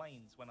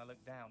plains when I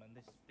looked down, and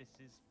this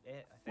is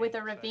it. I think. With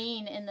a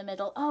ravine in the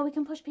middle. Oh, we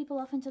can push people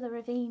off into the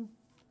ravine.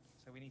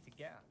 So we need to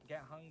get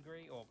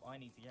hungry, or I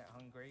need to get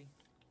hungry.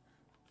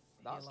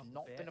 That's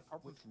not been a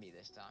problem for me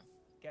this time.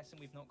 Guessing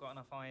we've not got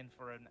enough iron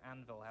for an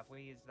anvil, have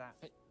we? Is that?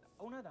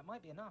 Oh no, that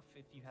might be enough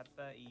if you had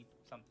 30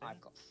 something. I've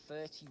got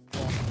 31.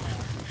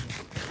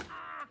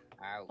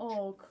 Ouch.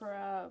 Oh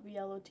crap!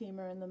 Yellow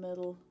teamer in the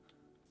middle.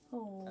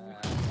 Oh.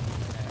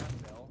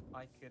 Anvil,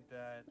 I could.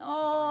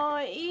 Oh,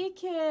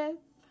 Ekith.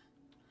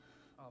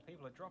 Oh,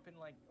 people are dropping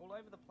like all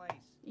over the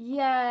place.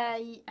 Yeah.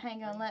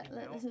 Hang on.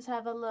 Let's just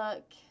have a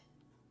look.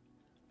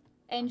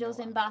 Angels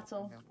in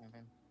battle.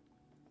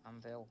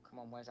 Anvil, come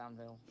on, where's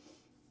Anvil?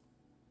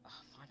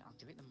 Oh, fine, I'll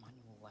do it the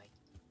manual way.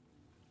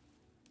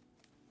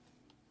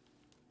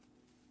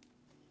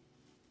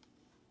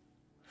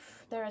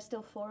 There are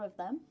still 4 of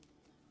them.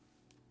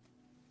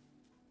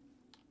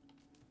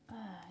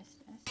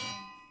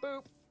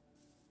 Boop!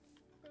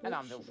 An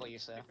anvil for you,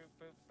 sir. Boop,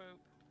 boop, boop,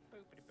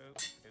 boopity boop,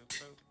 boop,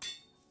 boop.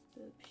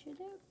 Boop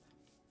shadoop.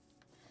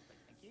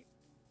 Thank you.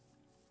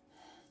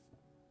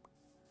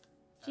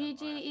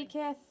 GG,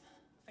 Ekith.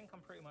 I think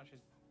I'm pretty much as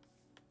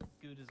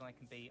good as I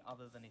can be,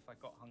 other than if I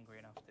got hungry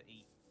enough to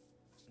eat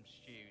some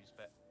stews,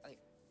 but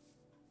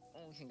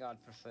Only thing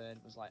I'd preferred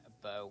was like a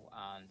bow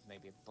and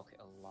maybe a bucket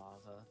of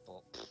lava,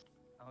 but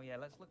oh yeah,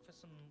 let's look for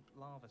some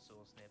lava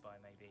source nearby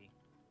maybe.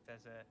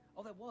 There's a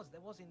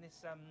there was in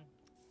this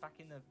back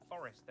in the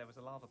forest there was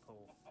a lava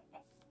pool.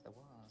 there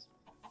was.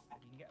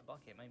 If you can get a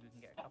bucket, maybe we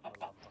can get a couple of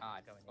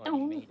lava buckets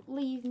going in. Don't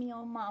leave me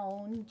on my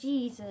own,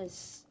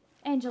 Jesus.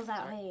 Angels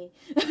out here.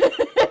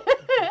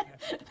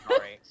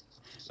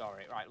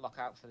 Sorry. Right, look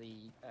out for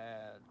the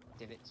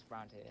divots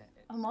around here.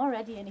 I'm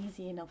already an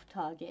easy enough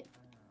target.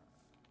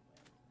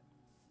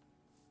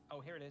 Oh,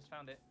 here it is.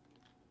 Found it.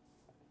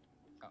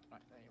 Oh,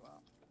 right, there you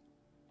are.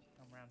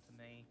 Come round to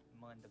me.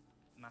 Mind the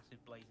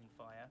massive blazing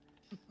fire.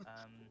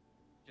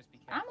 Just be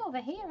careful. I'm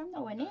over here. I'm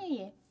nowhere near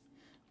you.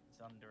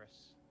 It's under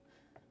us.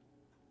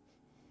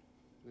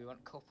 Do we want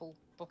a couple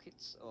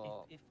buckets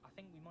or? If I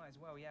think we might as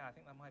well. Yeah, I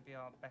think that might be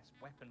our best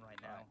weapon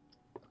right now.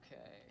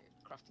 Okay,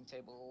 crafting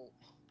table.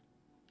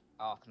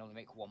 Oh, I can only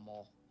make 1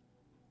 more.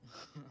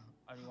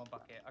 Only 1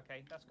 bucket.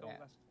 Okay, that's cool.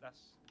 Yeah.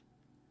 That's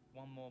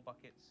 1 more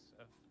buckets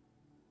of.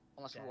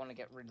 Unless we want to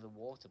get rid of the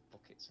water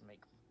buckets and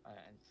make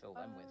and fill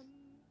them with.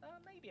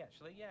 Maybe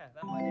actually, yeah,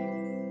 that might be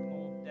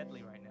more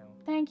deadly right now.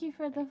 Thank you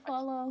for the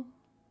follow.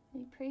 I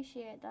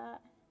appreciate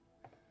that.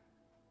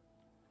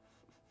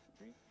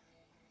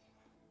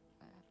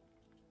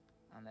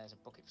 And there's a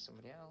bucket for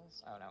somebody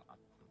else. Oh no, I'm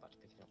about to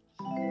pick it up.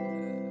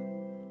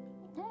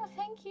 Oh,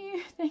 thank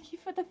you. Thank you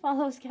for the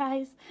follows,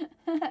 guys.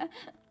 Another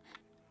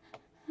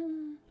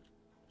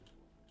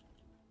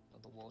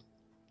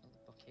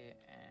bucket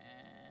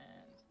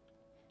and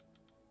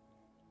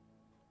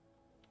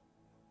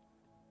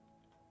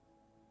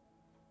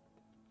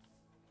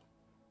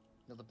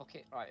another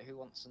bucket. Right, who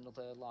wants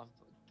another lava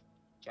bucket?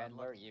 Jen,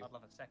 where are you? I'd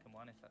love a second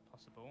one if that's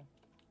possible.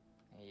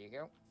 There you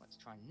go. Let's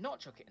try and not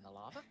chuck it in the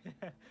lava.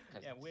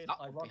 Yeah, weird.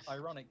 that would be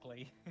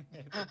Ironically,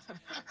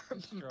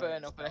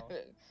 burn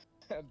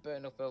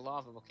up a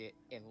lava bucket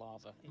in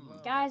lava.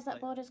 Guys,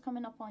 that border's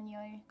coming up on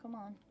you. Come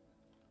on.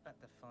 That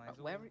defies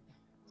Where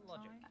all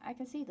logic. I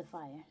can see the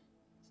fire.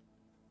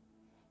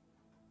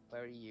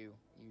 Where are you?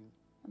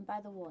 I'm by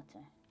the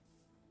water.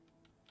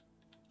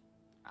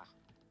 Ah.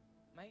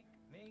 Make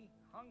me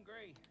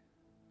hungry.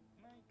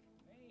 Make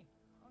me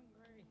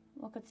hungry.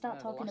 We could start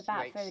The talking last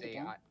about UHC, food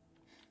again.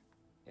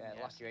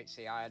 The last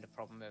UHC I had a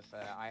problem of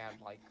I had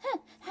like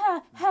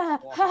Ha ha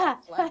 4 ha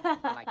hearts left and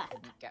I ha.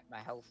 couldn't get my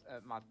health,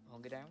 my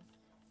hunger down.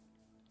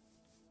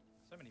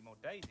 So many more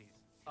daisies.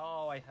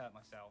 Oh, I hurt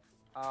myself.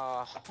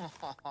 Oh.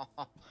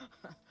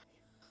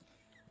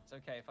 It's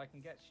okay. If I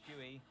can get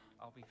Stewie,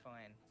 I'll be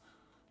fine.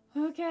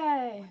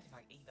 Okay.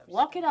 Why did I eat those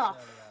Walk it steaks off.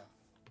 earlier?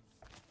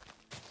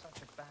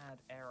 Such a bad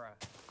error.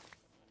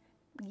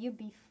 You'll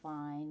be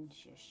fine.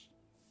 Shush.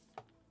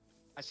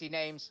 I see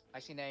names.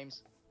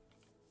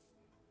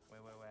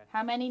 Where?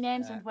 How many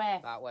names and where?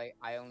 That way.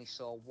 I only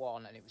saw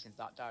 1 and it was in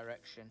that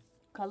direction.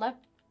 Colour?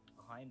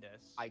 Behind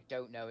us. I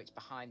don't know. It's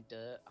behind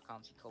dirt. I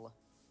can't see colour.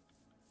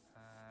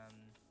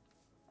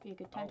 Be a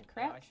good time to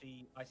Yeah, crouch.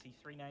 I see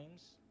 3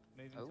 names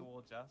moving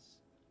towards us.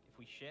 If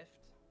we shift,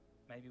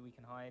 maybe we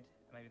can hide.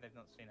 Maybe they've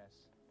not seen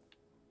us.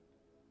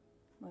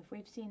 Well, if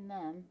we've seen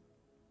them.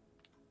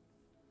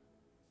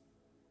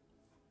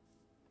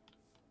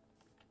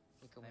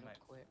 They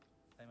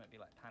might be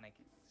like panic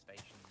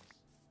stations.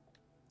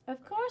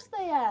 Of course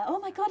they are. Oh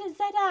my god, it's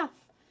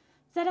Zedcraft.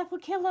 Zedap will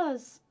kill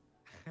us.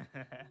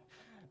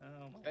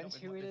 Oh my Depends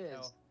God, who with it what they is.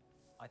 tell.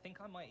 I think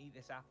I might eat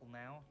this apple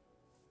now.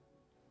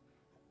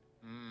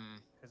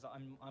 Because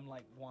I'm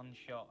like one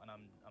shot and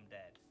I'm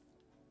dead.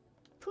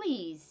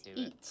 Please Do it.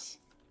 eat.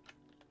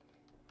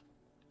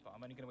 But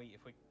I'm only gonna eat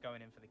if we're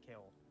going in for the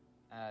kill.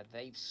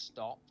 They've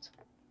stopped.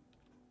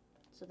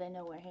 So they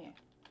know we're here.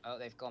 Oh,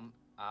 they've gone.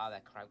 Ah,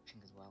 they're crouching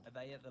as well. Are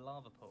they at the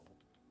lava pool?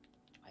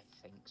 I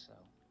think so.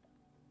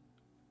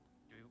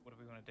 What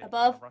do we want to do?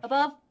 Above, Rush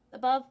above,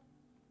 above.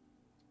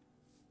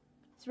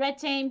 It's red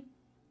team.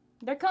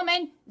 They're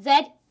coming.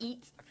 Zed,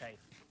 eat. Okay,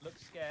 look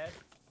scared,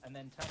 and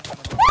then turn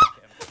around and look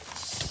at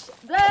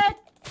him. Blood.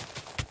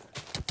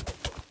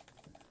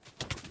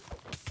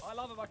 I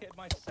lava bucket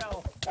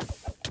myself.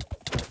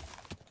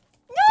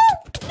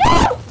 No!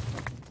 No!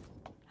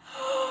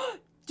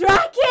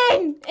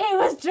 Draken! It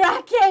was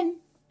Draken!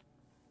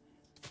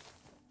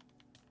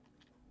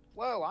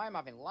 Whoa, I'm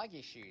having lag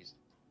issues.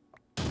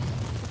 Yeah,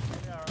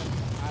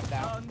 I'm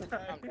down. oh, no.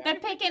 I'm down. They're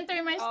picking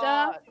through my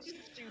Ah, stuff.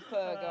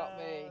 Super got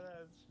me.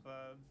 That's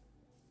fun.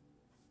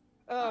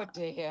 Oh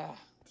dear.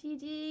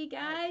 GG,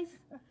 guys.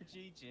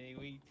 GG,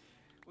 we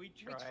We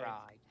tried.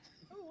 tried.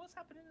 Oh, what's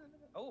happening in the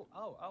middle?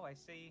 Oh, I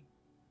see.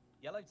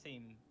 Yellow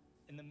team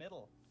in the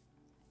middle.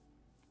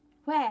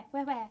 Where?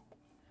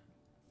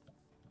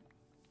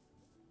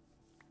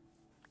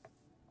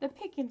 They're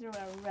picking through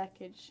our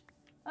wreckage.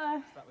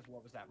 That was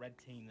what was that red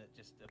team that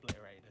just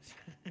obliterated us.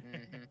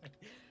 Mhm.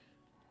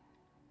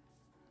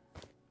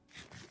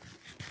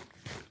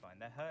 It's fine.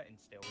 They're hurting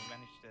still. We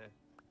managed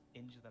to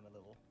injure them a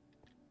little.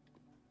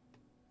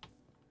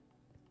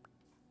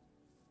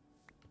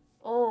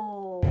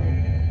 Oh.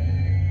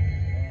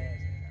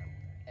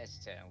 It's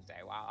Eternal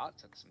Day. Wow, that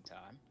took some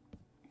time.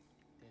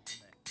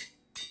 Didn't it?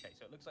 Okay,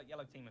 so it looks like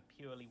yellow team are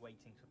purely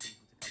waiting for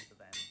people to come to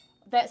them.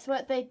 That's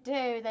what they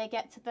do. They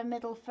get to the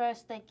middle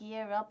first, they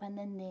gear up, and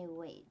then they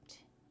wait.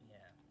 Yeah.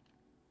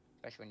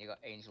 Especially when you got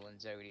Angel and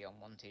Zodi on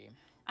one team.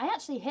 I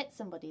actually hit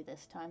somebody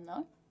this time,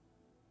 though.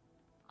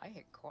 I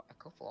hit quite a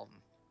couple of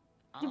them.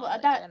 Yeah, Ah, but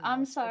again, I'm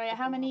most sorry, how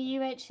people many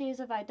UHCs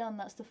have I done?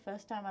 That's the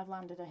first time I've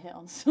landed a hit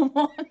on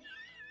someone.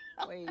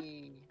 haven't.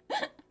 Whee.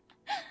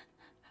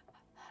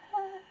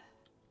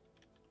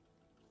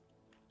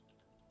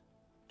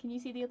 Can you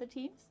see the other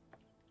teams?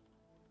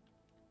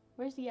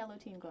 Where's the yellow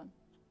team gone?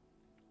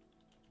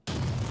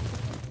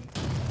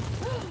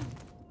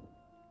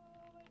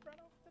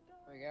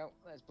 There we go.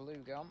 There's blue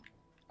gone.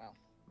 Well,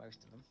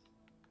 most of them.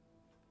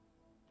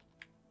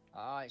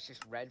 Ah, it's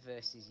just red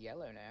versus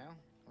yellow now.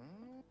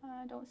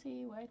 I don't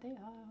see where they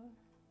are.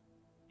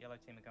 Yellow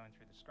team are going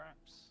through the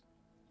scraps.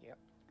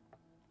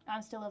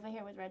 I'm still over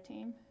here with red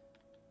team.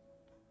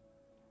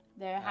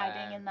 They're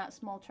hiding in that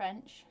small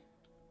trench.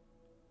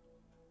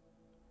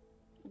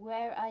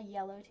 Where are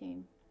yellow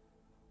team?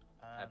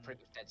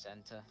 Pretty dead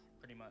center.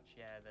 Pretty much,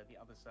 yeah. They're the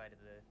other side of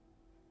the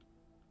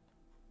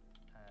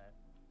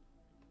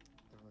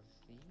The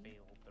ravine.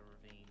 field, the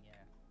ravine,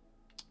 yeah.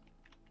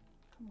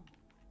 Come on.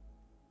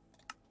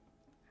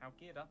 How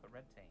geared up a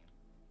red team?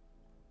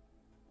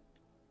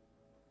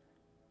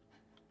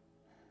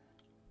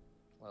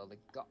 Well, they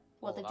got.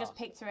 Well, all they of just ours.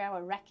 picked through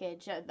our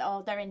wreckage.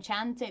 Oh, they're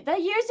enchanting. They're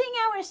using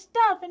our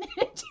stuff and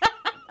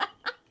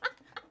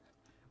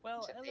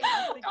Well, Except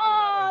let's the- think Oh,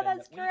 about it then,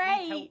 that's that we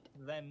great.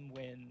 helped them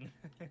win.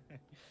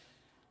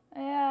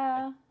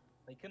 Yeah.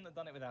 They couldn't have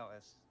done it without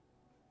us.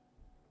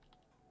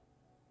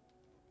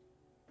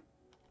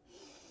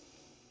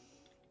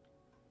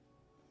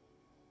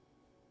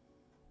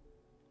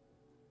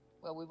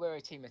 Well, we were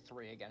a team of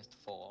 3 against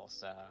 4,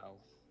 so.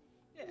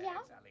 Yeah,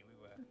 Yeah. exactly. We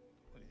were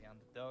the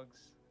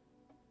underdogs.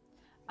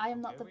 I am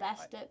It's all not the good.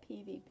 best at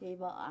PvP,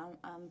 but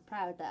I'm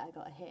proud that I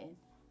got a hit in.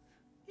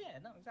 Yeah,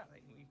 no,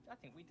 exactly. I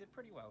think we did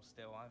pretty well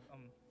still.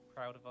 I'm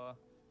proud of our.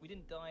 We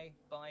didn't die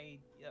by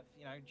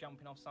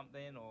jumping off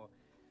something or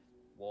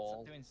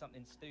Wall. doing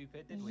something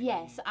stupid, did we?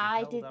 Yes, We I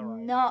held did our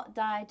own. not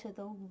die to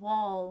the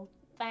wall.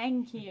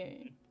 Thank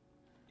you.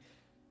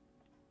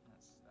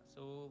 That's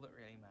all that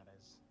really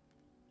matters.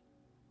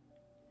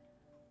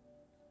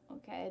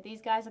 Okay,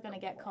 these guys are gonna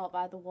get caught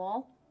by the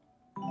wall.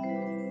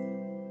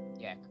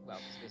 Yeah, well,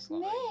 'cause this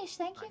lot are Mish,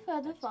 thank you for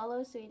the Thanks.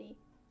 follow, sweetie.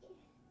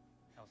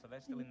 Oh, so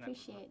they're still in that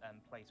Appreciate.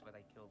 place where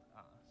they killed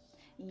us.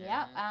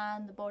 Yeah, Mhm.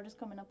 and the border's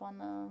coming up on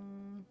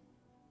them.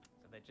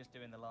 So they're just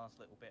doing the last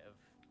little bit of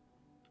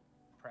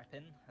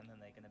prepping, and then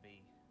they're going to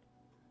be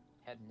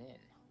heading in.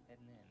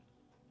 heading in.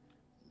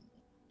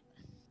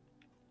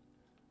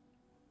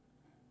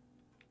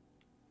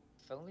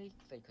 If only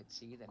they could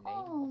see the name.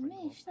 Oh, hovering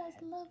above Mish, their that's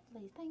heads.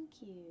 lovely.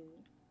 Thank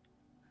you.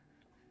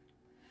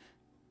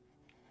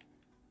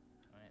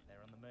 Right,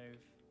 they're on the move.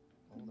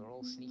 Oh, they're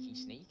all sneaky,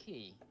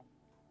 sneaky.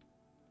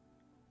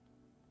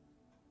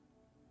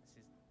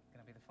 This is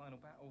going to be the final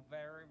battle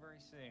very, very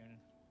soon.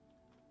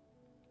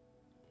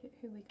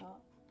 Who we got?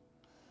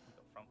 We've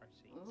got front row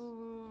seats.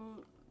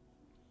 Ooh.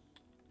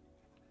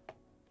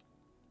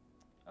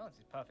 Oh, this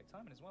is perfect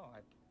timing as well. I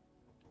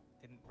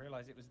didn't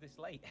realise it was this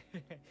late.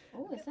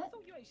 Oh, is I it?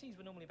 thought UHCs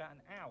were normally about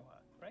an hour,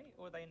 right?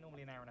 Or are they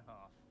normally an hour and a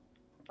half?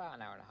 About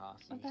an hour and a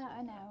half. About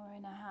an hour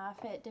and a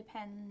half. It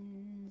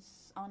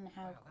depends on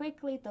how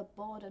quickly the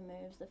border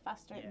moves. The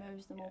faster it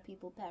moves, the more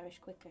people perish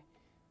quicker.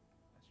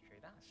 That's true.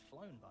 That's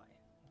flown by.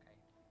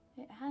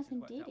 Okay. It has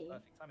indeed.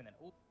 Perfect timing then.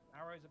 All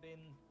arrows have been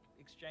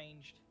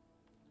exchanged.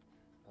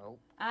 Oh.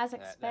 As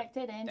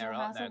expected, Angel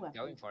has a weapon.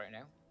 Going for it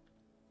now.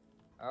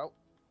 Oh.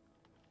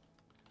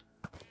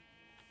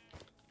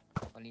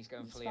 And he's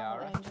going for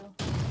Liara. Angel.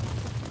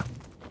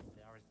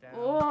 Liara's down.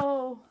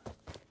 Whoa!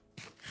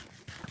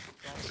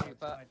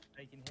 Super.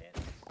 Taking hits.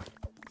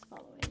 Let's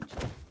follow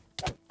Angel.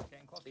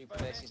 Getting close. Super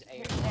versus A.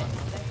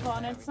 They've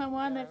cornered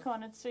someone. They've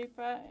cornered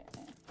Super.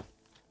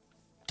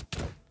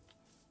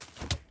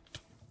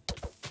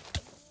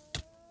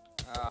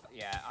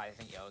 Yeah, I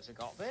think Yoza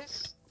got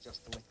this.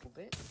 Just a little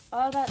bit.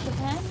 Oh, that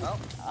depends. Oh.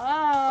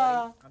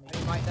 Oh.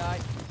 He might die.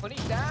 Put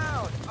it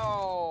down.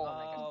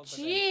 Oh.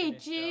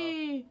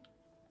 GG.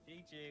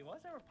 GG. Why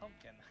is there a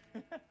pumpkin?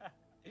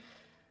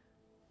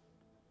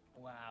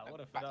 Wow, what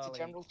a Back finale. to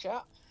general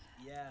chat.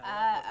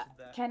 Yeah.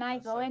 Can I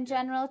go in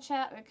general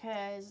chat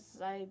because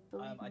I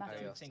believe I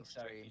Matthew. don't think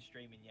so. If you're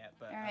streaming yet,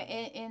 but. All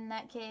right. In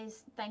that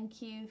case,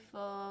 thank you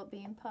for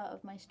being part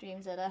of my stream,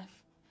 ZF.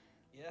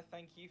 Yeah,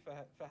 thank you for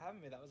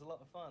having me. That was a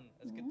lot of fun.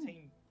 It was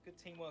good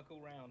teamwork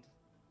all round.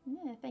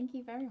 Yeah, thank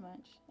you very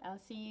much. I'll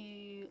see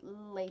you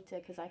later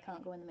because I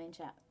can't go in the main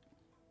chat.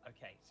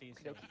 Okay, see you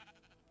soon.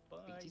 Bye.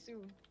 See you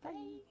soon.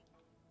 Bye.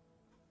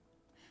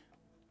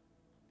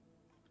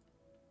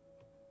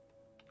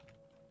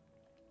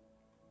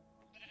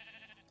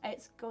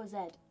 Let's go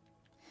Zed.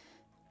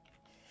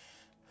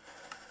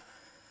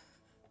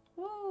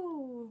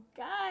 Woo,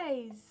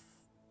 guys.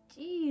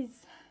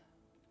 Jeez.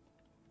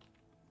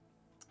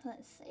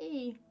 Let's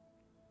see.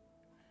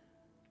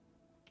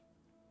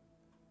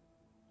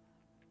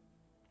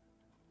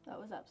 That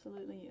was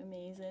absolutely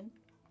amazing.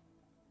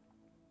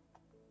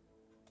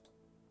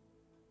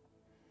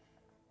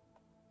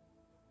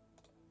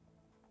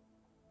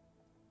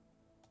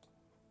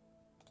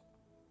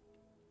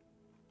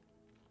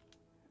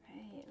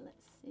 Right,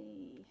 let's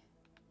see.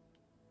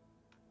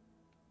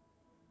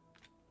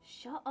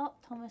 Shut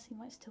up, Thomas, he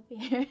might still be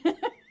here.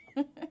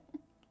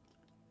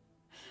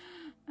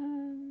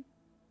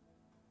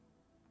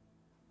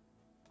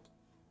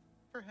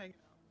 For hanging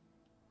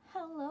out.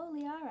 Hello,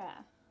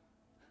 Liara.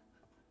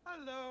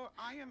 Hello,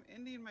 I am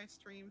ending my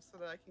stream so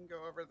that I can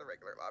go over to the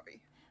regular lobby.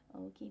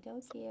 Okie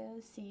dokie,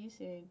 I'll see you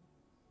soon.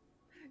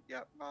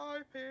 Yep,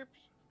 bye,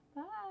 peeps.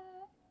 Bye.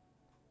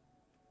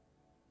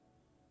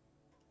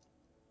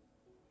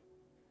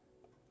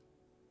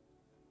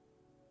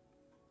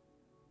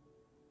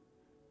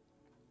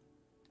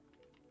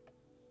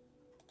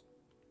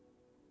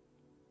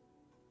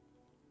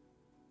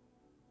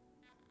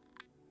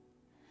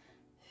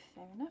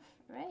 Fair enough.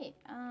 Right.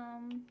 I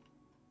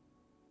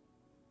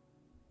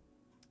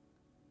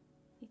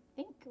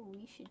think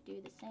we should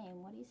do the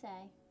same. What do you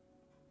say?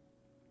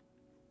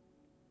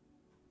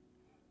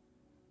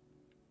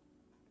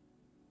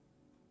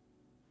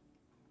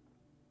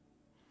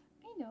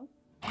 I know.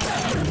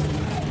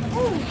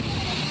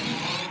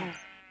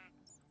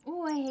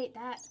 Oh, I hate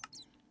that.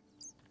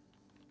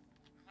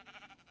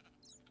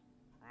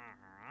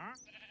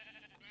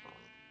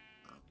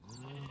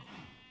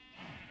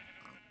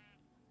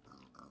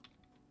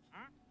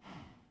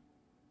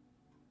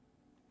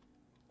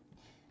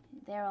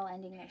 They're all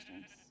ending their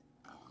streams.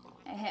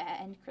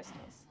 And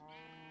crystals.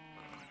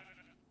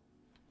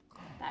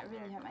 That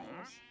really hurt my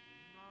ears.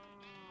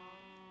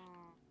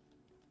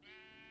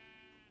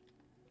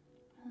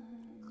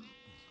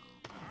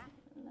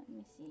 Let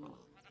me see.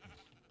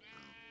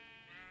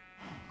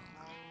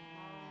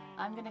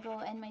 I'm gonna go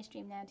end my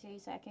stream now too,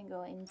 so I can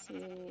go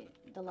into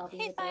the lobby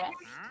with the rest.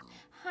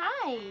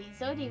 Hi,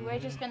 Zodi. We're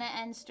just gonna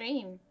end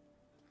stream.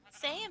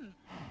 Same.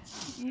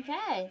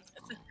 Okay.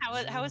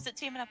 How was it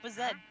teaming up with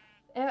Zed?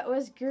 It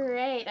was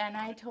great, and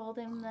I told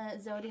him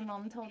that Zodi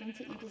Mom told him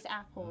to eat his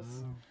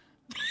apples.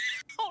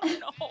 Oh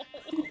no!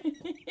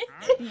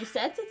 You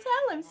said to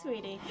tell him,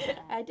 sweetie.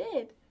 I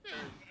did.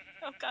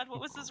 Oh God, what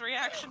was his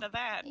reaction to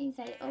that? He's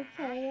like,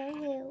 okay, I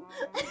will.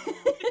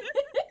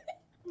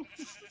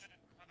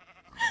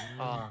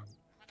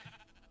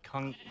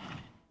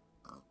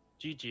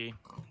 GG.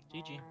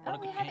 GG. Oh,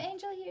 we have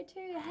Angel here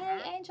too.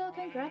 Hey, Angel,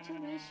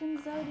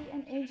 congratulations, Zodi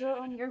and Angel,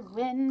 on your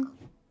win.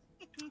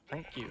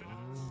 Thank you.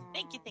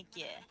 Thank you, thank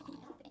you. Thank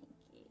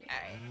you.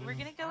 Alright, we're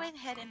gonna go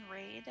ahead and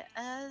raid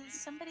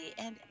somebody,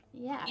 and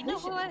yeah, you know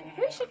what?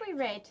 Who should we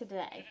raid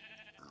today?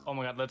 Oh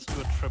my god, let's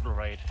do a triple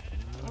raid.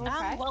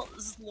 Okay. Well,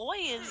 Zloy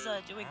is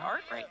doing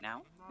art right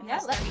now. Yeah,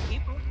 let's.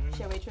 People.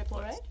 Shall we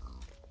triple raid?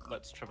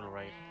 Let's triple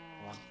raid.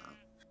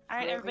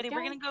 Alright, There everybody, we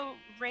we're go. gonna go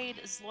raid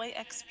Zloy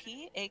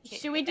XP, aka.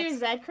 Should we do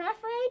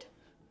Zedcraft raid?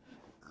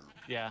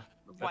 Yeah.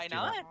 Why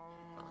not?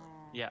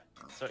 Yeah.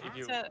 So if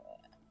you. So,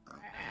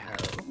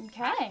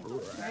 Okay.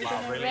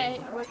 Really?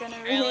 We're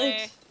gonna Really?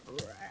 raid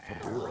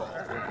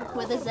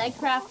with a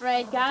Zedcraft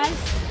raid, guys.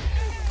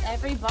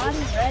 Everybody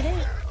ready?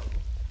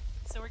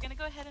 so we're gonna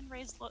go ahead and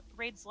raid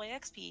Zloy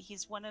XP.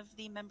 He's one of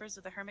the members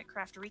of the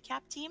Hermitcraft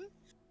recap team.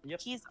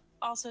 Yep. He's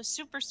also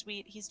super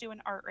sweet. He's doing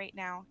art right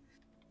now.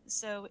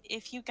 So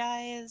if you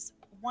guys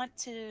want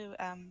to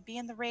be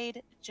in the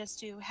raid, just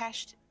do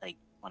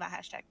not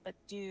hashtag, but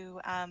do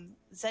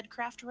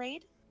Zedcraft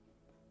raid, !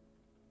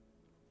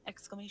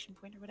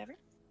 Or whatever.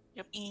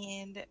 Yep.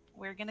 And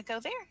we're gonna go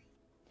there.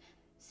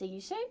 See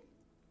you soon.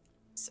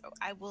 So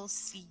I will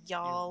see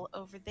y'all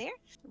over there.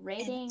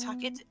 Raiding. And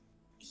talk it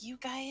you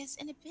guys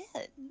in a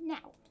bit.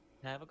 Now.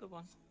 Have a good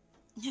one.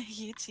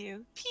 You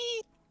too.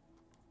 Peace.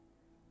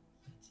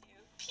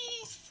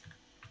 Peace.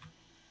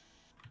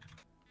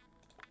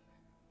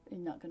 You're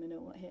not gonna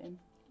know what hit him.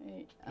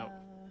 Right, Nope.